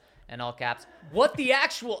mood, says, in all caps, what the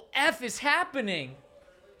actual F is happening?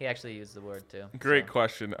 He actually used the word too. Great so,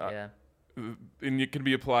 question. Yeah. And it can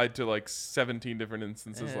be applied to like 17 different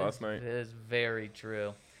instances last night. It is very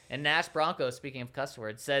true. And Nash Bronco, speaking of cuss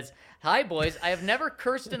words, says, "Hi, boys. I have never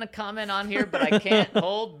cursed in a comment on here, but I can't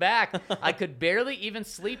hold back. I could barely even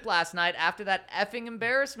sleep last night after that effing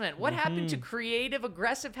embarrassment. What happened to creative,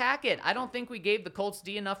 aggressive Hackett? I don't think we gave the Colts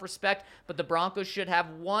D enough respect, but the Broncos should have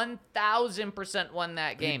 1,000% won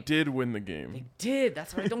that They game." did win the game. They did.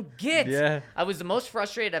 That's what I don't get. Yeah. I was the most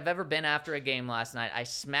frustrated I've ever been after a game last night. I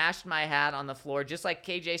smashed my hat on the floor just like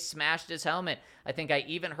KJ smashed his helmet. I think I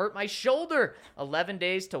even hurt my shoulder. 11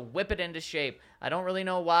 days to whip it into shape. I don't really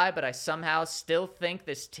know why, but I somehow still think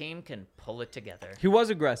this team can pull it together. He was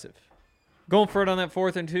aggressive. Going for it on that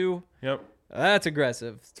 4th and 2. Yep. That's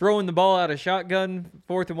aggressive. Throwing the ball out of shotgun,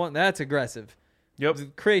 4th and 1. That's aggressive. Yep. The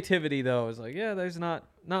creativity though is like, yeah, there's not.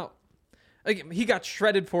 Like, he got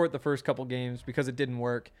shredded for it the first couple games because it didn't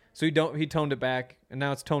work. So he toned it back, and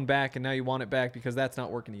now it's toned back, and now you want it back because that's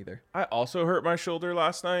not working either. I also hurt my shoulder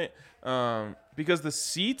last night because the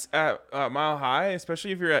seats at Mile High,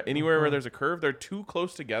 especially if you're at anywhere where there's a curve, they're too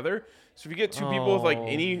close together. So if you get two people with like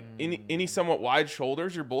any somewhat wide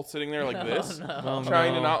shoulders, you're both sitting there like this,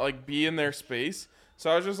 trying to not like be in their space. So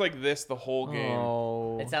I was just like this the whole game.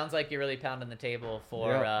 Oh, It sounds like you're really pounding the table for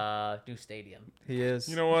new stadium. he is.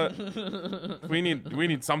 You know what? we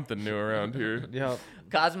need something new around here. Yep.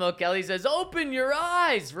 Cosmo Kelly says, "Open your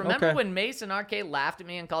eyes." Remember Okay. when Mason RK laughed at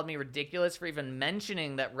me and called me ridiculous for even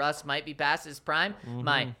mentioning that Russ might be past his prime?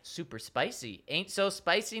 My super spicy ain't so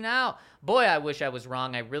spicy now. Boy, I wish I was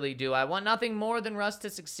wrong. I really do. I want nothing more than Russ to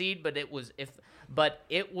succeed, but it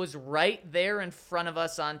was right there in front of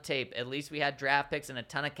us on tape. At least we had draft picks and a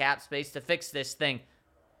ton of cap space to fix this thing.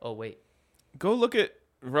 Oh, wait. Go look at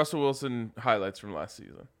Russell Wilson highlights from last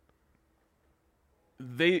season.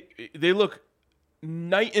 They look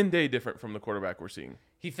night and day different from the quarterback we're seeing.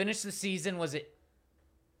 He finished the season, was it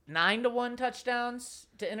 9-1 touchdowns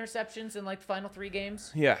to interceptions in like the final 3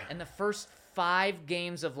 games? Yeah. In the first 5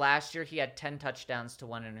 games of last year, he had 10 touchdowns to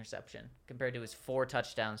 1 interception compared to his 4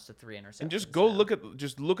 touchdowns to 3 interceptions. And just go now.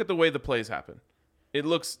 look at the way the plays happen. It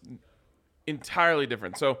looks entirely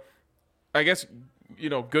different. So I guess,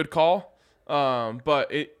 good call.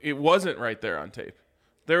 But it wasn't right there on tape.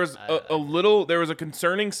 There was there was a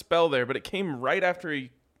concerning spell there, but it came right after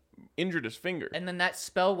he injured his finger. And then that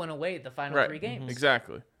spell went away the final 3 games.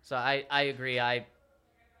 Exactly. So I agree. I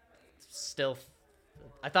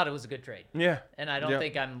thought it was a good trade. Yeah. And I don't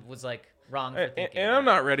think I was like wrong for thinking And that. I'm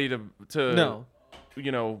not ready to No.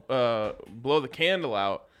 blow the candle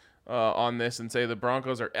out on this and say the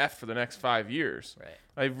Broncos are F for the next 5 years. Right.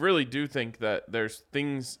 I really do think that there's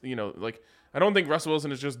things, like I don't think Russell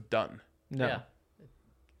Wilson is just done. No. Yeah.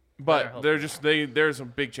 But hope. there's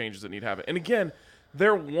some big changes that need to happen. And again,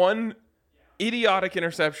 they're one idiotic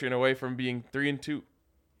interception away from being 3-2.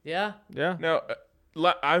 Yeah. Yeah. Now,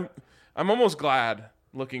 I'm almost glad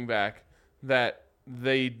looking back that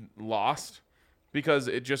they lost because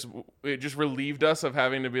it just relieved us of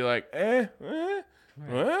having to be like, I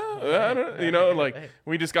don't know, like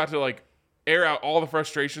we just got to like air out all the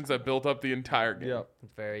frustrations that built up the entire game. Yep.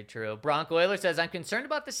 Very true. Bronco Oiler says, "I'm concerned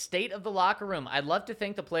about the state of the locker room. I'd love to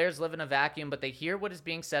think the players live in a vacuum, but they hear what is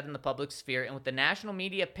being said in the public sphere. And with the national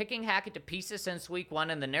media picking Hackett to pieces since week 1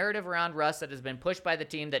 and the narrative around Russ that has been pushed by the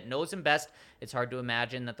team that knows him best, it's hard to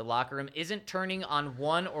imagine that the locker room isn't turning on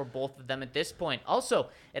one or both of them at this point. Also,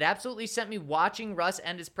 it absolutely sent me watching Russ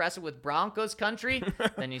end his presser with Broncos country.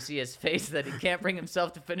 Then you see his face that he can't bring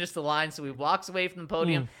himself to finish the line, so he walks away from the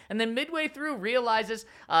podium. And then midway through realizes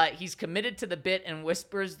he's committed to the bit and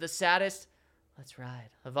whispers the saddest "let's ride"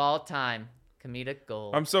 of all time. Comedic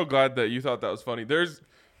gold. I'm so glad that you thought that was funny. There's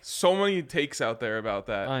so many takes out there about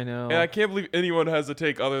that. I know. And I can't believe anyone has a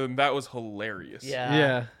take other than that was hilarious.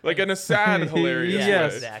 Yeah. Like in a sad, hilarious Yeah,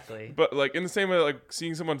 Yes. way. exactly. But like in the same way, like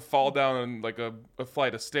seeing someone fall down on like a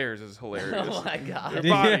flight of stairs is hilarious. Oh my God. Their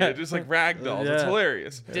body, Yeah. it just like ragdolls. It's Yeah.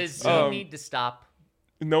 hilarious. Does he need to stop?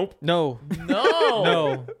 Nope. No. No.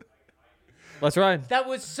 No. Let's ride. That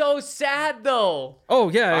was so sad, though. Oh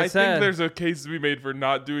yeah, I it's think sad. there's a case to be made for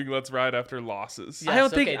not doing Let's Ride after losses. Yeah. I don't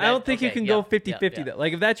Yes, think okay, you can yep, go 50-50 yep. though.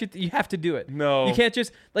 Like if that's you have to do it. No. You can't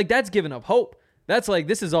just like that's giving up hope. that's like,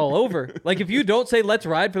 this is all over. Like, if you don't say let's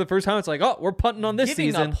ride for the first time, it's like, oh, we're punting on this Giving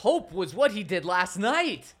season. up hope was what he did last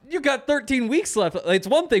night. You got 13 weeks left. It's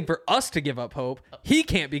one thing for us to give up hope. He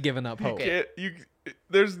can't be giving up hope. Okay.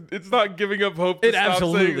 It's not giving up hope to It stop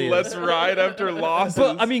absolutely saying is. let's ride after losses.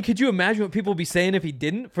 But, I mean, could you imagine what people would be saying if he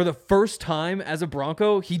didn't? For the first time as a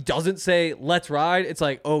Bronco, he doesn't say, let's ride. It's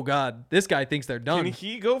like, oh, God, this guy thinks they're done.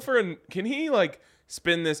 Can he like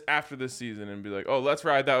spin this after this season and be like, oh, let's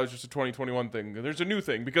ride, that was just a 2021 thing. There's a new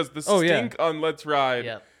thing because the stink on let's ride,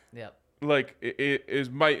 Yep. like it is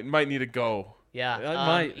might need to go. Yeah.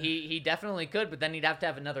 might. He definitely could, but then he'd have to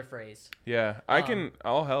have another phrase. Yeah,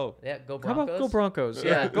 I'll help. Yeah, go How Broncos. about go Broncos?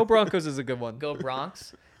 Yeah. Go Broncos is a good one. Go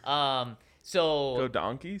Bronx. So Go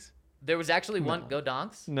Donkeys. there was actually one go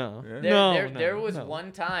Donks. No. There was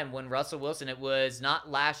one time when Russell Wilson, it was not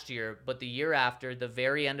last year, but the year after, the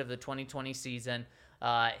very end of the 2020 season,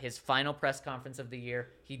 his final press conference of the year,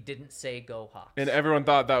 he didn't say go Hawks. And everyone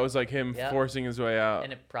thought that was like him forcing his way out.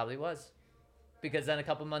 And it probably was. Because then a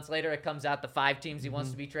couple months later, it comes out the 5 teams he wants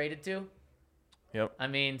to be traded to. Yep. I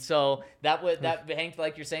mean, so that Hank,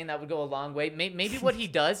 like you're saying, that would go a long way. Maybe what he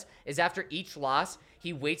does is after each loss,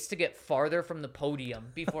 he waits to get farther from the podium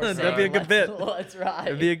before saying, That'd be a good bit. Let's ride.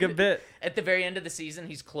 It'd be a good bit. At the very end of the season,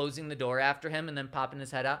 he's closing the door after him and then popping his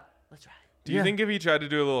head out. Let's ride. Do you think if he tried to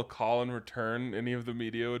do a little call and return, any of the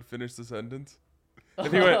media would finish the sentence?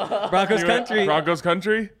 If he went Broncos country. Broncos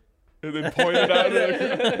country, and then pointed out,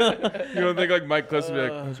 you don't think like Mike Cliss would be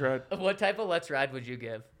like, let's ride. What type of let's ride would you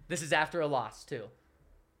give? This is after a loss, too.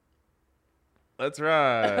 Let's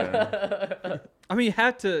ride. I mean, you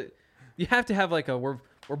have to have like a we're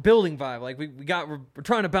building vibe. Like we're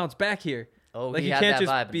trying to bounce back here. Oh, like he you had can't that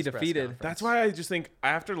just vibe in be his press defeated. conference. That's why I just think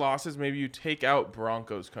after losses, maybe you take out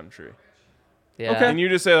Broncos country. Yeah. Okay. And you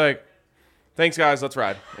just say like, thanks guys, let's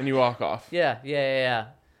ride. And you walk off. Yeah.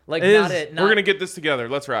 Like, It not is- it. Not, We're going to get this together.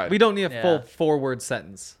 Let's ride. We don't need a Yeah. full 4-word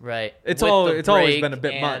sentence. Right. It's With the it's always break been a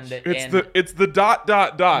bit much. It's the ...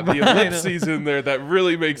 the ellipses in there that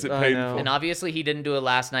really makes it I painful. know. And obviously he didn't do it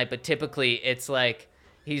last night, but typically it's like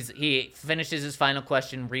he finishes his final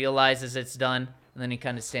question, realizes it's done, and then he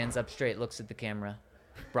kind of stands up straight, looks at the camera.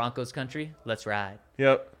 Broncos country, let's ride.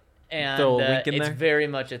 Yep. And Throw a wink in it's there? very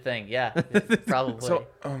much a thing. Yeah, probably. So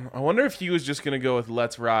I wonder if he was just going to go with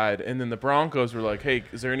let's ride. And then the Broncos were like, hey,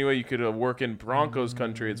 is there any way you could work in Broncos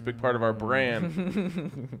country? It's a big part of our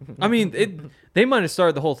brand. I mean, they might have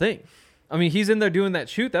started the whole thing. I mean, he's in there doing that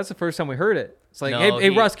shoot. That's the first time we heard it. It's like, No, hey,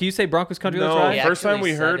 he- Russ, can you say Broncos country? No, Let's ride. first time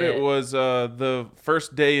actually we heard said it it. was the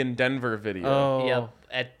first day in Denver video. Oh, Yep,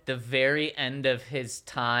 at the very end of his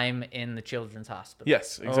time in the children's hospital.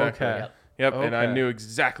 Yes, exactly. Okay. Yep, and I Okay. knew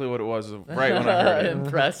exactly what it was right when I heard it.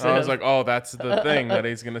 Impressive. I was like, oh, that's the thing that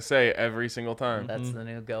he's going to say every single time. That's the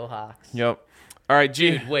new Go Hawks. Yep. All right,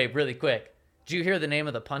 G. Dude, wait, really quick. Did you hear the name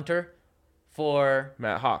of the punter for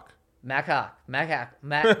Matt Hawk. Matt Hawk? Matt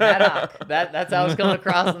Hawk. That's how it's going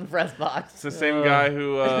across in the press box. It's the same guy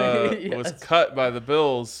who was Yes. cut by the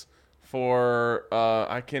Bills for,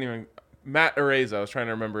 I can't even, Matt Araiza. I was trying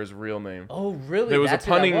to remember his real name. Oh, really? There was a That's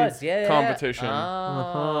who that punting was. Yeah. competition.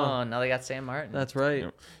 Oh, now they got Sam Martin. That's right.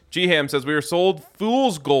 G-Ham says, we were sold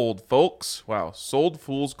fool's gold, folks. Wow, sold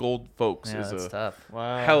fool's gold, folks Yeah, is that's a tough.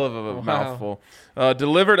 Wow. hell of a mouthful.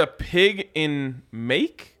 Delivered a pig in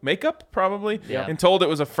makeup, probably, Yeah. and told it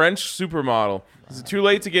was a French supermodel. Is it too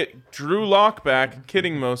late to get Drew Lock back?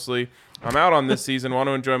 Kidding mostly. I'm out on this season. Want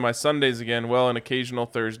to enjoy my Sundays again. Well, and occasional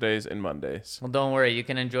Thursdays and Mondays. Well, don't worry. You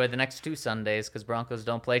can enjoy the next 2 Sundays because Broncos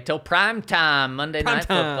don't play till prime time, Monday Night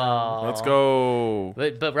time. Football. Let's go.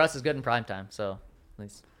 But Russ is good in prime time, so at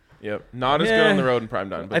least. Yep. Not as good Yeah. on the road in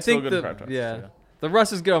primetime, but I still think good in primetime. the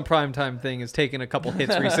Russ is good on primetime thing has taken a couple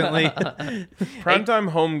hits recently. Primetime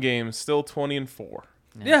home games still 20-4.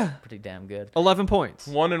 Yeah. Pretty damn good. 11 points.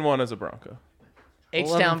 1-1 as a Bronco.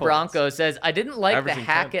 11 H-Town points. Bronco says, I didn't like the Averaging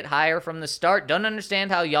 10. Hackett hire from the start. Don't understand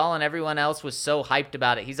how y'all and everyone else was so hyped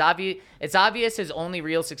about it. It's obvious his only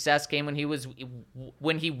real success came when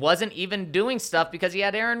he wasn't even doing stuff because he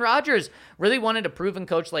had Aaron Rodgers. Really wanted a proven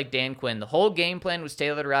coach like Dan Quinn. The whole game plan was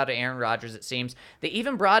tailored around Aaron Rodgers, it seems. They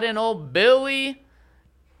even brought in old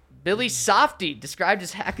Billy Softy, described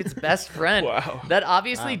as Hackett's best friend. Wow. That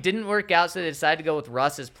obviously didn't work out, so they decided to go with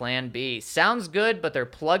Russ as plan B. Sounds good, but they're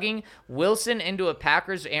plugging Wilson into a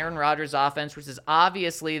Packers Aaron Rodgers offense, which is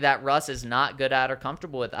obviously that Russ is not good at or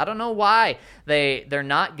comfortable with. I don't know why they're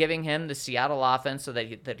not giving him the Seattle offense so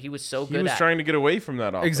that he was so He good was at. trying to get away from that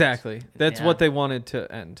offense. Exactly. That's Yeah. what they wanted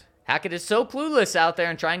to end. Hackett is so clueless out there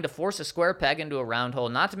and trying to force a square peg into a round hole.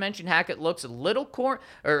 Not to mention Hackett looks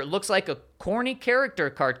looks like a corny character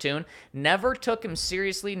cartoon. Never took him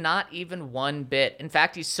seriously, not even one bit. In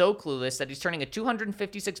fact, he's so clueless that he's turning a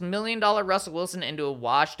 $256 million Russell Wilson into a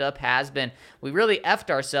washed-up has-been. We really effed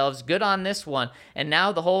ourselves. Good on this one. And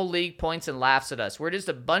now the whole league points and laughs at us. We're just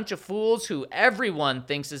a bunch of fools who everyone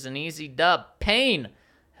thinks is an easy dub. Pain.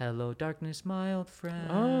 Hello, darkness, my old friend.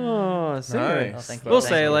 Oh, serious. Nice. Oh, thank you. We'll Thank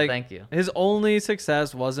say, you. like, Thank you. his only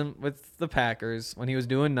success wasn't with the Packers when he was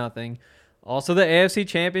doing nothing. Also, the AFC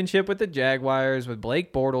Championship with the Jaguars with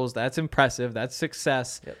Blake Bortles. That's impressive. That's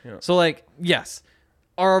success. Yep. So, like, yes.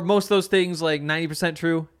 Are most of those things, like, 90%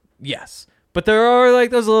 true? Yes. But there are, like,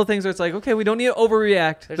 those little things where it's like, okay, we don't need to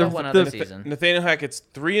overreact. There's one other season. Nathaniel Hackett's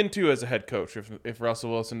 3-2 as a head coach if Russell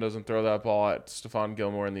Wilson doesn't throw that ball at Stephon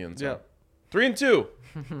Gilmore in the end zone. Yep. 3-2.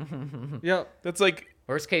 Yep. That's like,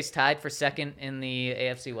 Worst case, tied for second in the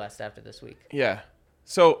AFC West after this week. yeah.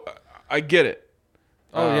 So I get it.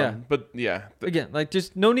 Oh, yeah. But yeah. Again, like,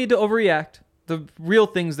 just no need to overreact. The real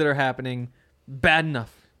things that are happening, bad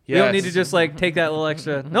enough. You don't need to Yes. just, like, take that little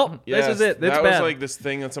extra. Nope, Yes, this is it. That's that bad. was like this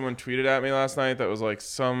thing that someone tweeted at me last night that was like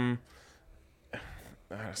some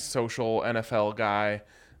social NFL guy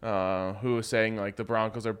who was saying like the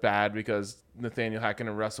Broncos are bad because Nathaniel Hackett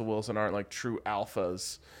and Russell Wilson aren't like true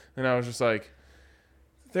alphas. And I was just like,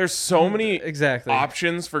 there's so many Exactly.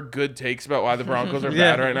 options for good takes about why the Broncos are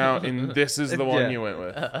Yeah. bad right now, and this is the one Yeah. you went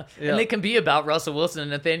with. Yeah. And they can be about Russell Wilson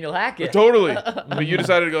and Nathaniel Hackett. Totally, but you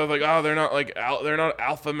decided to go with like, oh, they're not like they're not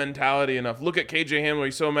alpha mentality enough. Look at KJ Hamler;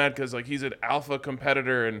 he's so mad because like he's an alpha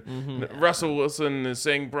competitor, and Russell Wilson is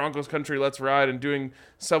saying Broncos country, let's ride, and doing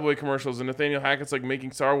Subway commercials, and Nathaniel Hackett's like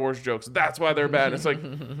making Star Wars jokes. That's why they're bad. It's like,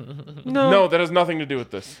 no, that has nothing to do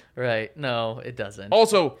with this. Right. No, it doesn't.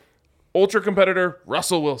 Also, ultra competitor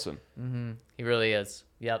Russell Wilson. He really is.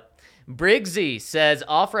 Yep. Briggsy says,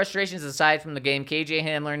 all frustrations aside from the game, KJ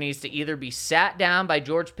Hamler needs to either be sat down by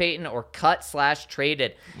George Payton or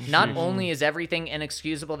cut/traded. Not only is everything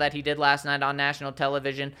inexcusable that he did last night on national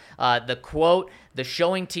television, the quote, the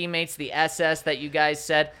showing teammates the SS that you guys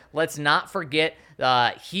said, let's not forget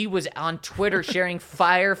he was on Twitter sharing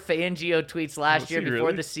fire Fangio tweets last year he before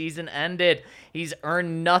really? the season ended. He's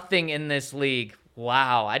earned nothing in this league.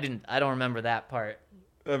 Wow, I don't remember that part.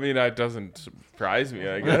 I mean, that doesn't surprise me,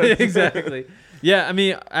 I guess. Exactly. Yeah, I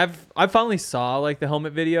mean, I finally saw like the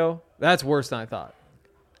helmet video. That's worse than I thought.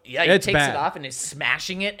 Yeah, he It's takes bad. it off and is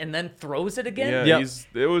smashing it and then throws it again. Yeah, Yep.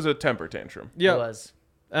 it was a temper tantrum. It Yeah. was.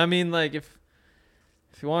 I mean, like if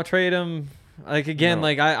you want to trade him, like again, No.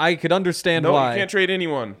 like I could understand No, why. you can't trade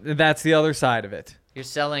anyone. That's the other side of it. You're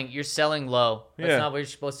selling low. That's Yeah. not what you're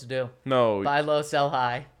supposed to do. No. Buy low, sell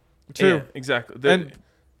high. True. Yeah, exactly. And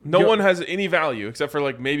no yo- one has any value except for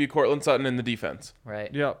like maybe Cortland Sutton in the defense.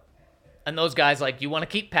 Right. Yep. And those guys, like, you want to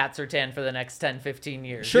keep Pat Surtain for the next 10, 15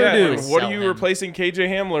 years. Sure yeah, do. and what Sell are you him. replacing KJ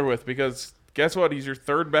Hamler with? Because guess what? He's your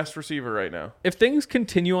third best receiver right now. If things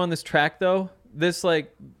continue on this track, though, this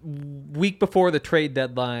like week before the trade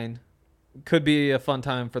deadline could be a fun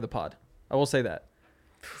time for the pod. I will say that.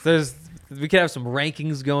 We could have some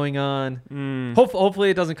rankings going on.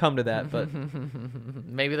 Hopefully it doesn't come to that, but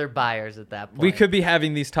Maybe they're buyers at that point. we could be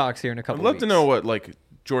having these talks here in a I'd couple. love weeks. to know what like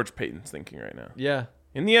George Payton's thinking right now. Yeah.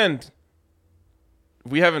 In the end,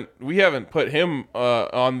 we haven't put him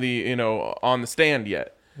on the stand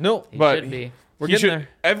yet. No. He but should be. We're he getting should- there.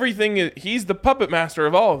 Everything is, he's the puppet master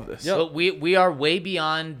of all of this. Yep. But we are way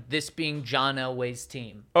beyond this being John Elway's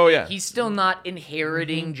team. Oh yeah, He's still not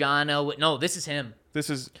inheriting John Elway. No, this is him. this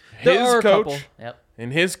is There his are a coach couple. Yep.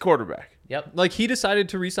 and his quarterback. Yep. Like he decided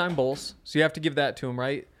to re-sign Bowles, so you have to give that to him,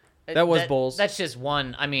 right? That was Bowles. That's just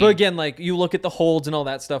one. I mean, But again, like you look at the holds and all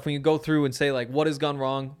that stuff, when you go through and say like what has gone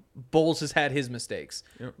wrong, Bowles has had his mistakes.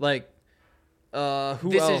 Like who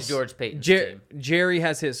This is else? George Payton's team. Jerry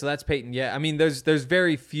has his, so that's Payton. Yeah, I mean there's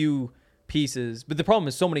very few pieces, but the problem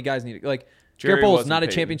is so many guys need it. Like Jerry Garrett Bowles is wasn't not a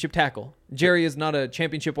Payton. championship tackle. Jerry is not a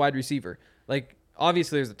championship wide receiver. Like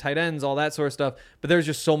obviously there's the tight ends, all that sort of stuff, but there's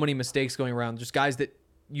just so many mistakes going around. Just guys that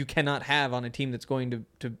you cannot have on a team that's going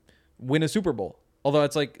to win a Super Bowl. Although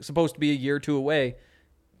it's like supposed to be a year or two away.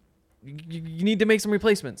 You need to make some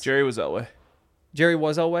replacements. Jerry was Elway. Jerry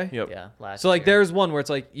was Elway? Yep. yeah. Last So like year. there's one where it's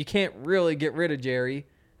like you can't really get rid of Jerry.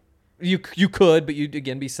 You could, but you'd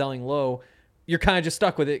again be selling low. You're kind of just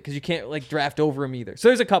stuck with it because you can't like draft over him either. So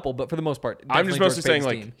there's a couple, but for the most part, I'm just definitely mostly saying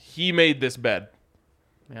George like Payton's team. he made this bed.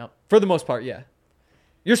 Yep. For the most part, yeah.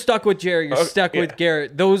 You're stuck with Jerry. You're stuck with yeah.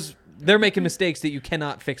 Garrett. They're making mistakes that you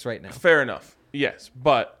cannot fix right now. Fair enough. Yes,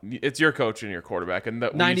 but it's your coach and your quarterback, and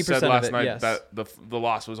that we 90% said of last it, night yes. that the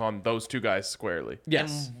loss was on those two guys squarely.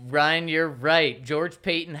 Yes. And Ryan, you're right. George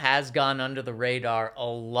Payton has gone under the radar a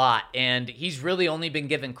lot, and he's really only been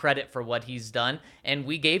given credit for what he's done, and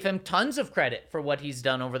we gave him tons of credit for what he's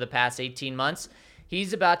done over the past 18 months.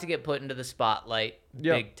 He's about to get put into the spotlight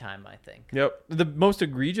big time, I think. Yep. The most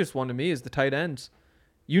egregious one to me is the tight ends.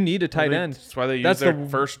 You need a tight end. That's why they used their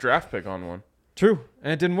first draft pick on one. True,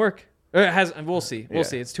 and it didn't work. It has. We'll see. We'll Yeah.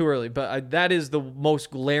 see. It's too early, but that is the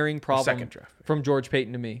most glaring problem second draft pick. from George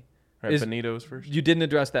Payton to me. Right, Is Benito's first. you didn't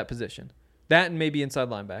address that position. That and maybe inside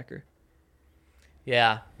linebacker.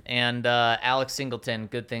 Yeah, and Alex Singleton,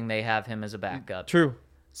 good thing they have him as a backup. True.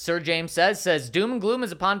 Sir James says, doom and gloom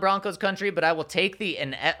is upon Broncos country, but I will take the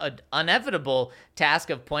inevitable task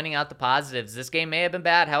of pointing out the positives. This game may have been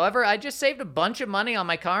bad. However, I just saved a bunch of money on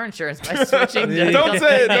my car insurance by switching to Don't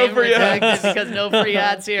say it, no name free redacted ads. because no free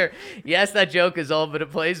ads here. Yes, that joke is old, but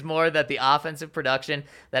it plays more that the offensive production,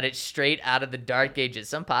 that it's straight out of the dark ages.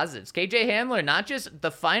 Some positives. KJ Hamler, not just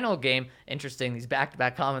the final game. Interesting, these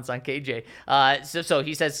back-to-back comments on KJ. So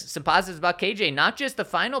he says some positives about KJ, not just the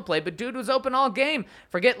final play, but dude was open all game.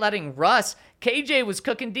 Forget letting Russ. KJ was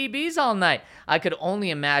cooking DBs all night. I could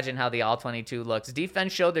only imagine how the All-22 looks.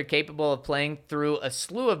 Defense showed they're capable of playing through a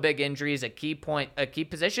slew of big injuries at key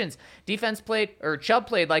positions. Chubb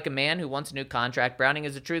played like a man who wants a new contract. Browning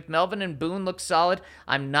is the truth. Melvin and Boone look solid.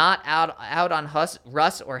 I'm not out on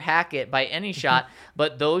Russ or Hackett by any shot,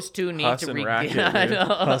 but those two need Huss to and regain. Rackett, I dude. know.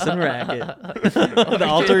 Huss and Rackett. The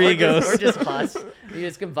alter egos. Or just Huss. You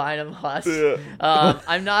just combine them, Huss.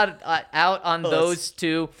 I'm not out on those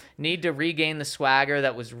two. Need to regain the swagger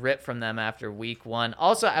that was ripped from them after week 1.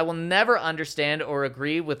 Also, I will never understand or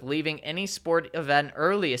agree with leaving any sport event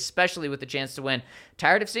early, especially with the chance to win.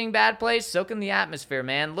 Tired of seeing bad plays? Soak in the atmosphere,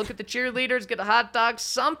 man. Look at the cheerleaders. Get a hot dog,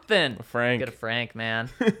 something. Frank. Get a Frank, man.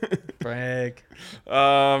 Frank.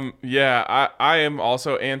 Yeah, I am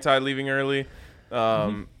also anti-leaving early.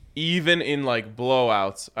 Even in like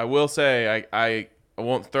blowouts. I will say I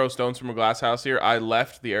won't throw stones from a glass house here. I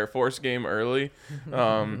left the Air Force game early,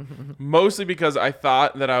 mostly because I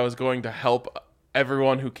thought that I was going to help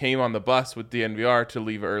everyone who came on the bus with DNVR to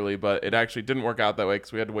leave early, but it actually didn't work out that way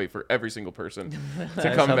because we had to wait for every single person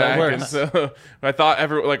to come how that back. And works. so I thought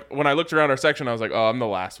when I looked around our section, I was like, oh, I'm the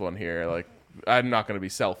last one here. Like, I'm not going to be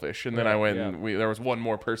selfish. And then I went and there was one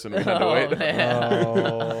more person we had to wait.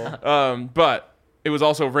 Man. But it was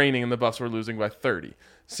also raining and the Buffs were losing by 30.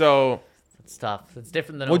 So It's tough. It's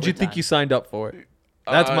different than What'd you think overtime. you signed up for?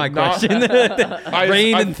 That's my not- question.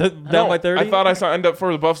 Rain and down by 30? I thought I signed up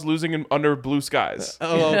for the Buffs losing under blue skies.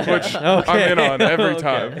 Oh, okay. Which I'm in on every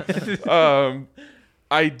time.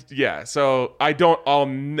 So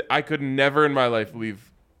I could never in my life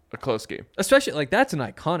leave a close game. Especially, like, that's an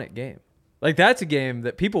iconic game. Like, that's a game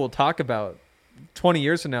that people will talk about 20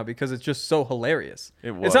 years from now because it's just so hilarious.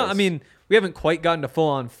 It's not, I was. mean, we haven't quite gotten to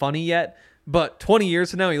full-on funny yet, but 20 years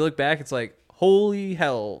from now, you look back, it's like, holy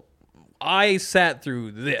hell, I sat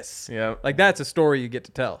through this. Yeah. Like, that's a story you get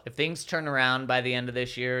to tell. If things turn around by the end of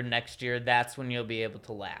this year, next year, that's when you'll be able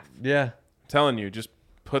to laugh. Yeah. I'm telling you, just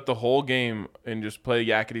put the whole game and just play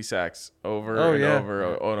yakety sax over Oh, and yeah. over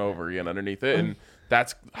and over again underneath it, and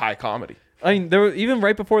that's high comedy. I mean, there were, even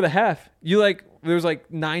right before the half, there was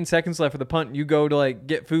like 9 seconds left for the punt. You go to like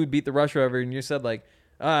get food, beat the rush over, and you said like,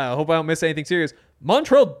 I hope I don't miss anything serious.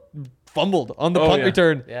 Montreal fumbled on the punt yeah.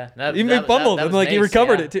 return. Yeah. Even he fumbled, that and was like he Mace,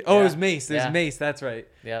 recovered yeah. it too. Oh, it Yeah. was Mace. There's Yeah. Mace. That's right.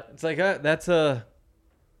 Yeah. It's like that's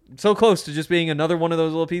so close to just being another one of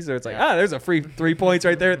those little pieces. Where it's like there's a free 3 points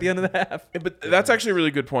right there at the end of the half. But that's actually a really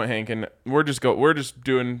good point, Hank. And we're just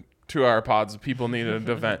doing 2-hour pods. People need an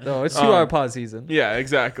event. No, it's 2 hour pause season. Yeah,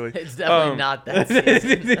 exactly. It's definitely not that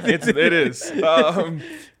season. It is.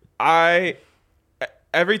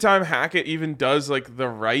 Every time Hackett even does like the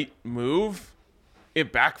right move,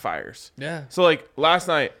 it backfires. Yeah. So like last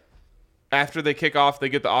night, after they kick off, they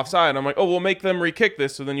get the offside. I'm like, oh, we'll make them re-kick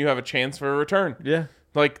this, so then you have a chance for a return. Yeah.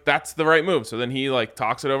 Like that's the right move. So then he like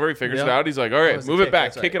talks it over. He figures Yep. it out. He's like, all right, was the move it kick, back,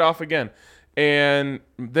 that's kick right. it off again, and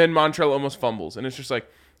then Montreal almost fumbles, and it's just like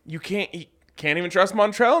you can't even trust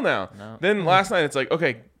Montreal now. Mm-hmm. Then last night it's like,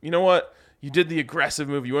 okay, you know what? You did the aggressive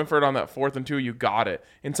move. You went for it on that 4th and 2. You got it.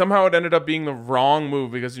 And somehow it ended up being the wrong move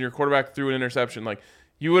because your quarterback threw an interception. Like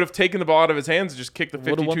you would have taken the ball out of his hands and just kicked the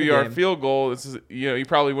Would've won the 52-yard game. field goal. This is, you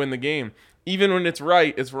probably win the game. Even when it's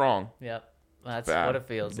right, it's wrong. Yep. That's Bad. what it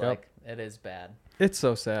feels Yep. like. It is bad. It's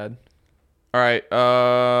so sad. All right.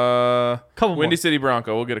 Couple Windy more. City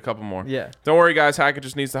Bronco. We'll get a couple more. Yeah. Don't worry, guys. Hackett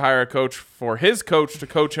just needs to hire a coach for his coach to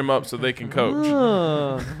coach him up so they can coach.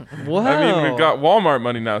 Wow. I mean, we've got Walmart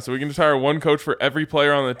money now, so we can just hire one coach for every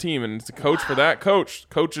player on the team, and it's a coach for that coach.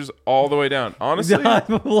 Coaches all the way down. Honestly, I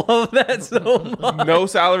love that so much. no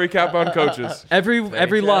salary cap on coaches. Every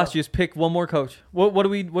true. loss, you just pick one more coach. What do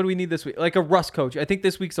we need this week? Like a Russ coach. I think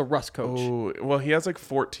this week's a Russ coach. Oh, well, he has like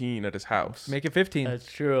 14 at his house. Make it 15.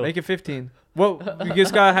 That's true. Make it 15. Well, you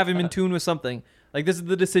just gotta have him in tune with something. Like this is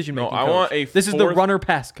the decision making. I want a This is the fourth- runner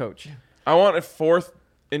pass coach. I want a fourth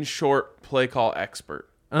and short play call expert.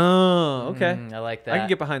 Oh, okay. I like that. I can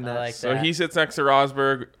get behind that. I like So that. he sits next to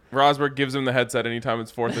Rosberg. Rosberg gives him the headset anytime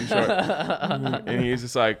it's fourth and short. And he's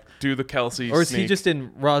just like, do the Kelsey Or is sneak. he just in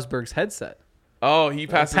Rosberg's headset? Oh, he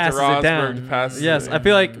passes passes to it Rosberg. down. Passes Yes, it. I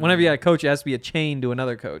feel like whenever you got a coach, it has to be a chain to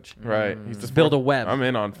another coach. Right. He's Just the build a fourth- web. I'm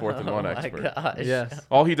in on fourth and one Oh my expert. gosh. Yes.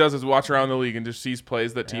 All he does is watch around the league and just sees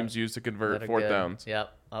plays that teams use to That convert are fourth good. downs.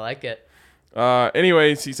 Yep. I like it.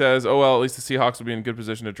 Anyways, he says, oh, well, at least the Seahawks will be in good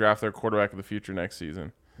position to draft their quarterback of the future next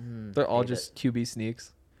season. They're all Hate just QB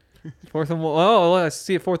sneaks. Fourth and one. Oh, let's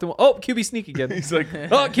see it. Fourth and one. Oh, QB sneak again. He's like,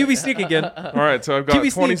 Oh, QB sneak again. all right, so I've got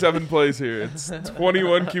QB sneak. 27 plays here. It's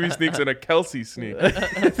 21 QB sneaks and a Kelsey sneak.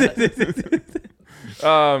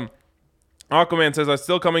 Aquaman says, I'm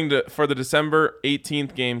still coming for the December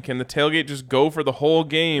 18th game. Can the tailgate just go for the whole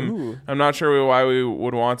game? Ooh. I'm not sure why we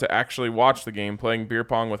would want to actually watch the game. Playing beer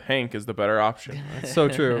pong with Hank is the better option. It's so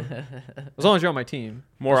true. As long as you're on my team.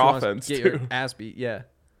 More Just wants to offense, Get your too. ass beat. Yeah.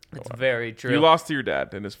 It's very true. You lost to your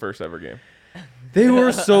dad in his first ever game. They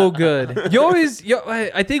were so good.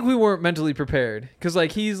 I think we weren't mentally prepared because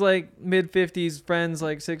like he's like mid 50s, friends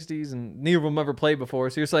like 60s, and neither of them ever played before.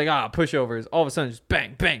 So you're just like pushovers. All of a sudden, just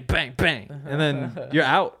bang, bang, bang, bang, and then you're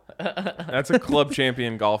out. That's a club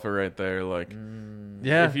champion golfer right there. Like,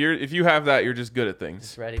 Yeah. if you have that, you're just good at things.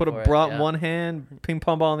 Just ready Put a for bra it, in one hand, ping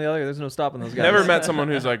pong ball in the other. There's no stopping those guys. Never met someone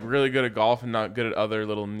who's like really good at golf and not good at other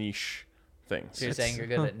little niche things. So you're saying you're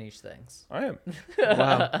good at niche things. I am.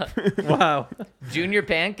 Wow. Wow. Junior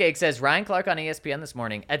Pancake says Ryan Clark on ESPN this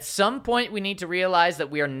morning. At some point, we need to realize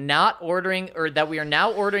that we are not ordering, or that we are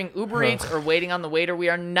now ordering Uber Eats or waiting on the waiter. We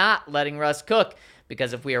are not letting Russ cook,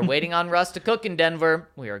 because if we are waiting on Russ to cook in Denver,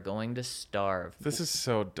 we are going to starve. This is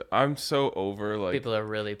so. I'm so over like. People are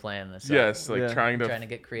really playing this. Yes, up. like Yeah. trying to. Trying to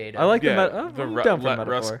get creative. I like yeah, I'm the down for let metaphor.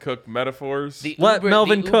 Russ cook metaphors. The Let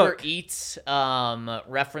Melvin the Uber cook. Eats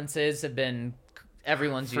references have been.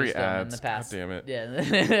 Everyone's Free used them in ads. the past. God damn it.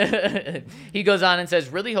 Yeah. He goes on and says,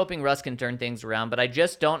 really hoping Russ can turn things around, but I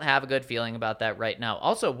just don't have a good feeling about that right now.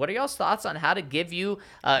 Also, what are y'all's thoughts on how to give you,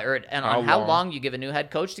 on how long you give a new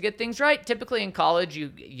head coach to get things right? Typically in college,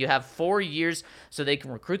 you have 4 years so they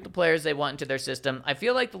can recruit the players they want into their system. I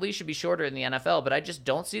feel like the leash should be shorter in the NFL, but I just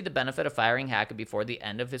don't see the benefit of firing Hackett before the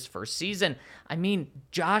end of his first season. I mean,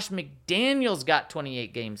 Josh McDaniels got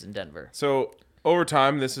 28 games in Denver. So over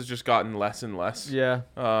time, this has just gotten less and less. Yeah.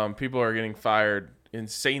 People are getting fired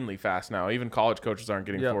insanely fast now. Even college coaches aren't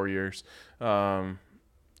getting Yep. 4 years.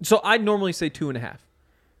 So I'd normally say 2.5.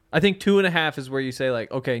 I think 2.5 is where you say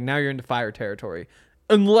like, okay, now you're into fire territory,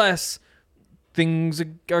 unless things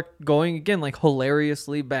are going again like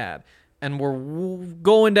hilariously bad, and we're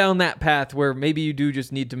going down that path where maybe you do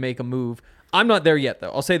just need to make a move. I'm not there yet,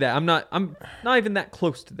 though. I'll say that I'm not even that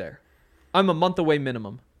close to there. I'm a month away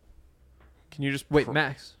minimum. Can you just Wait,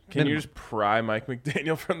 max. Can you minimum. just pry Mike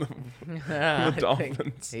McDaniel from the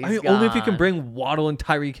Dolphins? I mean, only if you can bring Waddle and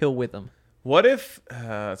Tyreek Hill with them. What if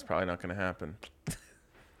that's probably not going to happen?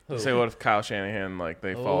 Say what if Kyle Shanahan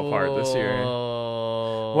they fall apart this year?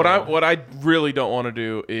 Oh. What I really don't want to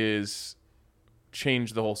do is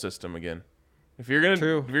change the whole system again. If you're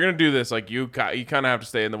gonna do this, you kind of have to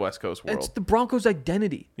stay in the West Coast world. It's the Broncos'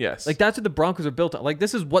 identity. Yes. Like that's what the Broncos are built on. Like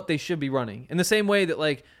this is what they should be running. In the same way that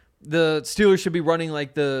like the Steelers should be running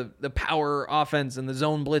like the power offense and the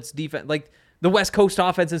zone blitz defense. Like the West Coast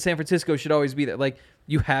offense in San Francisco should always be there. Like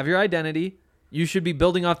you have your identity. You should be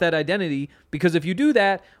building off that identity, because if you do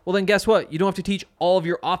that, well then guess what? You don't have to teach all of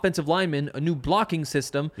your offensive linemen a new blocking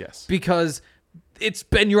system. Yes. Because it's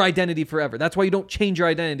been your identity forever. That's why you don't change your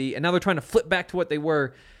identity. And now they're trying to flip back to what they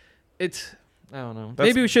were. I don't know.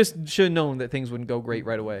 Maybe we should have known that things wouldn't go great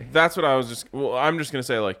right away. That's what I was I'm just gonna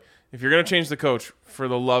say, if you're gonna change the coach, for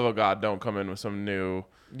the love of God, don't come in with some new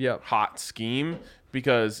hot scheme,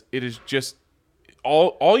 because it is just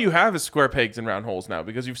all you have is square pegs and round holes now,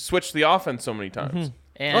 because you've switched the offense so many times.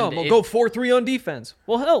 And we'll go 4-3 on defense.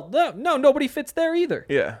 Well, hell, no, nobody fits there either.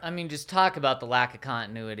 Yeah. I mean, just talk about the lack of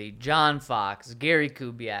continuity. John Fox, Gary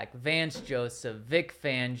Kubiak, Vance Joseph, Vic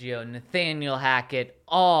Fangio, Nathaniel Hackett,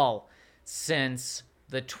 all since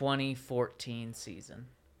the 2014 season.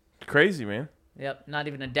 Crazy, man. Yep, not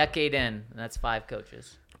even a decade in, and that's 5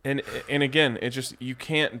 coaches. And again, it's just you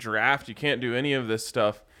can't draft, you can't do any of this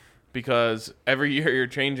stuff because every year you're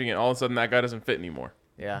changing it. All of a sudden, that guy doesn't fit anymore.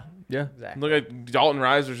 Yeah, Yeah, exactly. Look at Dalton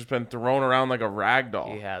Reiser's just been thrown around like a rag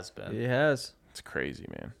doll. He has been. he has. It's crazy,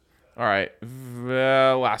 man. All right,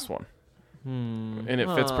 last one. And it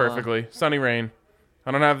fits perfectly. Sunny Rain.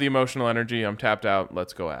 I don't have the emotional energy. I'm tapped out.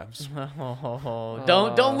 Let's go Avs.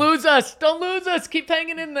 Don't lose us. Don't lose us. Keep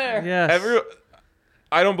hanging in there. Yes.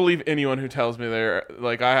 I don't believe anyone who tells me they're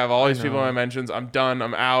like I have all these people in my mentions. I'm done.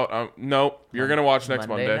 I'm out. Nope. You're gonna watch next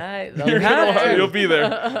Monday. Night. You're gonna watch, you'll be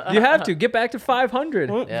there. You have to get back to 500.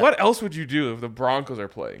 What else would you do if the Broncos are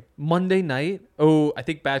playing? Monday night. Oh, I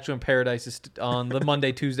think Bachelor in Paradise is on the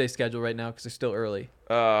Monday Tuesday schedule right now because they're still early.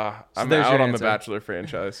 I'm there's out your on the answer. Bachelor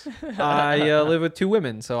franchise. I live with 2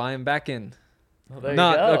 women, so I am back in. There you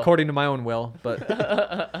Not go. according to my own will, but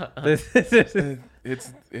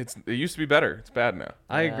It used to be better. It's bad now.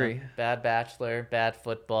 I Yeah, agree. Bad Bachelor, bad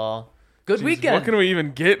football. Good Jeez, weekend. What can we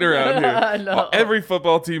even get around here? know. Every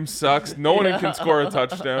football team sucks. No one can score a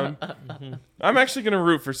touchdown. I'm actually gonna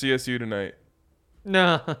root for CSU tonight.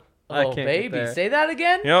 No, I Oh, can't get baby. there. Say that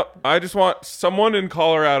again? Yep. I just want someone in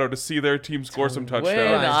Colorado to see their team score some Win. touchdowns.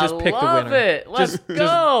 Right, just I pick the love winner. it. Let's Just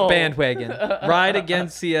go. bandwagon. Ride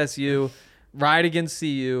against CSU. Ride against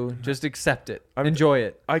CU. Just accept it. Enjoy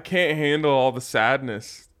it. I can't handle all the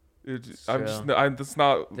sadness. I'm just. That's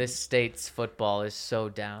not. This state's football is so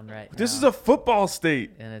down right now. This is a football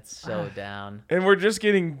state, And it's so down. and we're just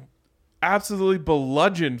getting absolutely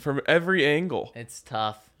bludgeoned from every angle. It's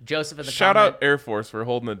tough. Joseph in the Shout comment. out Air Force for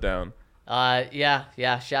holding it down.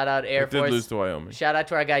 Yeah. Shout out Air It did Force. lose to Wyoming. Shout out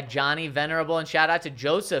to our guy Johnny Venerable, and shout out to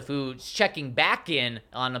Joseph, who's checking back in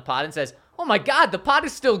on the pod and says, "Oh my God, the pod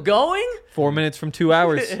is still going." 4 minutes from 2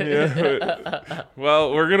 hours.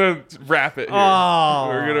 Well, we're gonna wrap it here. Oh.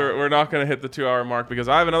 We're not gonna hit the 2-hour mark because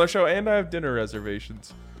I have another show and I have dinner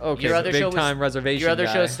reservations. Okay, Your other big show was- time reservation. Your other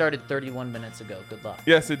guy. show started 31 minutes ago. Good luck.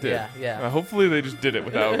 Yes, it did. Yeah. Hopefully they just did it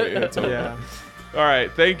without me. It's okay. Yeah. All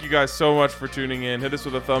right. Thank you guys so much for tuning in. Hit us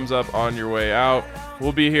with a thumbs up on your way out.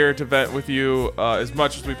 We'll be here to vent with you as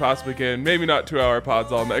much as we possibly can. Maybe not 2-hour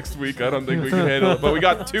pods all next week. I don't think we can handle it. But we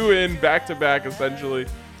got 2 in back to back essentially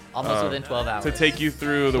Almost within 12 hours. to take you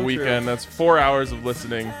through the weekend. That's 4 hours of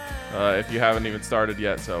listening if you haven't even started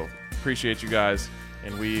yet. So appreciate you guys,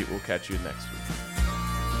 and we will catch you next week.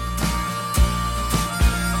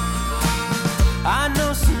 I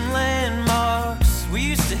know some landmarks we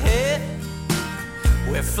used to hit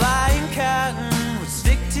where flying cotton